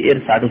জান্নাতি, এর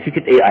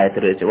সার্টিফিকেট এই আয়াতে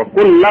রয়েছে। ওয়া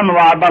কুল্লান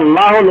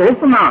ওয়াদাল্লাহুল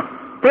হুসনা,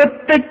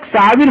 প্রত্যেক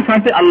সাহাবীর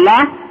সাথে আল্লাহ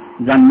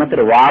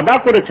জান্নাতের ওয়াদা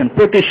করেছেন,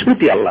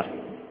 প্রতিশ্রুতি আল্লাহ।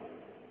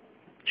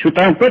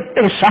 সুতরাং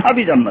প্রত্যেক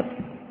সাহাবী জান্নাতি,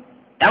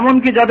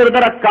 এমনকি যাদের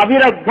দ্বারা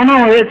কাবিরা গুনাহ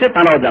হয়েছে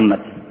তারাও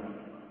জান্নাতি।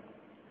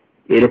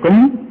 এরকম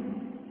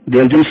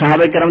 2 জন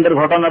সাহাবায়ে কেরামদের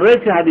ঘটনা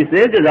রয়েছে হাদিসে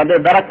যে যাদের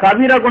দ্বারা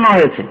কাবিরা গুনাহ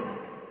হয়েছে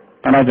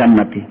তারা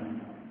জান্নাতি।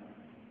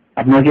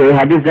 আপনারা কি ওই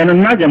হাদিস জানেন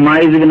না যে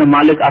মাইজ ইবনে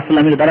মালিক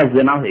আসলামের দ্বারা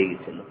জিনা হয়ে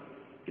গিয়েছিল,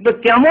 কিন্তু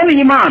কেমন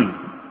ঈমান,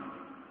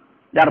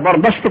 যার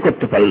বরদাস্ত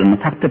করতে পারলেন না,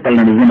 থাকতে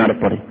পারলেন না জিনার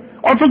পরে,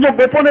 অথচ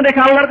গোপনে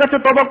রেখে আল্লাহর কাছে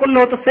তওবা করলে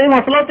হতো। সেই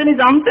মসলাও তিনি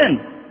জানতেন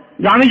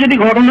যে আমি যদি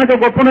ঘটনাকে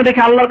গোপনে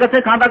রেখে আল্লাহর কাছে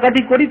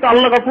কাঁদাকাটি করি তো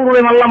আল্লাহ গফুর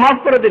রহিম, আল্লাহ মাফ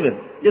করে দেবেন।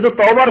 যেহেতু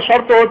তওবার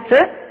শর্ত হচ্ছে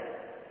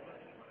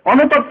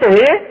অনুতপ্ত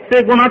হয়ে সে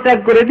গুনাহ ত্যাগ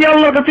করে দিয়ে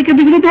আল্লাহর কাছে কি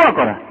বিঘ্ন দোয়া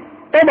করা,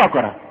 তওবা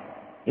করা,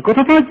 এই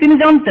কথা তো তিনি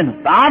জানতেন।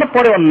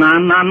 তারপরেও না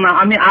না না,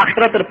 আমি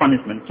আখিরাতের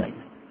পানিশমেন্ট চাই,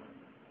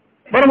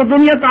 বরং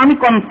দুনিয়াতে আমি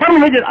কনফার্ম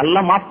হয়ে যে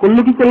আল্লাহ মাফ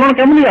করলো কি করলো না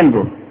কেমনি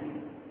জানবো?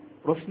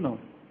 প্রশ্ন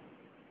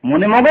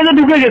মনে মগজে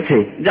ঢুকে গেছে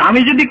যে আমি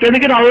যদি কেঁদে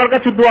কেঁদে আল্লাহর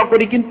কাছে দোয়া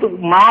করি কিন্তু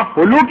মাফ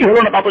হলো কি হলো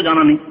না তা তো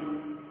জানা নেই,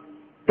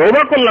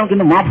 তওবা করলাম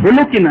কিন্তু মাফ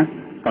হলো কিনা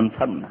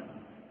কনফার্ম না।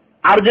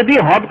 আর যদি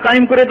হদ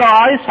কায়েম করে দেওয়া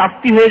হয়,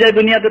 শাস্তি হয়ে যায়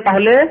দুনিয়াতে,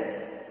 তাহলে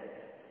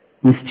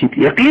নিশ্চিত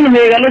ইয়াকিন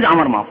হয়ে গেল যে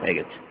আমার মাফ হয়ে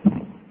গেছে।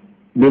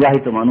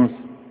 বিবাহিত মানুষ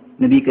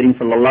নবী করিম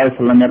সাল্লাল্লাহু আলাইহি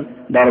সাল্লামের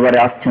দরবারে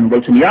আসছেন,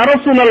 বলছেন ইয়া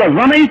রাসূলুল্লাহ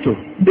জানাইতু,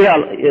 হে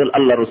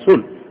আল্লাহ রাসূল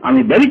আমি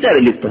ব্যভিচারে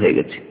লিপ্ত হয়ে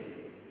গেছি।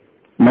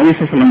 নবী সাল্লাল্লাহু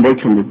আলাইহি ওয়াসাল্লাম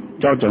বলছেন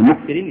যাও যাও, মুখ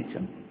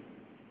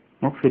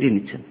ফিরিয়ে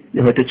নিচ্ছেন যে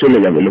হয়তো চলে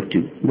যাবে লোকটি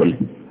বলে।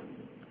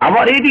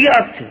 আবার এইদিকে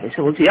আসছে, এসে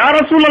বলছে ইয়া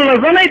রাসূলুল্লাহ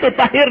জানাইতু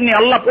তাহিরনি,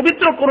 আল্লাহ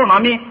পবিত্র করুন,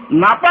 আমি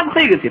নাপাক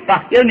হয়ে গেছি,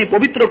 তাহিরনি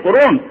পবিত্র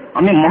করুন,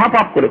 আমি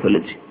মহাপাপ করে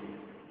ফেলেছি।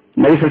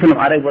 নবী সাল্লাল্লাহু আলাইহি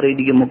ওয়াসাল্লাম আরেকবার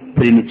এইদিকে মুখ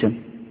ফিরিয়ে নিচ্ছেন,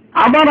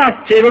 আবার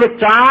আসছে, এবারে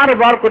 4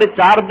 বার করে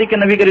 4 দিকে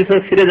নবী করিম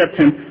ফিরে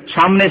যাচ্ছেন,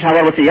 সামনে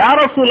আবার বলছে ইয়া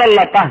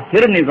রাসূলুল্লাহ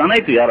তাহিরনি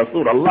জানাইতু, ইয়া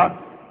রাসূলুল্লাহ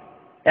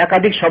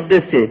একাধিক শব্দ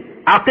এসছে,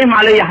 আকিম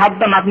আলাইহি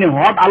হাদ্দান, আপনি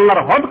হদ,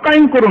 আল্লাহর হদ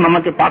কায়েম করুন,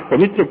 আমাকে পাক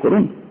পবিত্র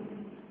করুন।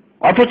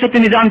 অথচ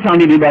তিনি জানছেন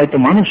আমি বিবাহিত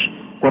মানুষ,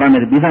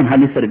 কোরআনের বিধান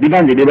হাদিসের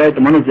বিধান যে বিবাহিত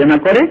মানুষ জেনা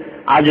করে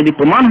আর যদি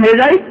প্রমাণ হয়ে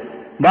যায়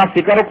বা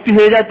স্বীকারোক্তি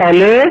হয়ে যায়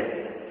তাহলে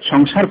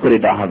সংসার করে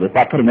দেওয়া হবে,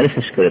 পাথর মেরে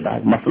শেষ করে দেওয়া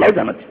হবে, মাসলাও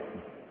জানাচ্ছে।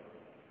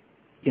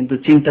 কিন্তু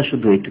চিন্তা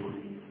শুধু এইটুকু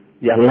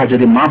যে আল্লাহ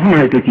যদি মাফ না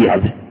হয় তো কি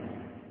হবে।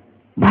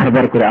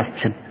 বারবার করে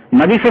আসছেন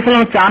নবী সাল্লাল্লাহু আলাইহি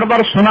ওয়াসাল্লাম, 4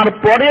 বার শোনার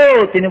পরেও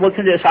তিনি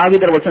বলছেন যে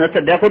সাহাবীদের বলছেন,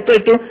 আচ্ছা দেখো তো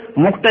একটু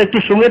মুখটা একটু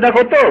সঙ্গে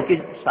দেখো তো, কি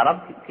শরাব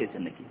খেয়েছে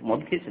নাকি, মদ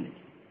খেয়েছে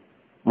নাকি,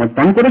 মদ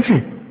পান করেছে,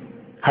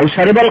 হাল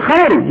শারিবাল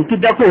খামর, একটু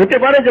দেখো, হতে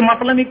পারে যে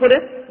মাতলামি করে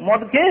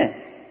মদ খেয়ে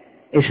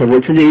এসে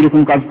বলছে যে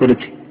এইরকম কাজ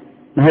করেছে,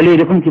 নাহলে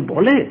এরকম কি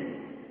বলে।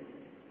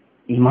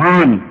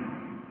 ইমান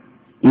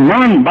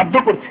বাধ্য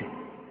করছে।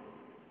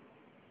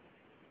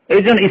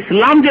 এই জন্য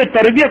ইসলাম যে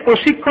তারবিয়া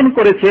প্রশিক্ষণ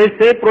করেছে,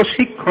 সে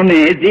প্রশিক্ষণে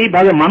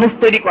যেইভাবে মানুষ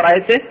তৈরি করা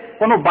হয়েছে,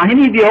 কোন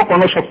বাহিনী দিয়েও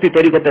কোন শক্তি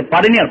তৈরি করতে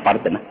পারেনি আর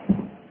পারবে না।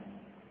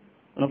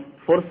 কোন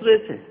ফোর্স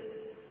রয়েছে,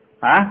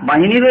 হ্যাঁ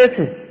বাহিনী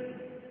রয়েছে,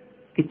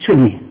 কিচ্ছু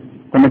নেই,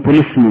 কোন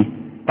পুলিশ নেই,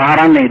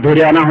 পাহারা নেই,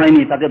 ধরে আনা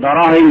হয়নি, তাকে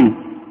ধরা হয়নি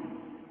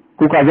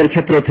কুকাজের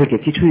ক্ষেত্র থেকে,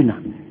 কিছুই না।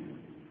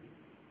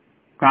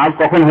 কাজ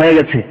কখন হয়ে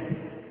গেছে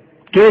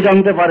কেউ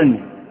জানতে পারেনি,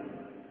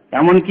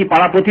 এমনকি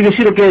পাড়া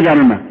প্রতিবেশীরও কেউ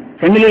জানে না,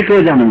 ফ্যামিলির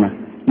কেউ জানে না।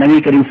 নবী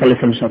করিম সাল্লাল্লাহু আলাইহি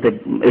ওয়াসাল্লামের সাথে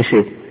এসে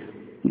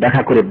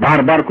দেখা করে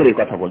বারবার করে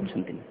কথা বলছেন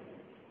তিনি।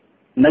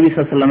 নবী সাল্লাল্লাহু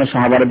আলাইহি ওয়াসাল্লামের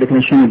সাহাবারা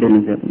দেখলেন, শুনে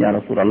দিলেন যে ইয়া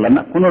রাসূলুল্লাহ,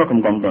 না কোন রকম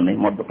গন্ধ নেই,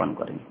 মদ্যপান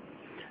করেনি।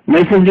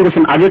 নবী সাল্লাল্লাহু আলাইহি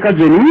ওয়াসাল্লাম আগেকার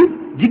জন্য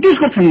জিজ্ঞেস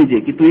করছেন নিজে,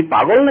 কি তুমি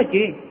পাগল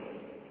নাকি,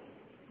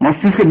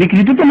 মস্তিষ্কে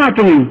বিকৃত তো না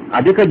তুমি,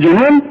 আগেকার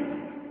জনুন।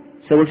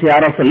 সে বলছে ইয়া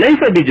রাসূলুল্লাহ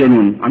লাইসা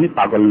বিজনুন, আমি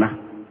পাগল না,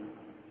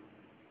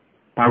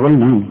 পাগল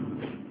না।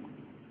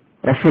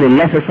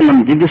 রাসূলুল্লাহ সাল্লাল্লাহু আলাইহি ওয়াসাল্লাম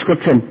জিজ্ঞেস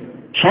করছেন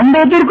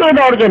সন্দেহ দূর করে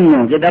দেওয়ার জন্য,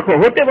 যে দেখো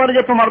হতে পারে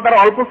যে তোমার দ্বারা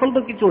অল্প স্বল্প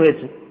কিছু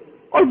হয়েছে,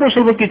 অল্প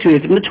স্বল্প কিছু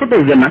হয়েছে, কিন্তু ছোট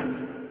জেনা,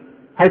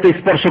 হয়তো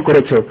স্পর্শ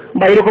করেছো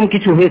বা এরকম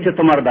কিছু হয়েছে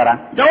তোমার দ্বারা,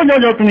 যাও যাও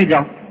যাও তুমি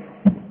যাও।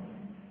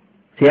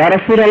 ইয়া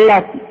রাসূলুল্লাহ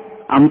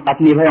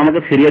আপনি এভাবে আমাকে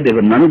ফিরিয়ে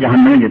দেবেন না, আমি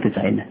জাহান্নামে যেতে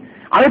চাই না,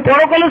 আমি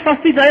পরকালে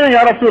শাস্তি চাই না।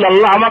 ইয়া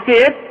রাসূলুল্লাহ আমাকে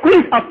এক্ষুনি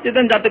শাস্তি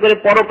দেন, যাতে করে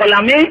পরকালে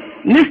আমি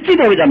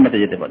নিশ্চিতভাবে জান্নাতে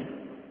যেতে পারি।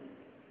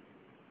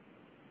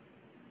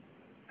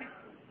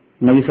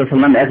 নবী সাল্লাল্লাহু আলাইহি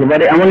ওয়াসাল্লাম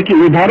একবারে এমনকি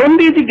উদাহরণ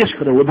দিয়ে জিজ্ঞেস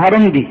করে,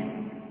 উদাহরণ দিয়ে,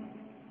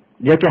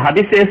 যেহেতু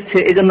হাদিসে এসছে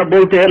এই জন্য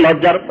বলতে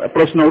লজ্জার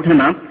প্রশ্ন ওঠে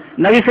না।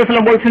 নবী সাল্লাল্লাহু আলাইহি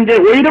ওয়াসাল্লাম বলছেন যে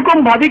ওইরকম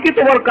ভাবে কি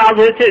তোমার কাজ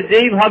হয়েছে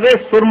যেইভাবে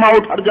সুরমা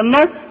ওঠার জন্য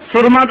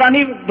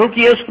সুরমাদানি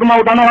ঢুকিয়ে সুরমা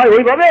উঠানো হয়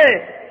ওইভাবে।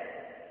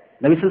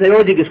 নবী সাল্লাল্লাহু আলাইহি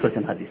ওয়াসাল্লাম জিজ্ঞেস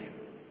করছেন হাদিস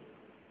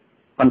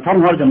কনফার্ম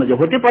হওয়ার জন্য, যে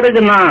হতে পারে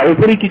যে না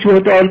ওপরই কিছু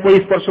হয়তো অল্প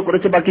স্পর্শ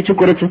করেছে বা কিছু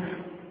করেছে।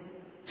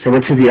 সে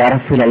বলছে যে ইয়া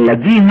রাসূলুল্লাহ,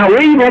 জি হ্যাঁ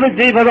ওইভাবে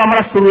যেইভাবে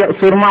আমরা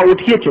সুরমা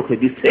উঠিয়ে চোখে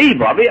দিই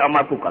সেইভাবে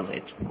আমার কাজ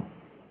হয়েছে।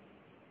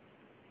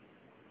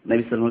 নবী সাল্লাল্লাহু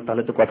আলাইহি ওয়াসাল্লাম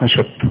তাহলে তো কথা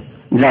সত্য,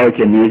 যাও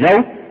একে নিয়ে যাও,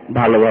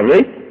 ভালোভাবে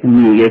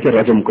নিয়ে গিয়ে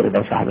রজম করে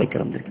দাও, সাহাবায়ে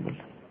কেরামদেরকে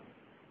বললেন।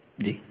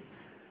 জি,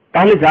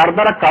 তাহলে যার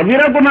দ্বারা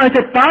কাবিরা গুনাহ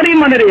হয়েছে তার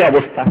ইমানের এই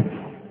অবস্থা।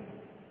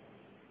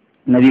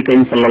 নবী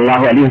করিম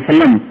সাল্লাল্লাহু আলাইহি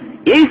ওয়াসাল্লাম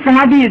এই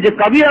সাহাবী যে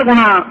কাবিরা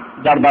গুনাহ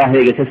যার দ্বারা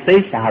হয়ে গেছে,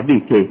 সেই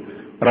সাহাবীকে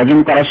রজম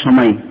করার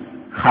সময়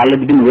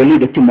খালিদ বিন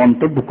ওয়ালিদ একটি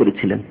মন্তব্য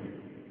করেছিলেন,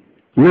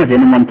 না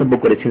যেন মন্তব্য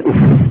করেছিলেন, উফ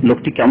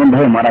লোকটি কেমন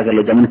ভাবে মারা গেল,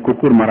 যেমন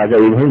কুকুর মারা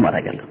যায় ওইভাবে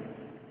মারা গেল,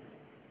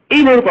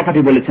 এইভাবে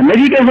কথাটি বলেছেন।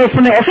 নবী করিম সাল্লাল্লাহু আলাইহি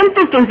ওয়াসাল্লাম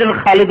অসন্তুষ্ট হয়েছিলেন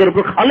খালিদের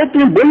উপর। খালিদ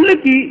তুমি বললে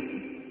কি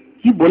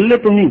বললে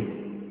তুমি,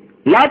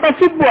 লা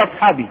তাসুব্বু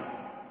আসহাবি,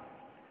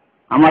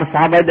 আমার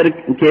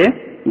সাহাবাদেরকে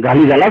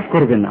গালিগালাজ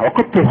করবেন না,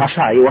 অকথ্য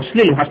ভাষা, এই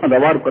অশ্লীল ভাষা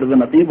ব্যবহার করবেন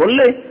না। তুমি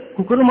বললে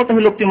কুকুরের মতো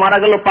লোকটি মারা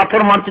গেল,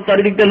 পাথর মারছে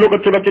চারিদিক দিয়ে লোক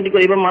ছোটাছুটি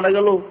করে এবার মারা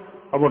গেল,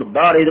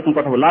 খবরদার এইরকম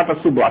কথা বল, লা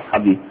তাসুব্বু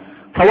আসহাবি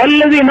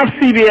ফাওয়াল্লাযী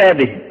নাফসি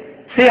বিয়াদিহি,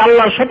 সেই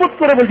আল্লাহর শপথ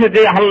করে বলছে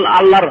যে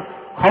আল্লাহর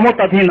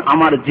ক্ষমতাধীন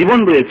আমার জীবন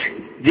রয়েছে,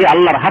 যে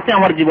আল্লাহর হাতে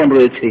আমার জীবন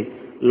রয়েছে,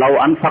 লাউ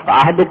আনফাকা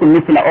আহাদুকুম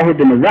মিসলা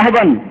উহুদিন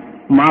যাহাবান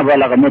মা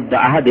বালাগা মুদ্দা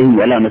আহাদিহি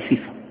ওয়ালা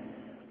নাসিফা,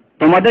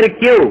 তোমাদের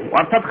কেউ,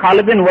 অর্থাৎ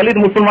খালিদ বিন ওয়ালিদ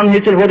মুসলমান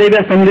হয়েছিল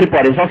হুদাইবিয়া সন্ধির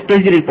পরে 6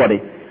 হিজরির পরে,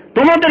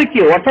 তোমাদের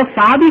কেউ, অর্থাৎ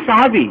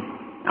সাহাবী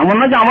এমন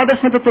না যে আমাদের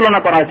সাথে তুলনা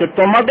করা হয়েছে,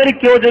 তোমাদের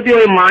কেউ যদি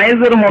ওই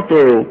মায়েজের মতো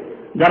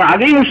যারা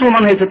আগেই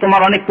মুসলমান হয়েছে,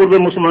 তোমার অনেক পূর্বে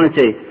মুসলমান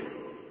হয়েছে,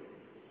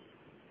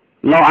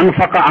 লাউ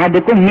আনফাকা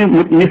আহাদুকুম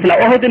মিসলা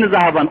উহুদিন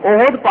যাহাবান,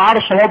 উহুদ পাহাড়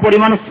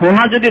সমপরিমাণ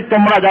সোনা যদি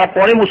তোমরা যারা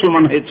পরে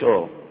মুসলমান হয়েছো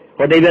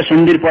হুদাইবিয়া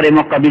সন্ধির পরে,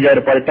 মক্কা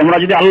বিজয়ের পরে, তোমরা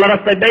যদি আল্লাহর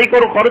রাস্তায় ব্যয়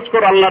করো, খরচ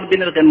করো আল্লাহর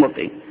দ্বীনের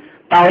খেদমতে,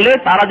 তাহলে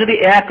তারা যদি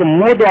 1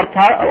 মুদ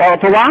অর্থাৎ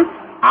অথবা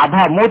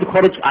আধা মুদ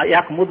খরচ,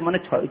 1 মুদ মানে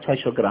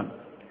 600 গ্রাম,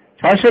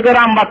 600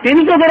 গ্রাম বা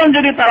 300 গ্রাম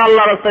যদি তারা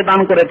আল্লাহর রাস্তায় দান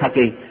করে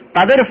থাকে,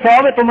 তাদের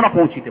সবে তোমরা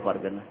পৌঁছিতে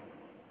পারবে না।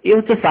 এই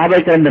হচ্ছে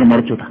সাহাবায়ে কেরামদের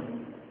মর্যাদা।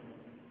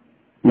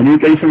 নবী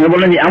করিম সাল্লাল্লাহু আলাইহি ওয়াসাল্লাম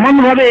বলেন এমন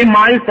ভাবে এই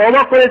মায়ের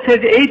তওবা করেছে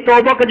যে এই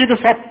তওবাকে যদি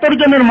 70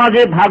 জনের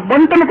মাঝে ভাগ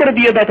বন্টন করে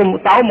দিয়ে দাও,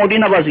 তাও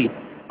মদিনাবাসী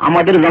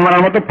আমাদের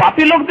জামানার মতো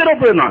পাপী লোকদের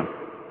উপরে নয়,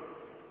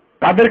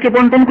 তাদেরকে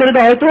বন্টন করে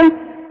দেওয়া হয়তো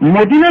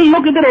মদিনার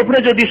লোকদের উপরে,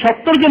 যদি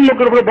 70 জন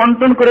লোকের উপরে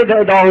বন্টন করে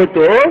দেওয়া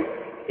হতো,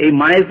 এই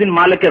মায়ের দিন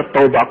মালিকের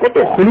তওবা কত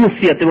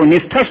খুলুসিয়াত এবং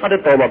নিষ্ঠার সাথে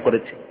তওবা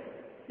করেছে,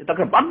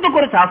 তাকে বাধ্য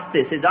করেছে আসতে,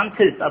 সে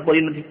জানছে তার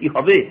পরিণতি কি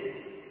হবে,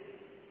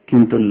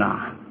 কিন্তু না,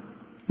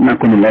 না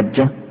কোনো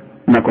লজ্জা,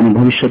 না কোনো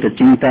ভবিষ্যতের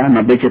চিন্তা, না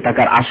বেঁচে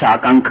থাকার আশা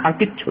আকাঙ্ক্ষা,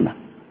 কিচ্ছু না।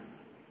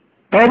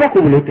 তওবা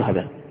কবুল হতে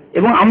হবে,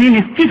 এবং আমি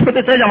নিশ্চিত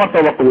হতে চাই যে আমার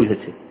তওবা কবুল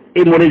হয়েছে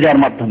এই মরে যাওয়ার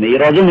মাধ্যমে, এই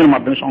রজমের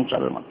মাধ্যমে,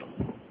 সংসারের মাধ্যমে।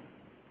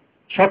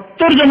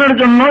 70 জনের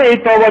জন্য এই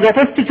তওবা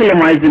যথেষ্ট ছিল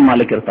মাইজিন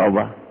মালিকের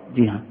তওবা।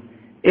 জি হ্যাঁ,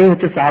 এই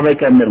হচ্ছে সাহাবায়ে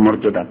কেরামদের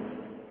মর্যাদা।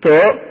 তো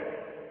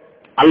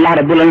আল্লাহ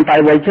রাব্বুল আলামিন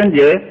তাই বলছেন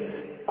যে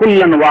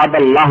কুল্লান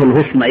ওয়াদাল্লাহুল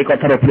হুসনা, এই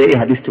কথার উপরে এই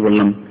হাদিসটি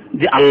বললাম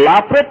যে আল্লাহ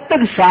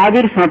প্রত্যেক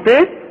সাহাবীর সাথে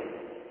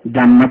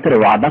জান্নাতের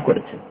ওয়াদা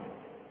করেছেন।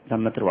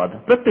 জান্নাতের ওয়াদা,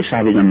 প্রত্যেক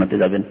সাহাবী জান্নাতে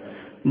যাবেন।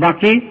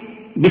 বাকি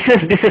বিশেষ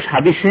বিশেষ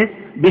হাদিসে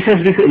বিশেষ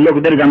বিশেষ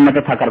লোকদের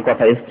জান্নাতে থাকার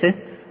কথা এসছে,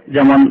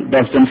 যেমন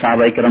 10 জন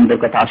সাহাবায়ে কেরামদের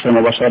কথা, 10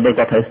 মুবাশশিরদের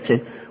কথা এসছে,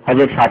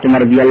 হযরত ফাতিমা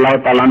রাদিয়াল্লাহু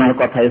তাআলা আনহার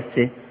কথা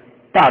এসছে,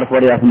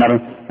 তারপরে আপনার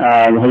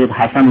হযরত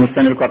হাসান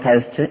হুসাইনের কথা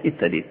এসছে,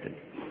 ইত্যাদি ইত্যাদি।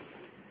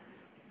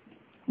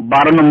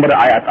 12 নম্বর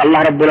আয়াত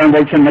আল্লাহ রাব্বুল আলামিন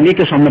বলছেন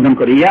নবীকে সম্বোধন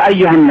করে, ইয়া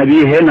আইয়ুহান নবী,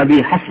 হে নবী,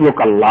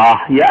 হাসবুকাল্লাহ,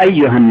 ইয়া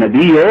আইয়ুহান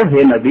নবী,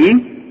 হে নবী,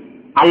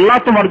 আল্লাহ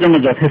তোমার জন্য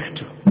যথেষ্ট।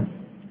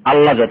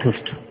 আল্লাহ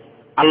যথেষ্ট।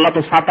 আল্লাহ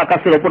তো 7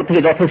 আকাশের উপর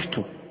থেকে যথেষ্ট।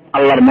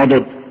 আল্লাহর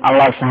মদদ,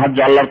 আল্লাহর সাহায্য,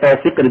 আল্লাহর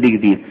তৌফিকের দিক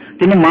দিয়ে।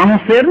 কিন্তু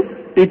মানুষের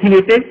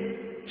পৃথিবীতে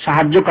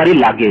সাহায্যকারী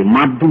লাগে,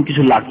 মাধ্যম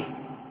কিছু লাগে।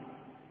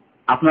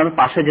 আপনার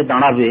পাশে যে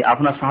দাঁড়াবে,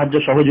 আপনার সাহায্য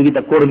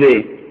সহযোগিতা করবে,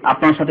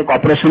 আপনার সাথে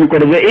কপারেশন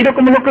করবে,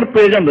 এইরকম লোকের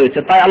প্রয়োজন রয়েছে।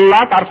 তাই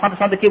আল্লাহ তার সাথে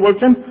সাথে কি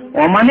বলছেন,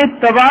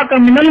 ওয়ামানিত্তাবাকা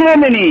মিনাল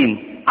মুমিনিন,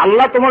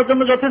 আল্লাহ তোমার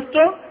জন্য যথেষ্ট,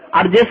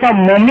 আর যেসব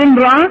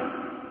মুমিনরা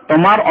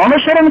তোমার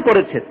অনুসরণ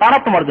করেছে তারা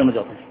তোমার জন্য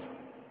যথেষ্ট।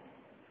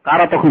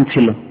 কারা তখন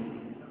ছিল?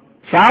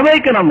 সাহাবায়ে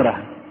কেরামরা।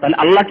 তাহলে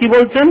আল্লাহ কি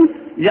বলছেন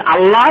যে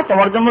আল্লাহ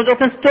তোমার জন্য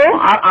যথেষ্ট,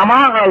 আর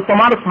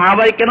তোমার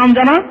সাহাবায়ে কেরাম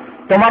যারা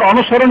তোমার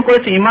অনুসরণ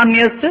করেছে, ঈমান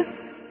নিয়ে এসেছে,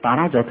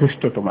 তারা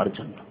যথেষ্ট তোমার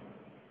জন্য।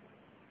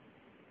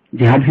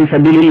 জিহাদ ফি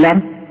সাবিলিল্লাহর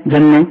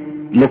জন্য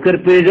লোকের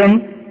প্রয়োজন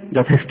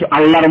যথেষ্ট।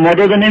 আল্লাহর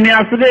মদদ নেমে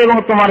আসবে এবং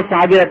তোমার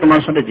সাহাবীরা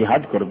তোমার সাথে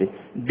জিহাদ করবে।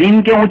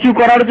 দ্বীনকে উঁচু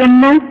করার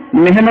জন্য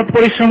মেহনত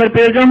পরিশ্রমের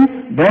প্রয়োজন,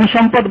 ধন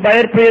সম্পদ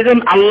ব্যয়ের প্রয়োজন,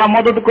 আল্লাহ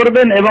মদদ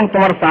করবেন এবং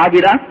তোমার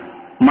সাহাবীরা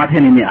মাঠে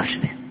নেমে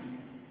আসবে।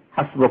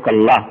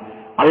 হাসবুকাল্লাহ,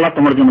 আল্লাহ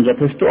তোমার জন্য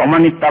যথেষ্ট।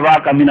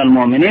 ওয়ামানিত্তাবাকা মিনাল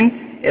মুমিনিন,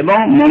 এবং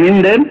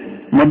মুমিনদের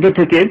মধ্য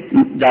থেকে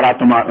যারা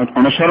তোমার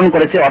অনুসরণ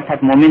করেছে, অর্থাৎ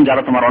মুমিন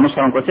যারা তোমার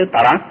অনুসরণ করেছে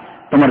তারা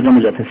তোমার জন্য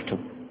যথেষ্ট।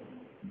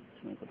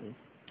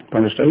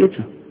 50টা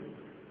হয়েছে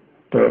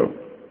তো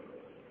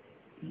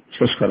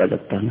শেষ করা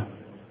যাক তাহলে,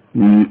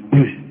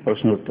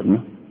 প্রশ্নের উত্তর না।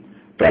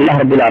 তো আল্লাহ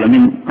রাব্বুল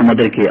আলামিন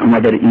আমাদেরকে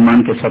আমাদের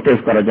ঈমানকে সতেজ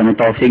করার জন্য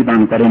তৌফিক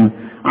দান করেন,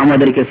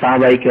 আমাদেরকে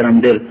সাহাবায়ে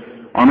কেরামদের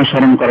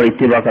অনুসরণ করার,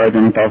 ইত্তিবা করার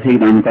জন্য তৌফিক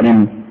দান করেন।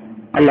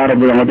 আল্লাহ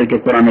রাব্বুল আমাদেরকে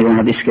কোরআন এবং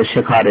হাদিসকে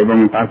শেখার এবং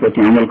তার প্রতি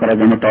আমল করার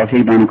জন্য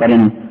তৌফিক দান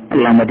করেন।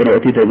 আল্লাহ আমাদের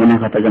অতীতের গুনাহ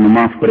খাতা যেন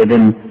মাফ করে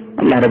দেন।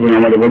 আল্লাহ রাব্বুল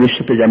আমাদের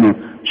ভবিষ্যতে যেন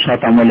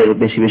সৎ আমলের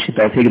বেশি বেশি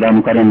তৌফিক দান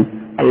করেন।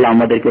 আল্লাহ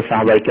আমাদেরকে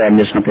সাহাবায়ে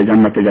কেরামদের সাথে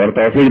জান্নাতে যাওয়ার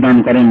তৌফিক দান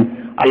করেন।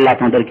 আল্লাহ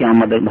তাদেরকে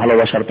আমাদের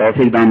ভালোবাসার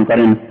তৌফিক দান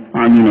করেন।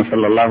 আমিন।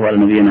 সাল্লাল্লাহু আলা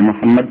নবিয়িনা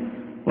মুহাম্মদ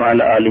ওয়া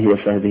আলা আলিহি ওয়া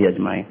সাহবিহি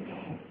আজমাইন।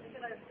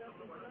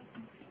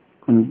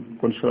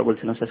 কোন সূরা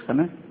বলছিলেন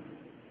শেষখানে?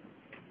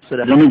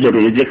 জন্য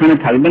জরুরি, যেখানে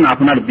থাকবেন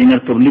আপনার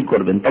দ্বীনের তাবলীগ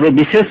করবেন, তবে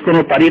বিশেষ কোন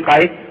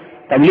তারিকায়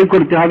তাবলীগ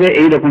করতে হবে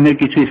এই রকমের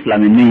কিছু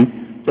ইসলামে নেই।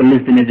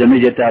 40 দিনের জন্য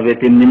যেতে হবে,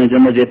 3 দিনের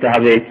জন্য যেতে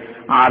হবে,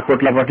 আর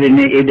পোটলাপাটলি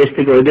নিয়ে এই দেশ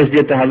থেকে ওই দেশ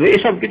যেতে হবে,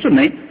 এসব কিছু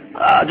নেই।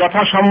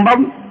 যথাসম্ভব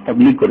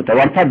তাবলীগ করতে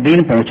হবে, অর্থাৎ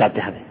দ্বীন পৌঁছাতে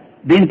হবে।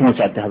 দ্বীন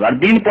পৌঁছাতে হবে। আর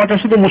দ্বীন পৌঁছা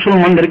শুধু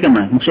মুসলমানদেরকে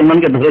নয়,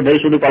 মুসলমানকে ধরে ধরে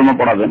শুধু কলমা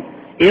পড়াবেন,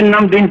 এর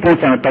নাম দ্বীন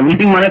পৌঁছানো।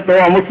 তাবলীগ মানে তো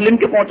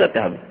অমুসলিমকে পৌঁছাতে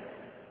হবে,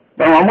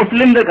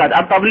 অমুসলিমদের কাজ।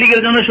 আর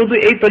তাবলীগের জন্য শুধু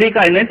এই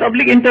তরিকায় নেই,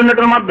 তাবলীগ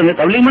ইন্টারনেটের মাধ্যমে।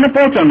 তাবলীগ মানে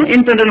পৌঁছানো,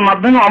 ইন্টারনেটের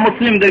মাধ্যমে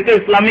অমুসলিমদেরকে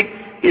ইসলামিক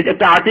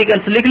একটা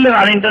আর্টিকেলস লিখলেন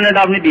আর ইন্টারনেট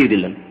আপনি দিয়ে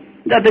দিলেন,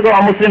 যাতে করে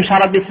অমুসলিম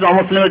সারা বিশ্বের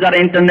অমুসলিমের যারা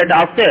ইন্টারনেটে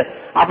আসছে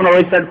আপনার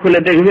ওয়েবসাইট খুলে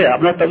দেখবে,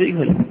 আপনার তাবলীগ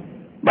হলো।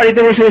 বাড়িতে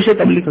বসে বসে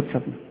তাবলীগ হচ্ছে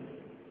আপনার।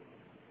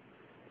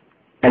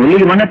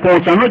 তাবলীগ মানে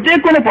পৌঁছানো, যে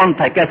কোনো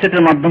পন্থায়,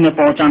 ক্যাসেটের মাধ্যমে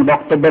পৌঁছান,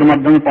 বক্তব্যের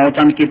মাধ্যমে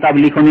পৌঁছান, কিতাব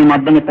লিখনের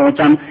মাধ্যমে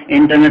পৌঁছান,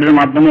 ইন্টারনেটের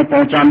মাধ্যমে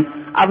পৌঁছান,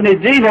 আপনি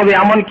যেইভাবে,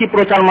 এমনকি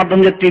প্রচার মাধ্যম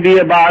যে টিভি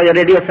বা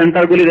রেডিও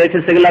সেন্টারগুলি রয়েছে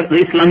সেগুলা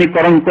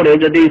ইসলামিকরণ করে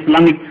যদি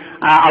ইসলামিক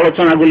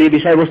আলোচনাগুলি,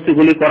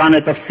 বিষয়বস্তুগুলি, কোরআনে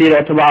তাফসীর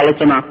অথবা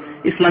আলোচনা,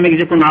 ইসলামিক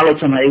যে কোনো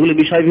আলোচনা, এগুলি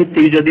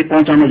বিষয়ভিত্তিক যদি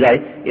পৌঁছানো যায়,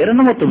 এর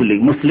নাম তাবলীগ।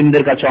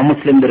 মুসলিমদের কাছে,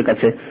 অমুসলিমদের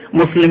কাছে,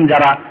 মুসলিম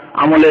যারা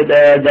আমলে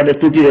যাদের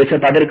ত্রুটি রয়েছে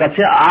তাদের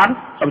কাছে, আর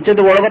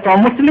সবচেয়ে বড় কথা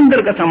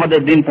অমুসলিমদের কাছে আমাদের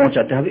দ্বীন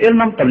পৌঁছাতে হবে, এর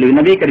নাম তাবলীগ।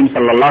 নবী করিম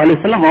সাল্লাল্লাহু আলাইহি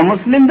ওয়াসাল্লাম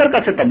অমুসলিমদের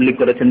কাছে তাবলীগ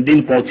করেছেন,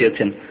 দ্বীন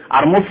পৌঁছেছেন,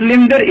 আর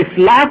মুসলিমদের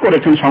ইসলাহ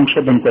করেছেন,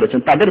 সংশোধন করেছেন,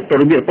 তাদের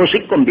তরবিয়ত,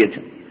 প্রশিক্ষণ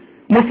দিয়েছেন।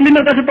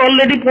 মুসলিমের কাছে তো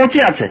অলরেডি পৌঁছে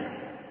আছে,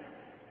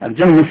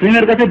 একজন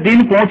মুসলিমের কাছে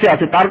দ্বীন পৌঁছে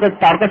আছে,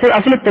 তার কাছে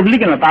আসলে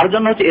তাবলীগ না, তার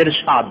জন্য হচ্ছে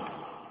ইরশাদ।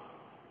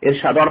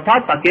 ইরশাদ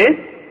অর্থাৎ তাকে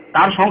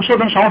তার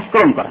সংশোধন,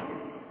 সংস্করণ করা,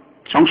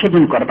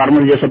 সংশোধন করা তার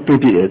মধ্যে যেসব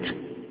ত্রুটি রয়েছে।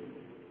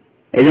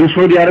 এই জন্য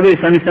সৌদি আরবে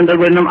ইসলামিক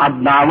সেন্টারগুলির নাম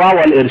দাওয়া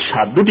ওয়াল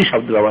ইরশাদ, দুটি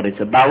শব্দ ব্যবহার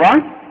হয়েছে, দাওয়া,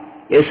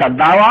 ইরশাদ।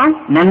 দাওয়া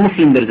নন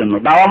মুসলিমদের জন্য,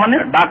 দাওয়া মানে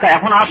ডাকা,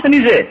 এখন আসেনি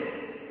যে,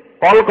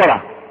 কল করা,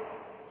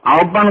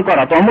 আহ্বান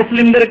করা, তো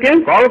মুসলিমদেরকে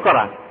কল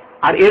করা।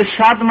 আর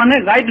ইরশাদ মানে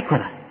গাইড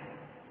করা,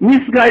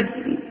 মিসগাইড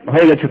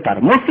হয়ে গেছে তার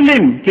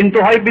মুসলিম, কিন্তু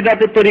হয়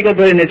বিদআতের তরিকা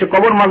ধরে নিয়েছে,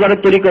 কবর মাজারের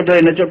তরিকা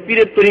ধরে নিয়েছে,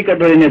 পীরের তরিকা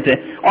ধরে নিয়েছে,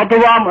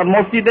 অথবা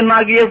মসজিদে না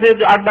গিয়েছে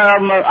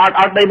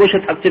আড্ডায় বসে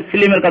থাকছে,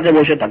 ফিল্মের কাছে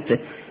বসে থাকছে।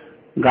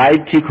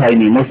 গাইড ঠিক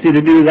হয়নি।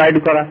 মসজিদের দিকে গাইড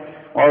করা,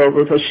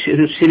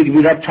 শিরক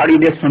বিদআত ছাড়িয়ে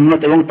দিয়ে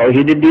সুন্নাত এবং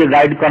তাওহীদের দিকে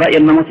গাইড করা,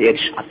 এর নাম হচ্ছে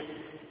ইরশাদ।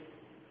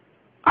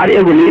 আর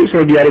এগুলি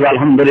সৌদি আরব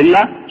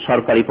আলহামদুলিল্লাহ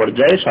সরকারি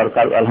পর্যায়ে,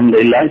 সরকার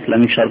আলহামদুলিল্লাহ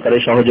ইসলামিক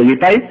সরকারের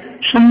সহযোগিতায়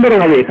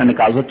সুন্দরভাবে এখানে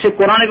কাজ হচ্ছে,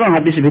 কোরআন এবং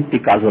হাদিস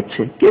ভিত্তিক কাজ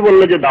হচ্ছে। কে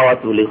বললো যে দাওয়াত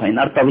তাবলীগ হয় না?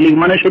 আর তাবলীগ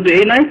মানে শুধু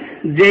এই নয়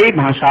যেই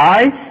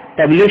ভাষায়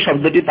তাবলীগ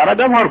শব্দটি তারা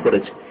ব্যবহার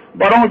করেছে,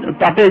 বরং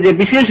তাতে যে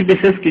বিশেষ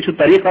বিশেষ কিছু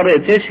তরিকা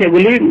রয়েছে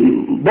সেগুলি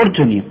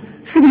বর্জনীয়,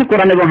 সেগুলি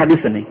কোরআন এবং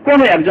হাদিসে নেই। কোন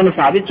একজন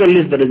সাহাবী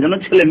 40 দিনের জন্য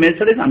ছেলে মেয়ে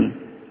ছেড়ে যান,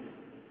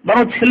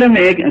 বরং ছেলে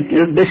মেয়ে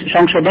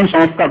সংশোধন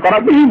সংস্কার করা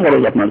বেশি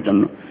ফরজ আপনার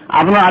জন্য।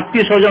 আপনার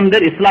আত্মীয়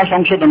স্বজনদের ইসলাম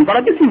সংশোধন করা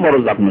বেশি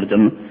ফরজ আপনার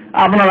জন্য।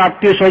 আপনার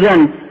আত্মীয় স্বজন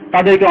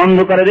তাদেরকে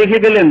অন্ধকারে রেখে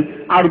গেলেন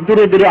আর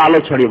দূরে দূরে আলো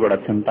ছড়িয়ে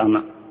বেড়াচ্ছেন, তা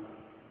না।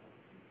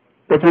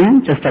 প্রথম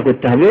চেষ্টা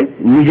করতে হবে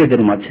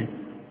নিজেদের মাঝে,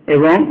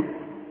 এবং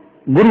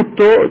গুরুত্ব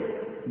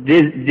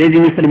যে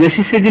জিনিসের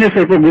বেশি সেই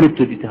জিনিসের উপর গুরুত্ব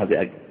দিতে হবে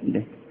আগে।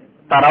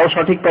 তারাও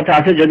সঠিক কথা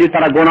আছে যদি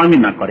তারা গোলামি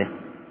না করে।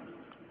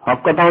 হক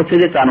কথা হচ্ছে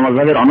যে চার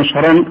মাযহাবের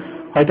অনুসরণ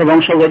হয়তো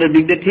বংশগতের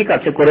দিক দিয়ে ঠিক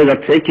আছে করে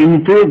যাচ্ছে,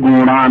 কিন্তু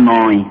গোঁড়া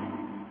নয়।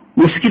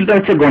 মুশকিলটা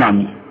হচ্ছে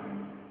গোঁড়ামি।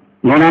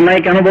 গোঁড়া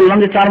নয় কেন বললাম?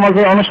 যে চার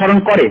মাযহাবের অনুসরণ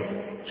করে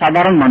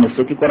সাধারণ মানুষ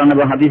তো কি কোরআন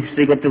এবং হাদিস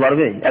হিস্ট্রি করতে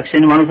পারবে? এক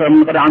শ্রেণী মানুষ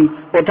মনে করে আমি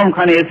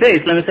প্রথমখানে এসে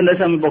ইসলামী সেন্টারে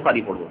এসে আমি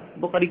বোখারি পড়বো।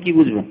 বোখারি কি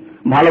বুঝবেন?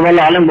 ভালো ভালো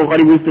আলেম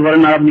বোখারি বুঝতে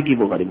পারেন, আর আপনি কি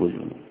বোখারি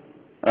বুঝবেন?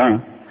 হ্যাঁ,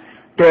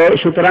 তো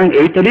সুতরাং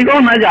এই তরিকাও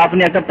নয় যে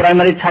আপনি একটা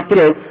প্রাইমারি ছাত্র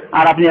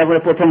আর আপনি একবারে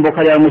প্রথম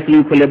বোখারি আর মুসলিম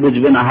খুলে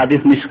বুঝবেন,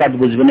 হাদিস মিশকাত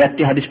বুঝবেন,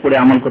 একটি হাদিস পড়ে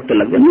আমল করতে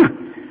লাগবেন না।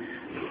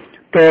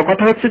 তো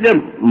কথা হচ্ছে যে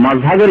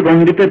মাযহাবের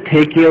গণ্ডিতে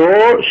থেকেও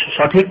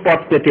সঠিক পথ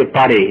পেতে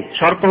পারে,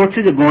 শর্ত হচ্ছে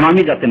যে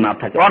গোঁড়ামি যাতে না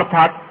থাকে।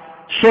 অর্থাৎ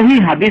সহিহ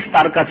হাদিস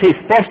তার কাছে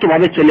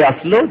স্পষ্টভাবে চলে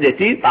আসলো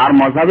যেটি তার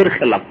মাযহাবের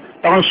খেলাফ,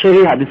 তখন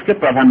সহিহ হাদিসকে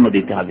প্রাধান্য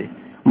দিতে হবে।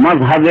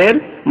 মাযহাবের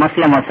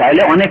মাসলা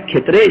মাসাইলে অনেক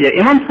ক্ষেত্রে যে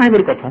ইমাম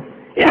সাহেবের কথা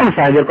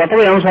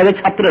বা ইমাম সাহেবের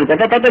ছাত্রের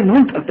কথা, তাতে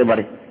ভুল থাকতে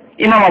পারে।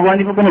 ইমাম আবু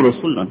হানিফা কোনো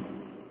রসুল নন,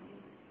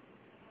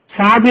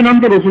 সাহাবী নন,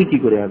 তো রসুল কি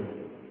করে হবে?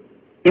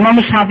 ইমাম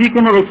শাফি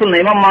কোন রসুল নন,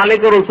 ইমাম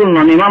মালিকও রসুল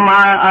নন, ইমাম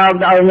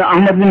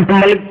আহমদ বিন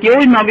হাম্বল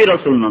কেউই নবী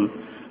রসুল নন।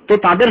 তো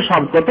তাদের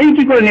সব কথাই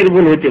কি করে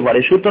নির্ভুল হতে পারে?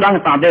 সুতরাং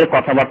তাদের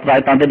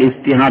কথাবার্তায়, তাদের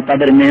ইস্তিহাদ,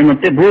 তাদের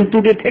মেহনতে ভুল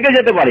ত্রুটি থেকে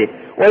যেতে পারে।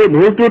 ওই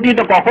ভুল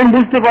ত্রুটিটা কখন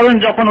বুঝতে পারবেন?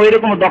 যখন ওই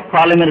রকম দক্ষ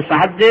আলেমের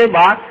সাহায্যে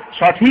বা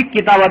সঠিক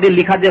কিতাবাদি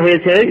লেখা যে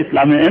হয়েছে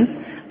ইসলামের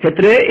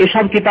ক্ষেত্রে,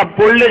 এসব কিতাব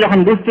পড়লে যখন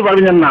বুঝতে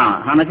পারবেন যে না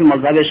হানাফি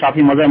মাযহাবে,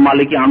 শাফি মাযহাব,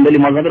 মালিকি, হাম্বলি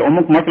মাযহাবের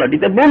অমুক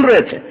মাসলাটিতে ভুল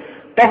রয়েছে,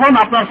 তখন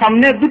আপনার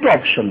সামনে দুটো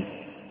অপশন।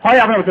 হয়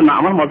আপনার বলছেন না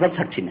আমার মাযহাব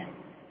ছাড়ছি না,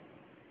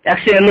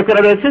 একশো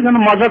লোকেরা রয়েছে যেন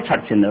মাযহাব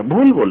ছাড়ছেন না,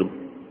 ভুল বলুন,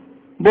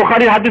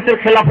 বুখারী হাদিসের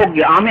খেলাফ হোক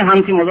গিয়ে আমি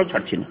হানফি মাযহাব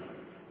ছাড়ছি না,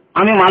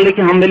 আমি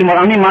মালিকি হাম্বলি,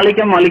 আমি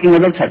মালিকি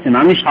মাযহাব ছাড়ছি না,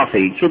 আমি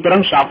শাফিঈ, সুতরাং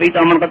শাফিঈটা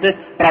আমার কাছে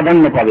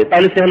প্রাধান্য পাবে,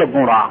 তাহলে সে হলো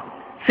গোঁড়া,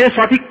 সে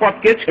সঠিক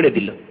পথকে ছেড়ে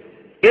দিল।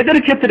 এদের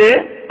ক্ষেত্রে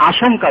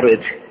আশঙ্কা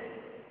রয়েছে,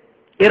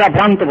 এরা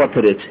ভ্রান্ত পথে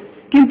রয়েছে।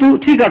 কিন্তু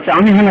ঠিক আছে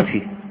আমি হানাফি,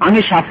 আমি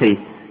শাফিঈ,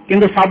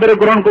 কিন্তু সাদরে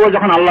গ্রহণ করবো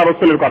যখন আল্লাহ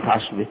রাসূলের কথা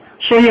আসবে,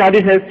 সহিহ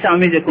হাদিস হচ্ছে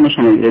আমি যে কোনো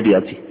সময় রেডি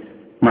আছি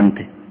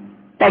মানতে।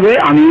 তবে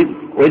আমি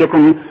ওই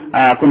রকম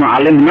কোনো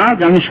আলেম না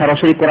যে আমি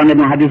সরাসরি কোরআন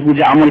এবং হাদিস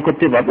বুঝে আমল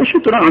করতে পারবো।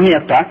 সুতরাং আমি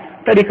একটা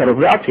তারিকার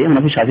উপরে আছি,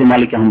 হানাফি, শাফিঈ,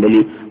 মালিকি,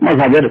 হাম্বলি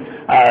মাযহাবের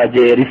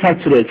যে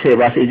রিসার্চ রয়েছে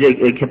বা যে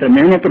এই ক্ষেত্রে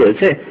মেহনত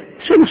রয়েছে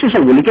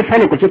সেসবগুলিকে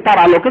ফলো করছে, তার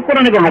আলোকে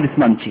কোরআন এবং হাদিস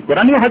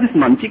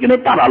মানছি, কিন্তু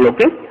তার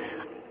আলোকে,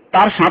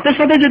 তার সাথে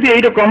সাথে যদি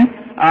এইরকম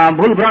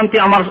ভুল ভ্রান্তি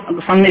আমার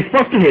সামনে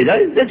স্পষ্ট হয়ে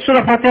যায় যে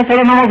সূরা ফাতিহা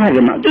ছাড়া নামাজ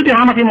হবে না, যদি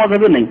হানাফি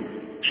মাযহাবে নেই,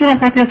 সূরা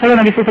ফাতিহা ছাড়া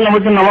নবী সাল্লাল্লাহু আলাইহি ওয়াসাল্লাম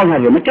বলেছেন নামাজ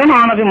হবে না, কেন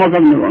হানাফি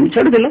মাযহাব নেব? আমি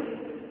ছেড়ে দিলাম।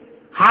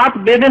 হাত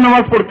বেঁধে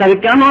নামাজ পড়তে হবে,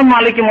 কেন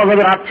মালিকি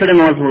মাযহাবের হাত ছেড়ে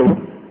নামাজ পড়বো?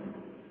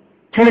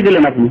 ছেড়ে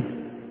দিলেন আপনি,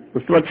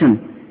 বুঝতে পারছেন?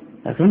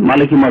 এখন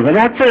মালিকি মাযহাবে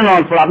হাত ছেড়ে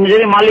নামাজ পড়ো, আপনি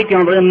যদি মালিকি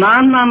বলেন না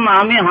না না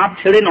আমি হাত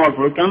ছেড়ে নামাজ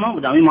পড়বো, কেন?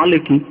 আমি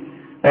মালিকি,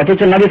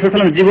 অথচ নবী সাল্লাল্লাহু আলাইহি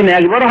ওয়াসাল্লাম জীবনে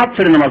একবারও হাত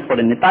ছেড়ে নামাজ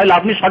পড়েননি, তাহলে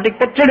আপনি সঠিক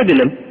পথ ছেড়ে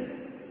দিলেন।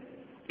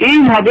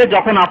 এইভাবে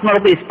যখন আপনার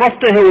উপর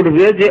স্পষ্ট হয়ে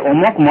উঠবে যে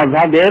অমুক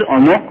মাযহাবের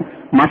অমুক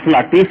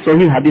মাসলাটি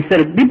সহিহ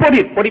হাদিসের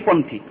বিপরীত,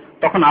 পরিপন্থী,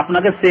 তখন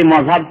আপনাকে সেই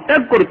মাযহাব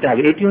ত্যাগ করতে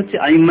হবে। এটি হচ্ছে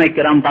আইম্মায়ে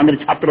কেরাম, তাদের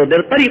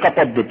ছাত্রদের তরিকা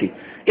পদ্ধতি।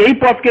 এই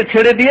পথকে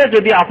ছেড়ে দিয়ে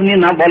যদি আপনি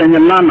না বলেন যে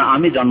না না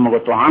আমি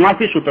জন্মগত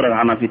হানাফি, সুতরাং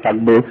হানাফি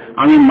থাকবো,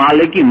 আমি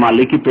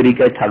মালিকি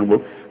তরিকায় থাকবো,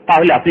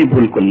 তাহলে আপনি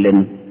ভুল করলেন।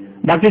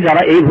 বাকি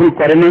যারা এই ভুল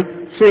করে না,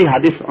 সহিহ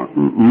হাদিস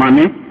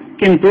মানে,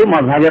 কিন্তু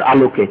মাযহাবের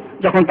আলোকে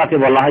যখন তাকে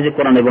বলা হয় যে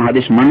কোরআন এবং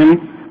হাদিস মানেন,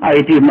 আর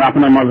এটি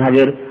আপনার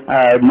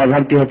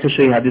মাযহাবটি হচ্ছে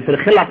সহিহ হাদিসের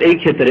খেলাফ, এই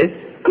ক্ষেত্রে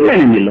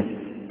মেনে নিল,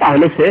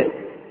 তাহলে সে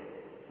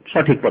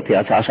সঠিক পথে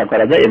আছে আশা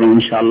করা যায়, এবং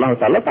ইনশাআল্লাহ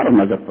তাআলা তার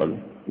নাজাত পাবে।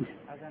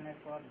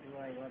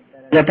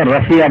 এটা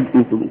রাফিয়া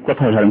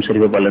কোথায় হারাম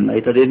শরীফে বলেন না,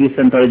 এটা রেডিও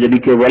সেন্টারে যদি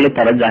কেউ বলে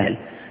তারা জাহেল।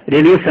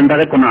 রেডিও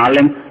সেন্টারে কোন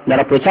আলেম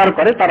যারা প্রচার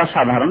করে তারা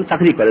সাধারণ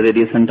চাকরি করে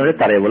রেডিও সেন্টারে,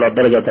 তারাই বলে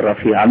দরজাত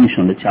রাফিয়া। আমি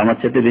শুনেছি, আমার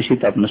চেয়ে বেশি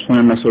তো আপনার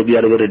শোনেন না সৌদি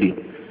আরবের রেডিও।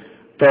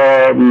 তো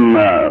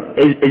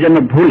এই জন্য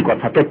ভুল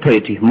কথা, তথ্য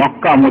এটি।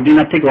 মক্কা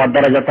মদিনা থেকে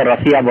ওয়াদারাজাতা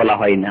রাফিয়া বলা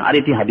হয় না, আর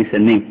এটি হাদিসে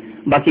নেই।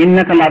 বাকি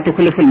ইন্নাকা লা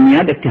তুখলিফুল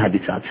মিয়াদ একটি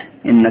হাদিস আছে,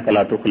 ইন্নাকা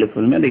লা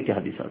তুখলিফুল মিয়াদ একটি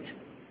হাদিস আছে।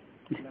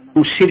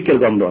 শিরকের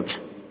গন্ধ আছে,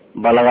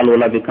 বালাগাল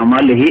ওলা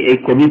বিকামালিহি এই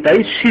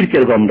কবিতায়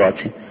শিরকের গন্ধ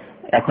আছে।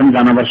 এখন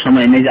জানাবার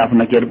সময় নেই যে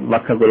আপনাকে এর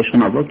ব্যাখ্যা করে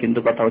শোনাবো, কিন্তু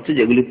কথা হচ্ছে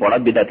যেগুলি পড়া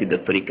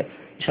বিদাতীদের তরিকা,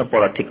 এসব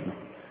পড়া ঠিক না।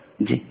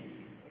 জি,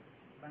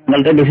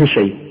 সিঙ্গেলটা বেশি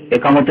সহি,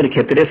 একামতের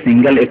ক্ষেত্রে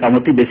সিঙ্গেল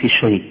একামতই বেশি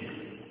সহি।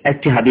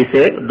 একটি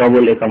হাদিসে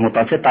ডবল একামত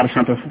আছে, তার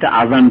সাথে সাথে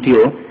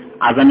আজানটিও,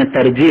 আজানের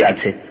তারজি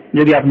আছে।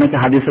 যদি আপনাকে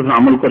হাদিসের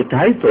আমল করতে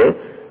হয় তো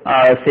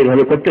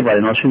সেইভাবে করতে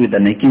পারেন, অসুবিধা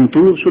নেই, কিন্তু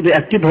শুধু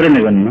একটি ধরে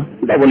নেবেন না,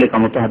 ডবল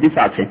একামত হাদিস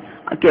আছে।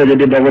 কেউ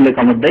যদি ডবল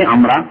একামত দেয়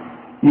আমরা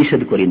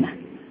নিষেধ করি না,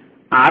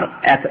 আর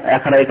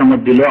একরা একামত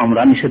দিলেও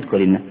আমরা নিষেধ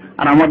করি না।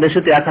 আর আমার দেশে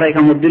তো একরা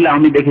একামত দিলে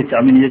আমি দেখেছি,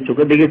 আমি নিজের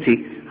চোখে দেখেছি,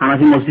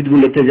 হানাফি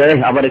মসজিদগুলোতে যায়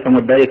আবার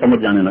একামত দেয়, একামত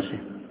জানে না সে,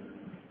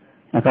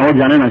 একামত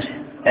জানে না সে,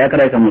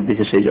 একরা একামত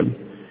দিচ্ছে। সেই জন্য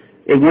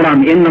এই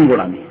গোড়ামি, এর নাম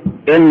গোড়ামি,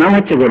 এর নাম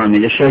হচ্ছে গোড়ামি।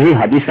 যে সহি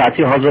হাদিস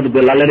আছে হযরত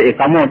বেলালের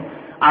একামত,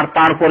 আর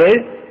তারপরে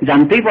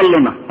জানতেই পারলো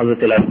না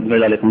হযরত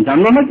বেলাল একামত,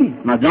 জানলো নাকি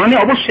না, জানে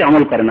অবশ্যই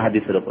আমল করে না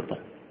হাদিসের উপর,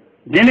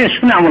 জেনে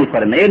শুনে আমল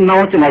করে না, এর নাম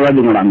হচ্ছে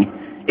মাযহাবি গোড়ামি।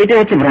 এটা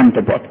হচ্ছে ভ্রান্ত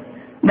পথ।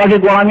 বাকি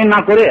গোড়ামি না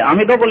করে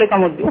আমি ডবল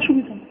একামত দিই,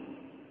 অসুবিধা নেই।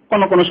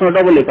 কোনো সময়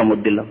ডবল একামত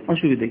দিলাম,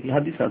 অসুবিধা কি?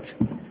 হাদিস আছে।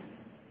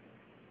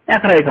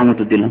 একরা একামত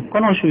দিলাম,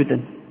 কোনো অসুবিধা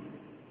নেই।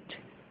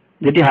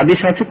 যেটি হাদিস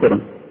আছে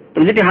করুন, তো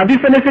যেটি হাদিস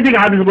আছে সেটিকে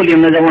হাদিস বলি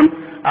না। যেমন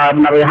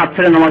আপনার ওই হাত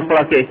ছেড়ে নামাজ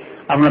পড়াকে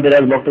আপনাদের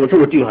এক বক্তব্য আছে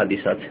ওটিও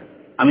হাদিস আছে,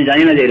 আমি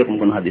জানি না যে এরকম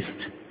কোন হাদিস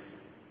আছে,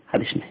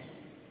 হাদিস নেই।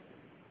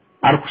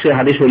 আর সে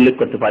হাদিস উল্লেখ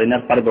করতে পারি না,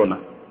 আর পারবেও না।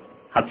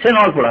 হাত ছেড়ে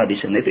নামাজ পড়া হাদিস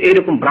নেই। তো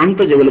এইরকম ভ্রান্ত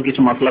যেগুলো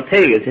কিছু মশলা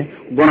থেকে গেছে,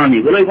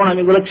 গোড়ামিগুলো, ওই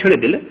গোড়ামিগুলো ছেড়ে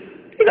দিলে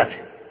ঠিক আছে।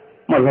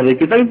 মযহাবের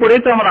কিতাব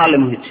পড়েই তো আমরা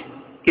আলেম হয়েছি,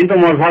 কিন্তু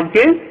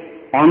মযহাবকে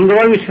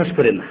অন্ধভাবে বিশ্বাস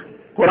করে না,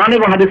 কোরআন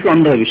এবং হাদিসকে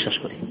অন্ধভাবে বিশ্বাস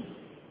করে,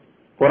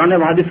 কোরআন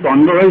এবং হাদিসকে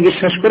অন্ধভাবে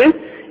বিশ্বাস করে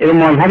এবং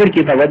মযহাবের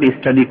কিতাবাদি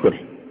স্টাডি করে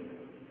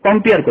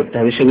কম্পেয়ার করতে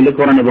হবে সেগুলো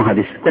কোরআন এবং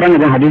হাদিস, কোরআন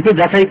এবং হাদিসকে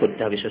যাচাই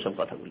করতে হবে সেসব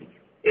কথাগুলি।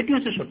 এটি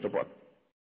হচ্ছে সত্য পথ।